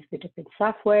dependencies for different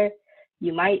software.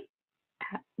 You might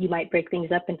break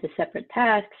things up into separate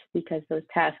tasks because those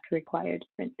tasks require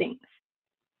different things.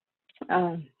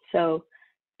 So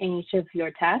in each of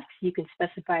your tasks, you can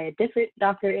specify a different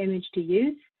Docker image to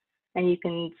use, and you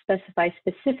can specify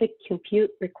specific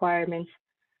compute requirements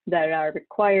that are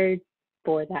required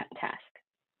for that task.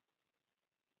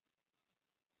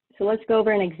 So let's go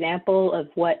over an example of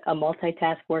what a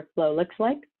multitask workflow looks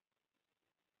like.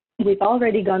 We've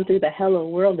already gone through the hello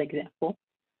world example,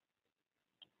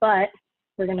 but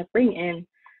we're going to bring in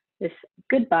this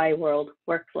goodbye world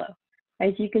workflow.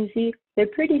 As you can see, they're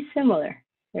pretty similar.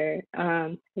 They're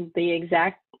the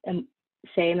exact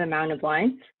same amount of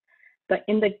lines, but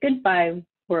in the goodbye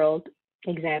world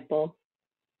example,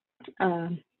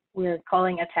 we're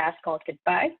calling a task called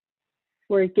goodbye.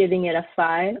 We're giving it a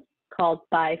file called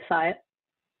by file,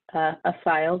 a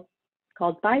file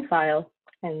called by file,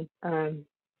 and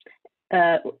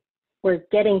we're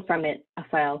getting from it a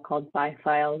file called by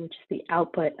file, which is the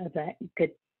output of that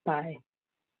goodbye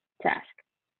task.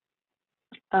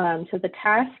 So the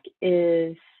task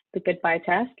is the goodbye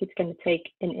task. It's going to take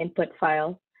an input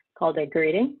file called a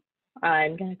greeting.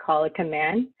 I'm going to call a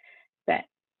command that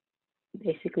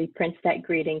basically prints that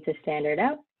greeting to standard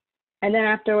out. And then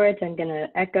afterwards, I'm going to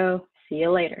echo, see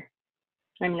you later.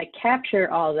 I'm going to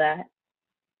capture all that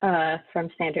from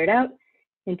standard out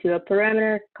into a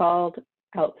parameter called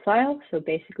out file. So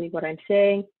basically what I'm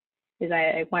saying is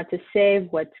I want to save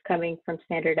what's coming from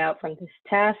standard out from this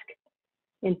task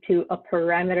into a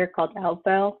parameter called out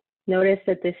file. Notice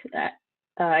that this,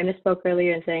 I misspoke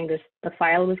earlier in saying this, the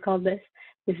file was called this.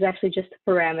 This is actually just a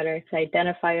parameter. It's an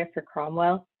identifier for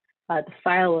Cromwell. The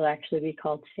file will actually be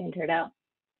called standard out.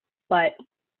 But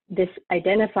this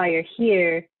identifier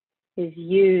here is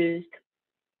used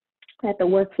at the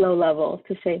workflow level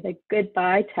to say the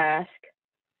goodbye task,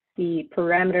 the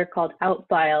parameter called out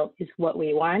file is what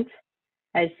we want,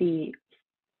 as the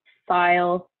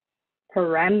file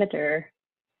parameter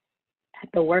at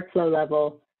the workflow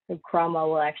level, the Cromwell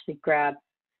will actually grab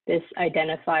this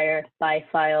identifier by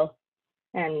file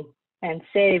and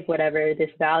save whatever this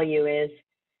value is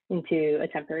into a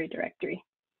temporary directory.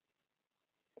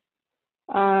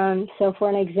 So for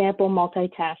an example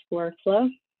multitask workflow,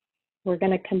 we're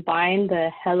going to combine the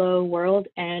hello world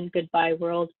and goodbye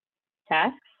world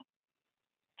tasks.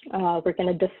 We're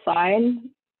going to define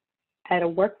at a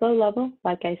workflow level,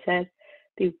 like I said,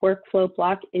 the workflow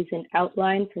block is an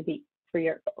outline for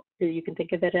your, you can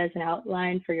think of it as an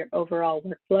outline for your overall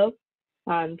workflow.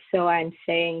 So I'm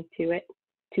saying to it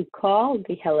to call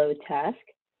the hello task,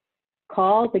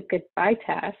 call the goodbye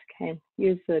task, and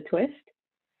use the twist.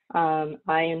 I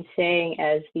am saying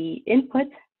as the input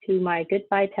to my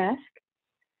goodbye task,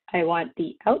 I want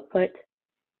the output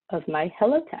of my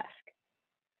hello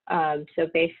task. So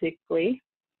basically,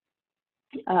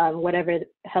 whatever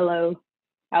hello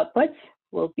outputs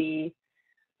will be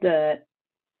the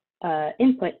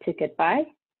input to goodbye,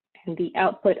 and the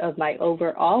output of my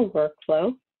overall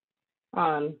workflow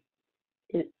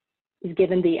is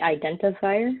given the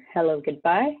identifier hello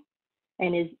goodbye,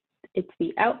 and it's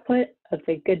the output of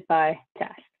the goodbye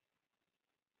task.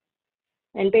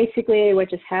 And basically what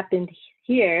just happened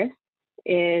here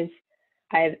is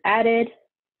I've added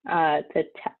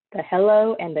the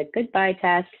hello and the goodbye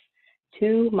tasks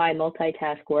to my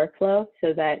multitask workflow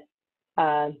so that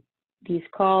these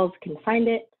calls can find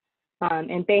it.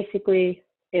 And basically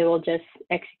it will just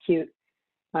execute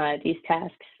these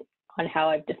tasks on how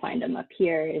I've defined them up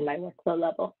here in my workflow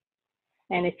level.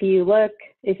 And if you look,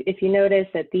 if you notice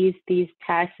that these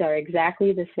tasks are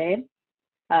exactly the same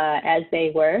as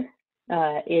they were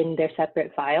in their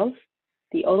separate files,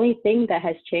 the only thing that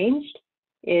has changed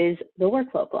is the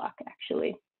workflow block,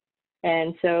 actually.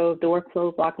 And so the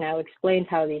workflow block now explains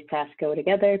how these tasks go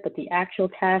together, but the actual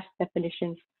task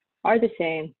definitions are the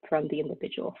same from the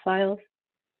individual files.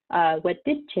 What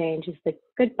did change is the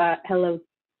goodbye hello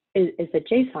is the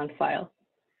JSON file.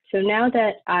 So now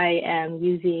that I am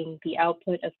using the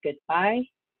output of goodbye,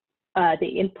 the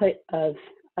input of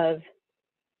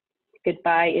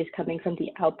goodbye is coming from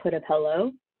the output of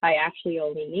hello. I actually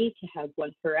only need to have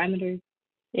one parameter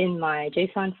in my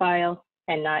JSON file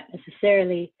and not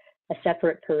necessarily a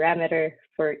separate parameter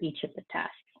for each of the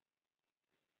tasks.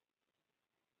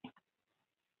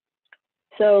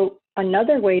 So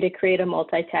another way to create a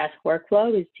multitask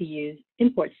workflow is to use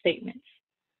import statements.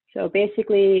 So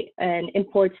basically, an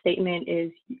import statement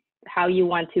is how you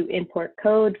want to import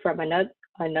code from another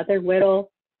WDL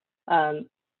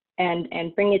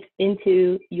and bring it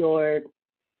into your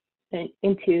main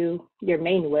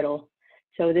WDL.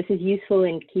 So this is useful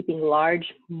in keeping large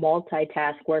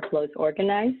multitask workflows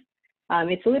organized.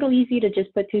 It's a little easy to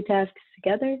just put two tasks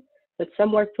together, but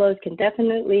some workflows can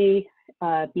definitely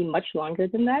be much longer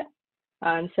than that.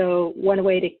 So one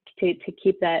way to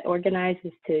keep that organized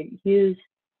is to use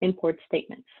import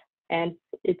statements. And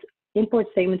import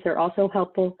statements are also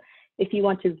helpful if you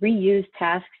want to reuse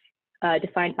tasks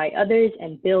defined by others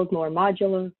and build more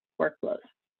modular workflows.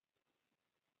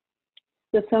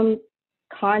 So some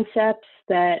concepts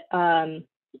that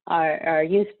are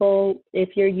useful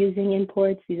if you're using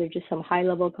imports, these are just some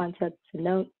high-level concepts to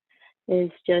note,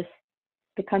 is just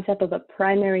the concept of a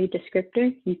primary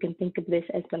descriptor. You can think of this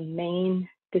as the main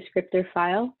descriptor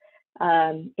file.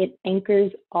 It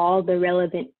anchors all the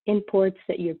relevant imports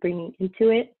that you're bringing into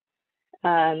it.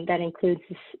 That includes,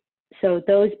 so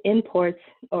those imports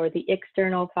or the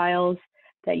external files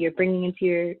that you're bringing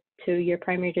into your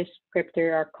primary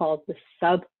descriptor are called the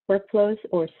sub workflows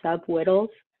or sub WDLs.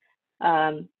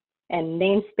 And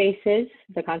namespaces,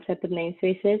 the concept of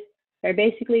namespaces, are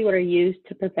basically what are used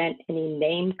to prevent any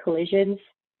name collisions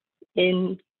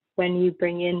when you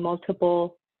bring in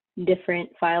multiple different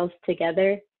files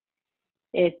together.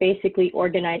 It basically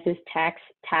organizes tasks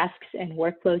and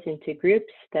workflows into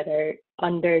groups that are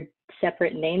under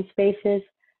separate namespaces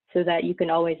so that you can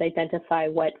always identify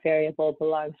what variable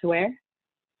belongs where.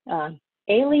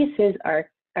 Aliases are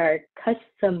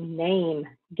custom name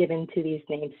given to these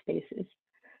namespaces.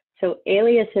 So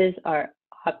aliases are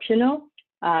optional.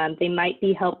 They might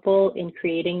be helpful in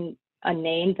creating a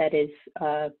name that is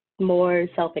more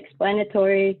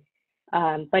self-explanatory.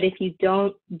 But if you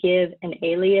don't give an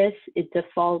alias, it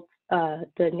defaults, the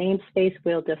namespace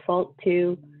will default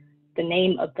to the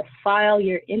name of the file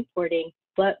you're importing,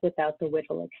 but without the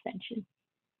WDL extension.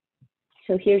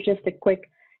 So here's just a quick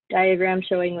diagram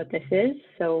showing what this is.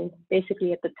 So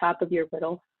basically at the top of your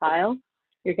WDL file,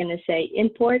 you're going to say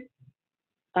import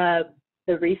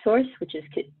the resource, which is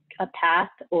a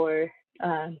path or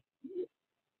a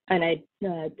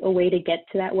way to get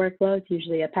to that workflow. It's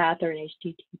usually a path or an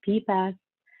HTTP path,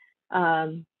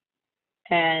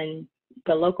 and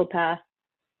the local path,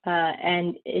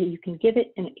 and you can give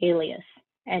it an alias.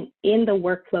 And in the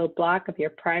workflow block of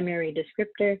your primary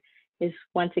descriptor is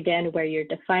once again where you're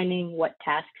defining what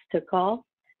tasks to call.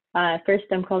 First,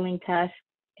 I'm calling task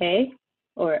A,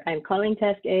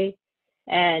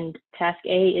 and task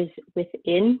A is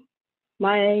within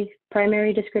my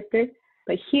primary descriptor.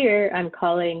 But here I'm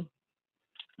calling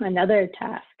another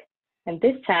task. And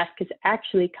this task is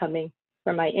actually coming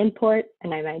from my import,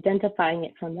 and I'm identifying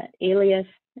it from that alias,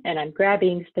 and I'm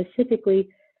grabbing specifically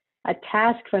a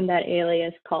task from that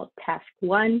alias called task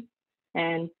 1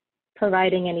 and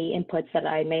providing any inputs that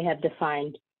I may have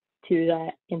defined to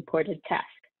that imported task.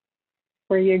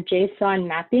 For your JSON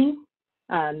mapping,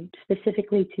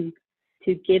 specifically to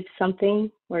give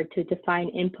something or to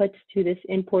define inputs to this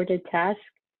imported task,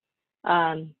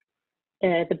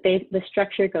 the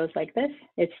structure goes like this.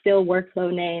 It's still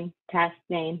workflow name, task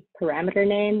name, parameter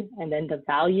name, and then the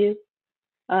value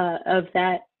of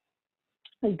that,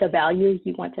 the value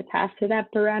you want to pass to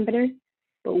that parameter.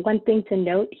 But one thing to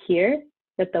note here,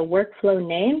 that the workflow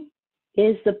name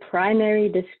is the primary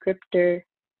descriptor,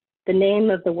 the name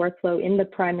of the workflow in the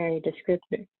primary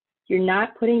descriptor. You're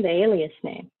not putting the alias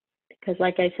name, because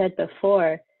like I said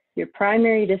before, your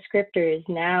primary descriptor is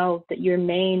now that your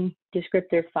main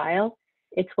descriptor file.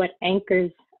 It's what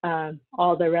anchors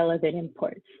all the relevant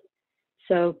imports.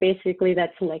 So basically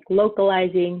that's like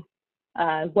localizing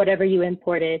whatever you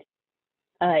imported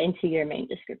into your main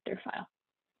descriptor file.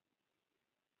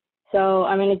 So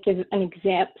I'm going to give an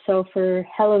example. So for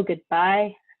hello,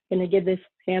 goodbye, I'm going to give this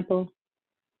example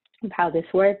of how this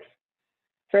works.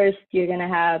 First, you're going to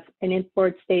have an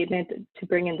import statement to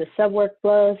bring in the sub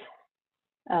workflows.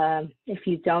 If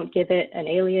you don't give it an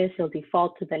alias, it'll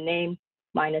default to the name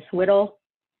minus WDL.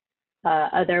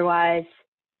 Otherwise,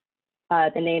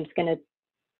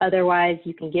 otherwise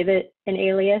you can give it an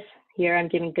alias. Here I'm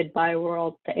giving goodbye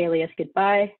world the alias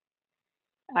goodbye.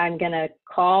 I'm going to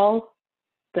call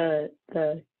the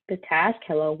task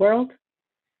hello world,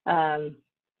 the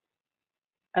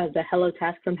hello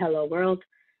task from hello world.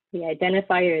 The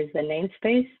identifier is the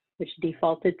namespace, which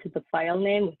defaulted to the file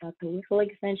name without the WDL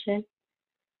extension.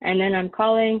 And then I'm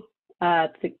calling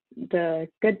the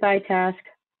goodbye task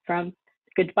from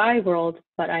goodbye world,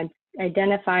 but I'm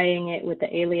identifying it with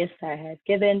the alias that I have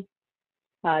given.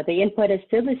 The input is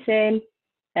still the same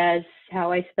as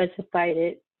how I specified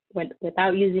it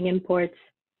without using imports.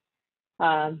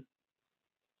 And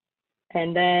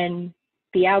then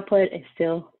the output is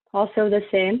still also the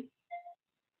same.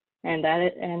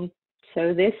 And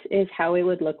so this is how it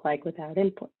would look like without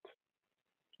imports,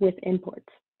 with imports.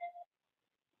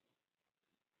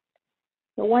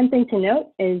 So one thing to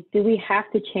note is, do we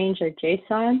have to change our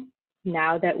JSON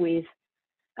now that we've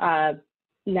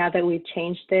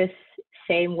changed this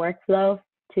same workflow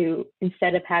to,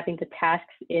 instead of having the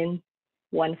tasks in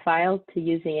one file to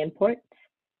using imports.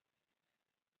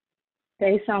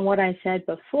 Based on what I said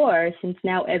before, since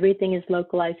now everything is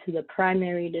localized to the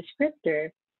primary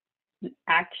descriptor,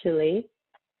 actually,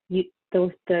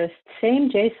 the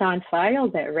same JSON file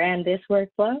that ran this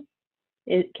workflow,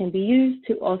 it can be used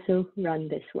to also run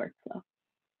this workflow.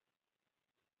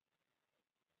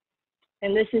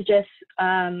 And this is just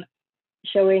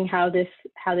showing how this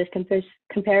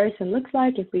comparison looks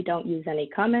like if we don't use any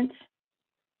comments.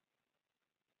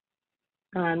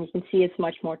 You can see it's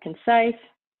much more concise,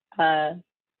 and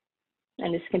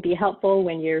this can be helpful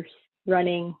when you're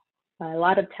running a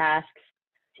lot of tasks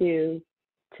to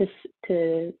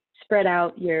spread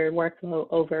out your workflow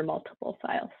over multiple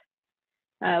files.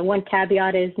 One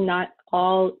caveat is not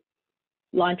all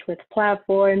launch with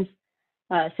platforms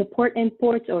support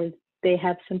imports, or they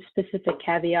have some specific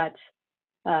caveats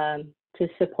to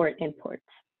support imports.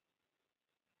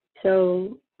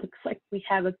 So looks like we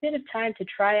have a bit of time to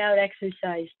try out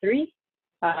exercise 3.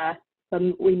 But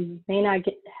we may not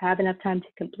have enough time to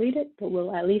complete it, but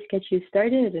we'll at least get you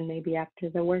started, and maybe after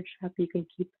the workshop you can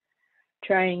keep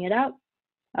trying it out.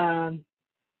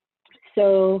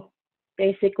 So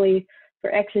basically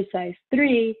for exercise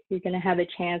 3, you're going to have a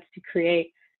chance to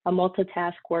create a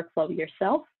multitask workflow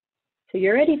yourself. So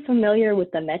you're already familiar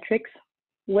with the metrics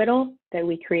whittle that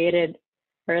we created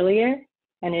earlier,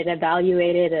 and it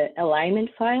evaluated an alignment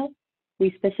file.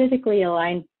 We specifically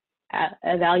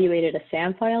evaluated a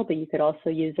SAM file, but you could also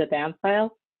use a BAM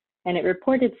file, and it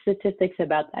reported statistics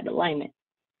about that alignment.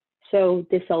 So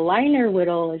this aligner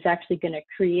whittle is actually going to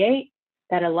create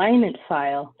that alignment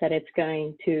file that it's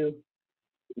going to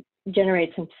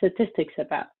generate some statistics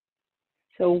about.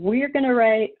 So we're going to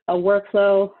write a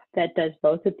workflow that does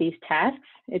both of these tasks.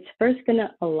 It's first going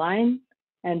to align,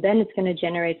 and then it's going to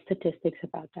generate statistics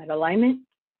about that alignment.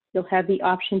 You'll have the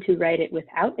option to write it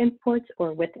without imports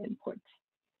or with imports.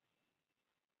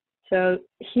 So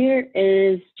here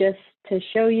is just to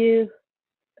show you.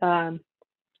 So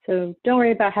don't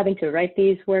worry about having to write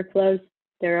these workflows.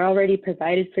 They're already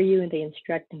provided for you in the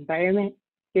instruct environment.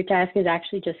 Your task is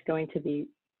actually just going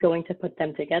to put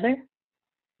them together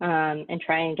and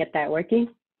try and get that working.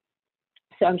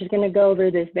 So I'm just going to go over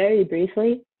this very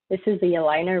briefly. This is the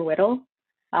aligner whittle.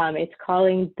 It's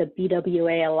calling the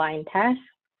BWA align task,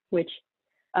 which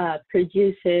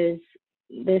produces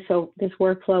this. So this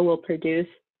workflow will produce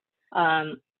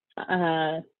an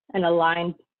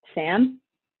aligned SAM,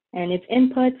 and its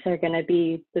inputs are going to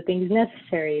be the things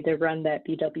necessary to run that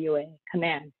BWA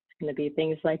command. It's going to be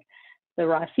things like the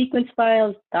raw sequence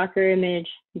files, Docker image,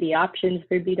 the options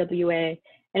for BWA,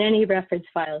 and any reference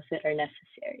files that are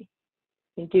necessary.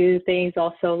 You do things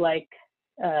also like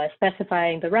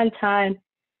specifying the runtime,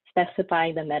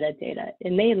 specifying the metadata.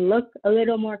 It may look a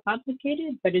little more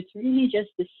complicated, but it's really just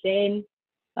the same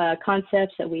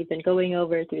concepts that we've been going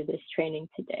over through this training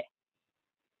today.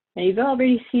 Now, you've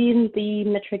already seen the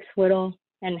metrics whittle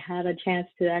and had a chance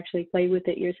to actually play with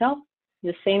it yourself,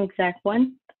 the same exact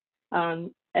one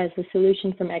as the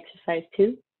solution from exercise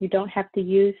 2. You don't have to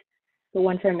use the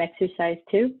one from exercise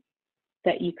 2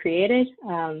 that you created.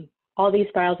 All these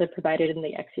files are provided in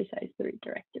the exercise 3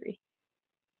 directory.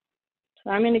 So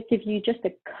I'm going to give you just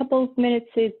a couple of minutes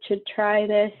to try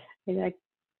this, and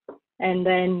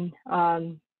then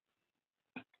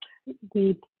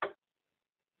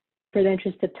for the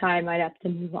interest of time, I'd have to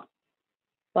move on.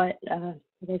 But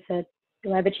like I said,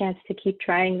 you'll have a chance to keep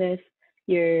trying this.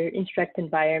 Your instruct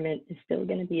environment is still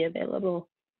going to be available,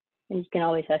 and you can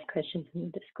always ask questions in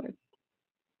the Discord.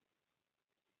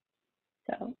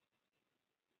 So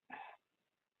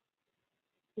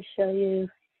to show you,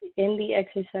 in the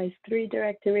exercise 3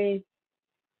 directory,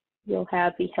 you'll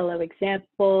have the hello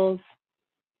examples.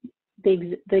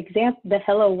 The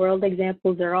hello world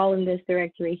examples are all in this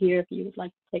directory here if you would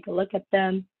like to take a look at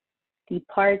them. The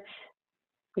parts,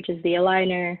 which is the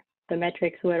aligner, the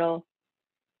metrics whittle.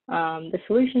 The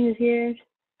solution is here.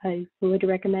 I would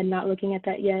recommend not looking at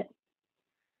that yet.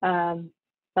 And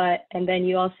then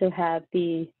you also have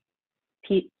the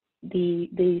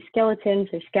skeletons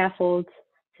or scaffolds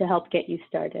to help get you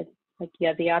started. Like you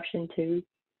have the option to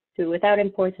do it without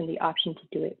imports and the option to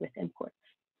do it with imports.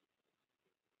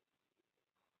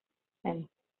 And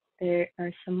there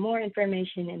are some more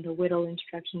information in the whittle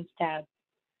instructions tab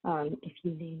if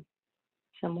you need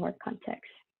some more context.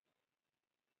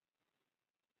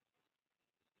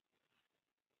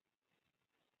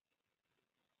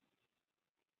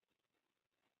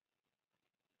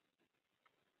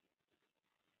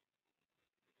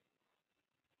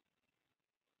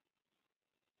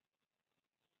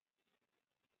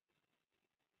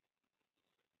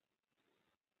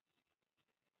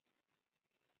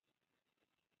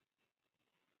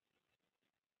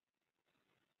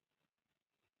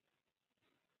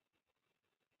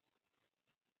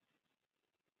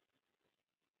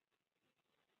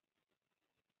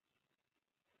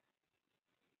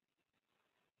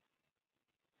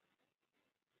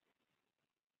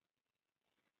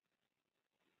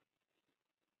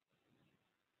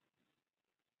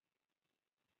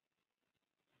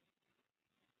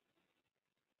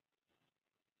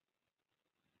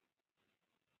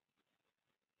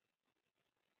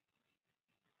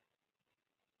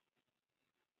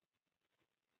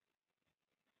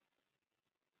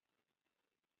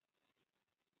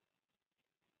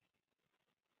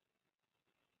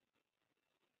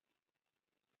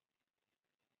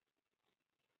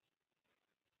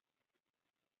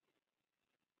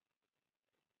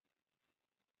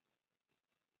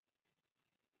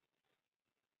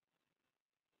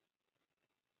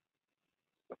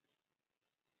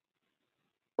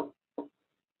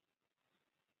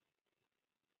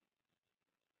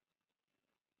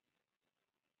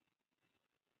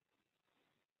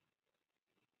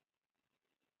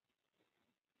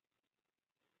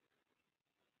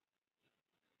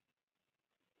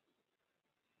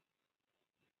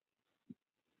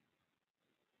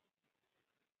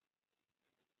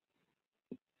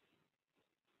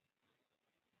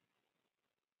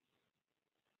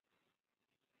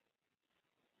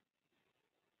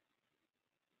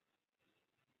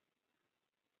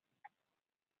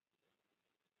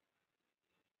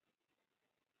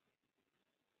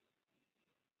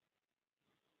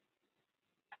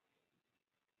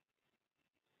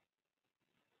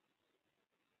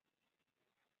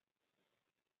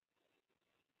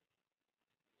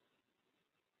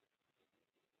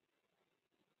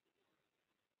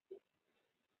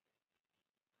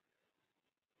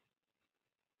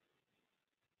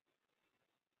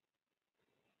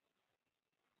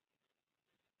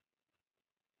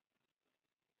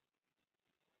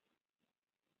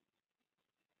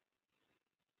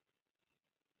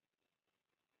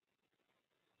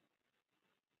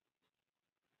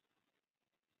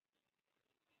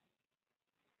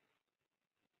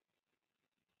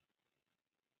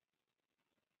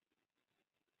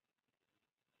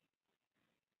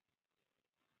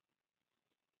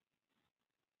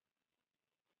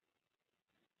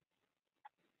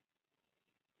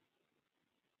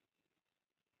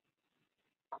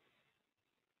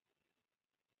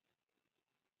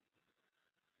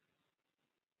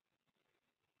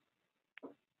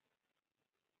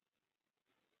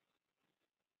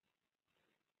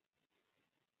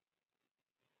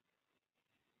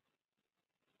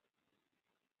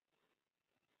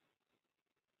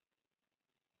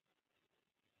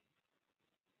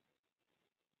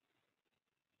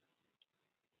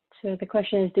 So the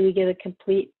question is, do we give a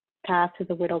complete path to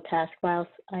the WDL task files?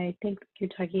 I think you're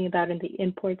talking about in the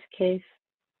imports case.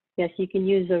 Yes, you can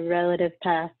use a relative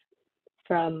path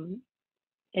from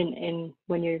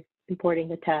when you're importing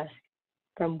the task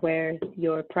from where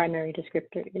your primary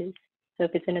descriptor is. So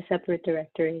if it's in a separate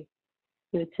directory,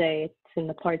 you would say it's in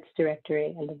the parts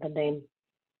directory and then the name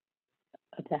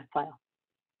of that file.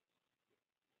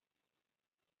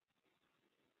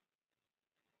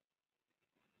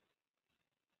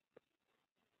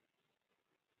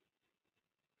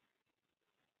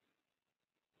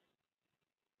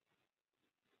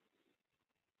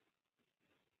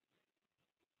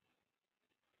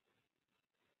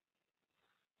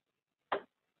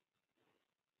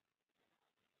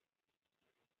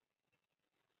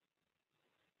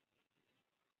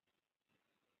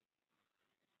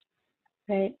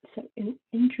 Right, so in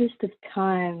interest of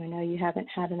time, I know you haven't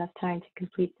had enough time to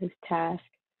complete this task,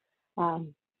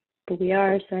 but we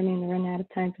are starting to run out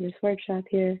of time for this workshop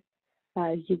here.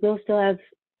 You will still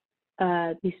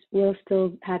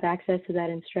have access to that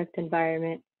instruct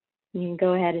environment. You can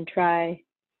go ahead and try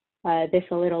this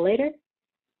a little later.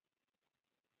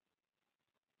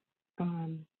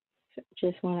 So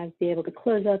just want to be able to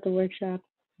close out the workshop,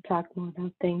 talk more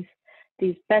about things.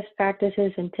 These best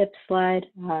practices and tips slide.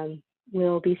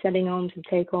 We'll be sending home some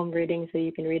take-home readings so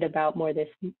you can read about more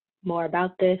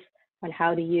about this, on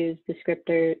how to use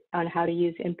descriptor, on how to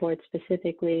use imports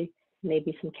specifically,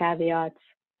 maybe some caveats.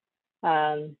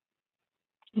 We'll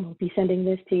be sending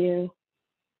this to you.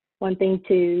 One thing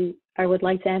I would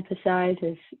like to emphasize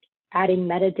is adding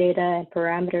metadata and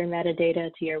parameter metadata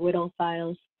to your WDL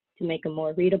files to make them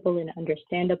more readable and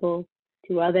understandable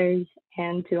to others,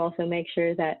 and to also make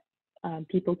sure that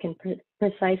people can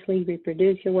precisely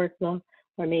reproduce your workflow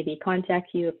or maybe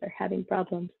contact you if they're having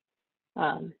problems.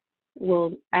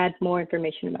 We'll add more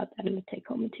information about that in the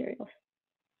take-home materials.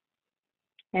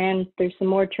 And there's some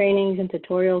more trainings and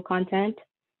tutorial content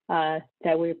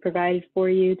that we provided for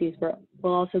you. These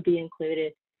will also be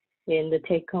included in the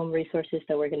take-home resources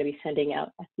that we're going to be sending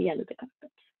out at the end of the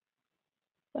conference.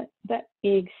 But that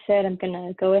being said, I'm going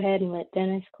to go ahead and let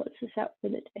Dennis close this out for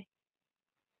the day.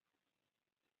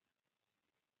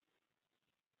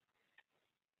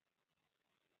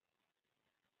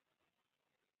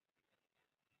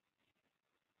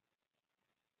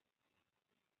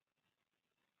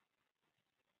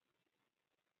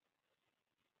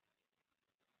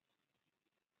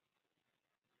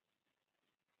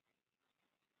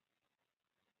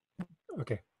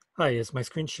 Okay. Hi, is my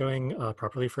screen showing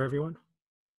properly for everyone?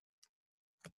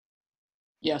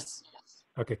 Yes.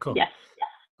 Okay, cool. Yes.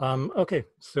 Okay,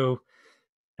 so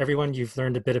everyone, you've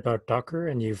learned a bit about Docker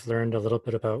and you've learned a little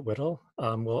bit about WDL.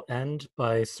 We'll end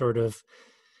by sort of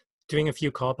doing a few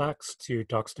callbacks to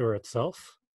Dockstore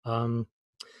itself.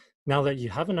 Now that you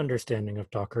have an understanding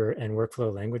of Docker and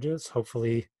workflow languages,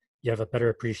 hopefully you have a better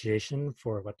appreciation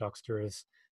for what Dockstore is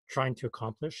trying to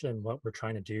accomplish and what we're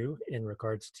trying to do in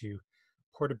regards to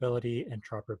portability,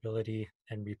 interoperability,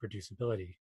 and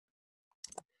reproducibility.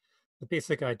 The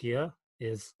basic idea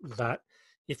is that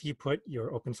if you put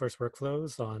your open source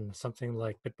workflows on something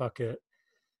like Bitbucket,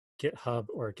 GitHub,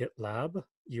 or GitLab,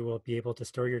 you will be able to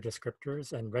store your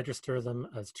descriptors and register them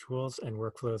as tools and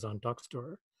workflows on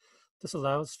Dockstore. This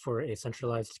allows for a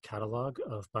centralized catalog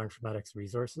of bioinformatics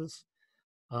resources,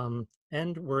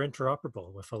 and we're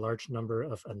interoperable with a large number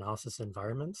of analysis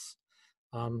environments.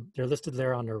 They're listed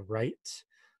there on the right,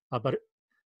 but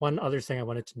one other thing I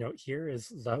wanted to note here is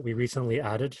that we recently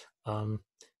added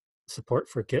support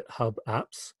for GitHub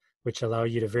apps, which allow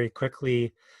you to very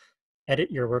quickly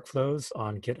edit your workflows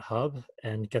on GitHub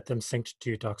and get them synced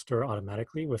to Dockstore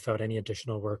automatically without any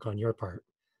additional work on your part.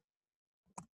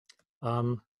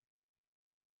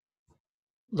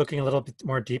 Looking a little bit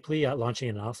more deeply at launching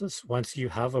analysis, once you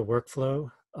have a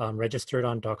workflow registered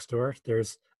on Dockstore,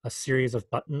 there's a series of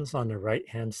buttons on the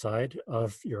right-hand side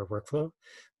of your workflow,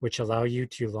 which allow you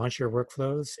to launch your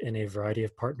workflows in a variety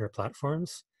of partner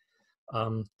platforms.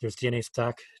 There's DNA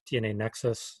Stack, DNA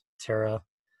Nexus, Terra,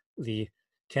 the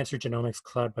Cancer Genomics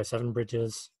Cloud by 7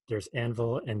 Bridges, there's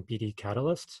Anvil and BD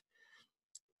Catalyst.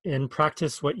 In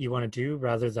practice, what you want to do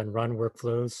rather than run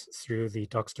workflows through the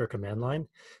Dockstore command line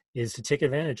is to take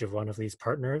advantage of one of these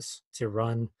partners to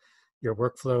run your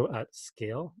workflow at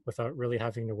scale without really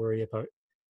having to worry about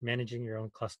managing your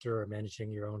own cluster or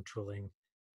managing your own tooling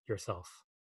yourself.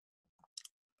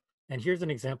 And here's an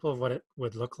example of what it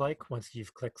would look like once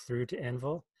you've clicked through to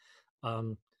Anvil.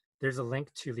 There's a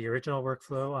link to the original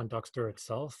workflow on Dockstore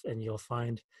itself, and you'll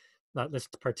find that this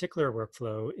particular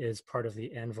workflow is part of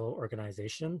the Anvil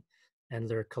organization and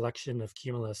their collection of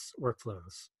Cumulus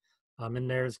workflows. And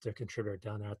there's the contributor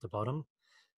down there at the bottom.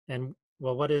 And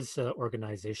well, what is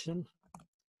organization?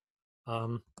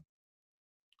 Oh,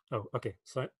 okay.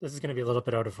 So this is going to be a little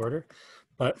bit out of order,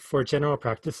 but for general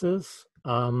practices,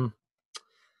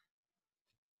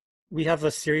 we have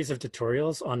a series of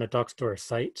tutorials on the Dockstore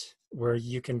site where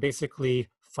you can basically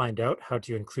find out how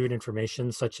to include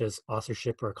information such as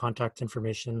authorship or contact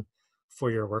information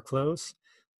for your workflows.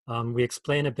 We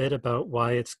explain a bit about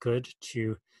why it's good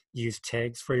to use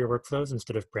tags for your workflows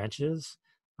instead of branches,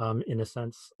 in the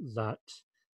sense that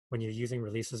when you're using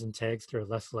releases and tags, they're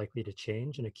less likely to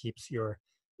change and it keeps your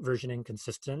versioning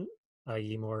consistent,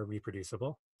 i.e. more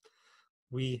reproducible.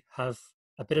 We have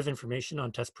a bit of information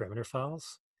on test parameter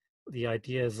files. The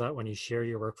idea is that when you share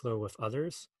your workflow with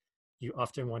others, you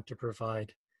often want to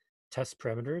provide test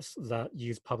parameters that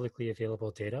use publicly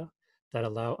available data that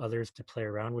allow others to play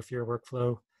around with your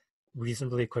workflow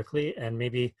reasonably quickly, and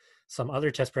maybe some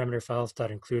other test parameter files that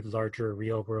include larger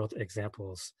real world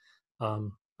examples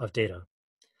of data.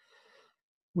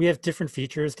 We have different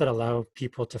features that allow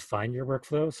people to find your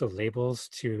workflow, so labels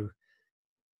to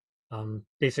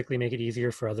basically make it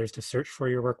easier for others to search for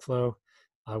your workflow.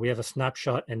 We have a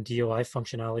snapshot and DOI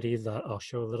functionality that I'll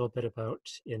show a little bit about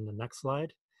in the next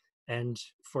slide. And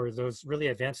for those really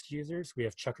advanced users, we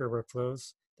have checker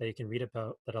workflows that you can read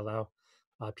about that allow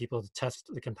people to test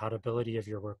the compatibility of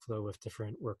your workflow with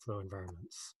different workflow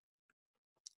environments.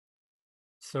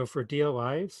 So for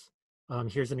DOIs,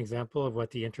 here's an example of what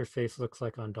the interface looks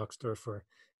like on Dockstore for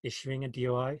issuing a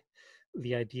DOI.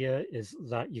 The idea is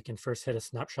that you can first hit a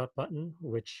snapshot button,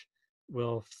 which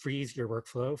will freeze your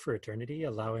workflow for eternity,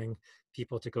 allowing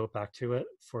people to go back to it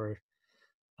for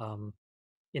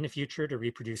in the future to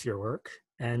reproduce your work.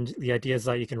 And the idea is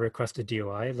that you can request a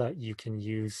DOI that you can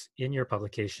use in your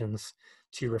publications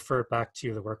to refer back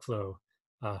to the workflow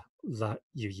that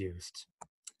you used.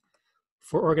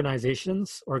 For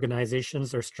organizations,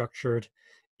 organizations are structured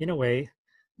in a way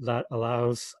that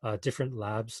allows different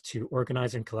labs to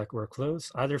organize and collect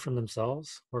workflows, either from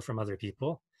themselves or from other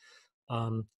people.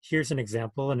 Here's an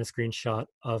example and a screenshot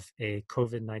of a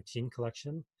COVID-19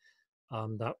 collection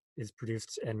that is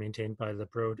produced and maintained by the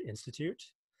Broad Institute.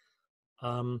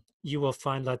 You will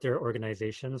find that there are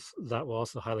organizations that will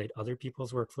also highlight other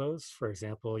people's workflows. For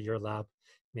example, your lab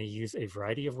may use a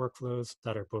variety of workflows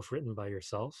that are both written by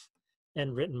yourself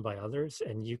and written by others,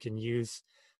 and you can use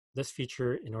this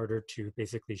feature in order to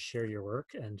basically share your work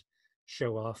and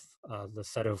show off the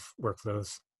set of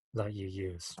workflows that you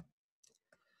use.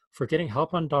 For getting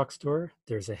help on Dockstore,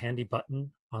 there's a handy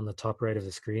button on the top right of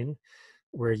the screen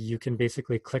where you can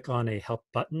basically click on a help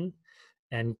button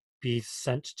and be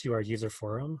sent to our user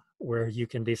forum, where you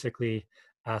can basically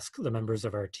ask the members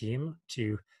of our team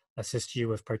to assist you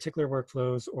with particular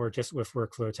workflows or just with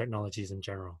workflow technologies in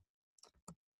general.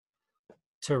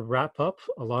 To wrap up,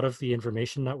 a lot of the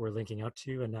information that we're linking out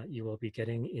to and that you will be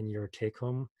getting in your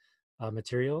take-home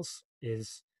materials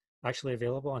is actually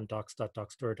available on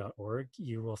docs.dockstore.org.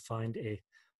 You will find a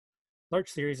large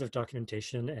series of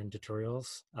documentation and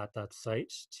tutorials at that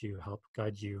site to help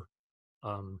guide you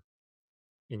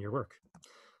in your work.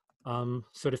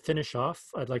 So to finish off,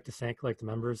 I'd like to thank the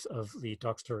members of the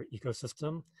Dockstore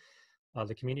ecosystem.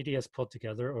 The community has pulled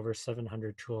together over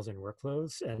 700 tools and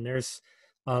workflows, and there's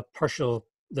a partial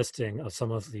listing of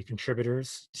some of the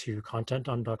contributors to content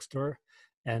on Dockstore.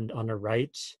 And on the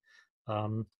right,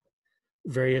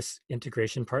 various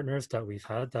integration partners that we've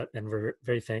had and we're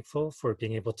very thankful for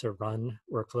being able to run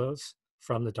workflows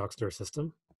from the Dockstore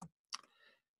system.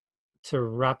 To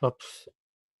wrap up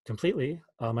completely,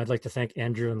 I'd like to thank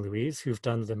Andrew and Louise, who've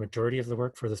done the majority of the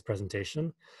work for this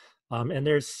presentation. And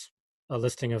there's a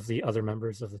listing of the other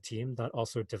members of the team that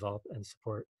also develop and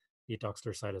support the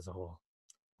Dockstore site as a whole.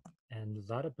 And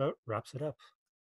that about wraps it up.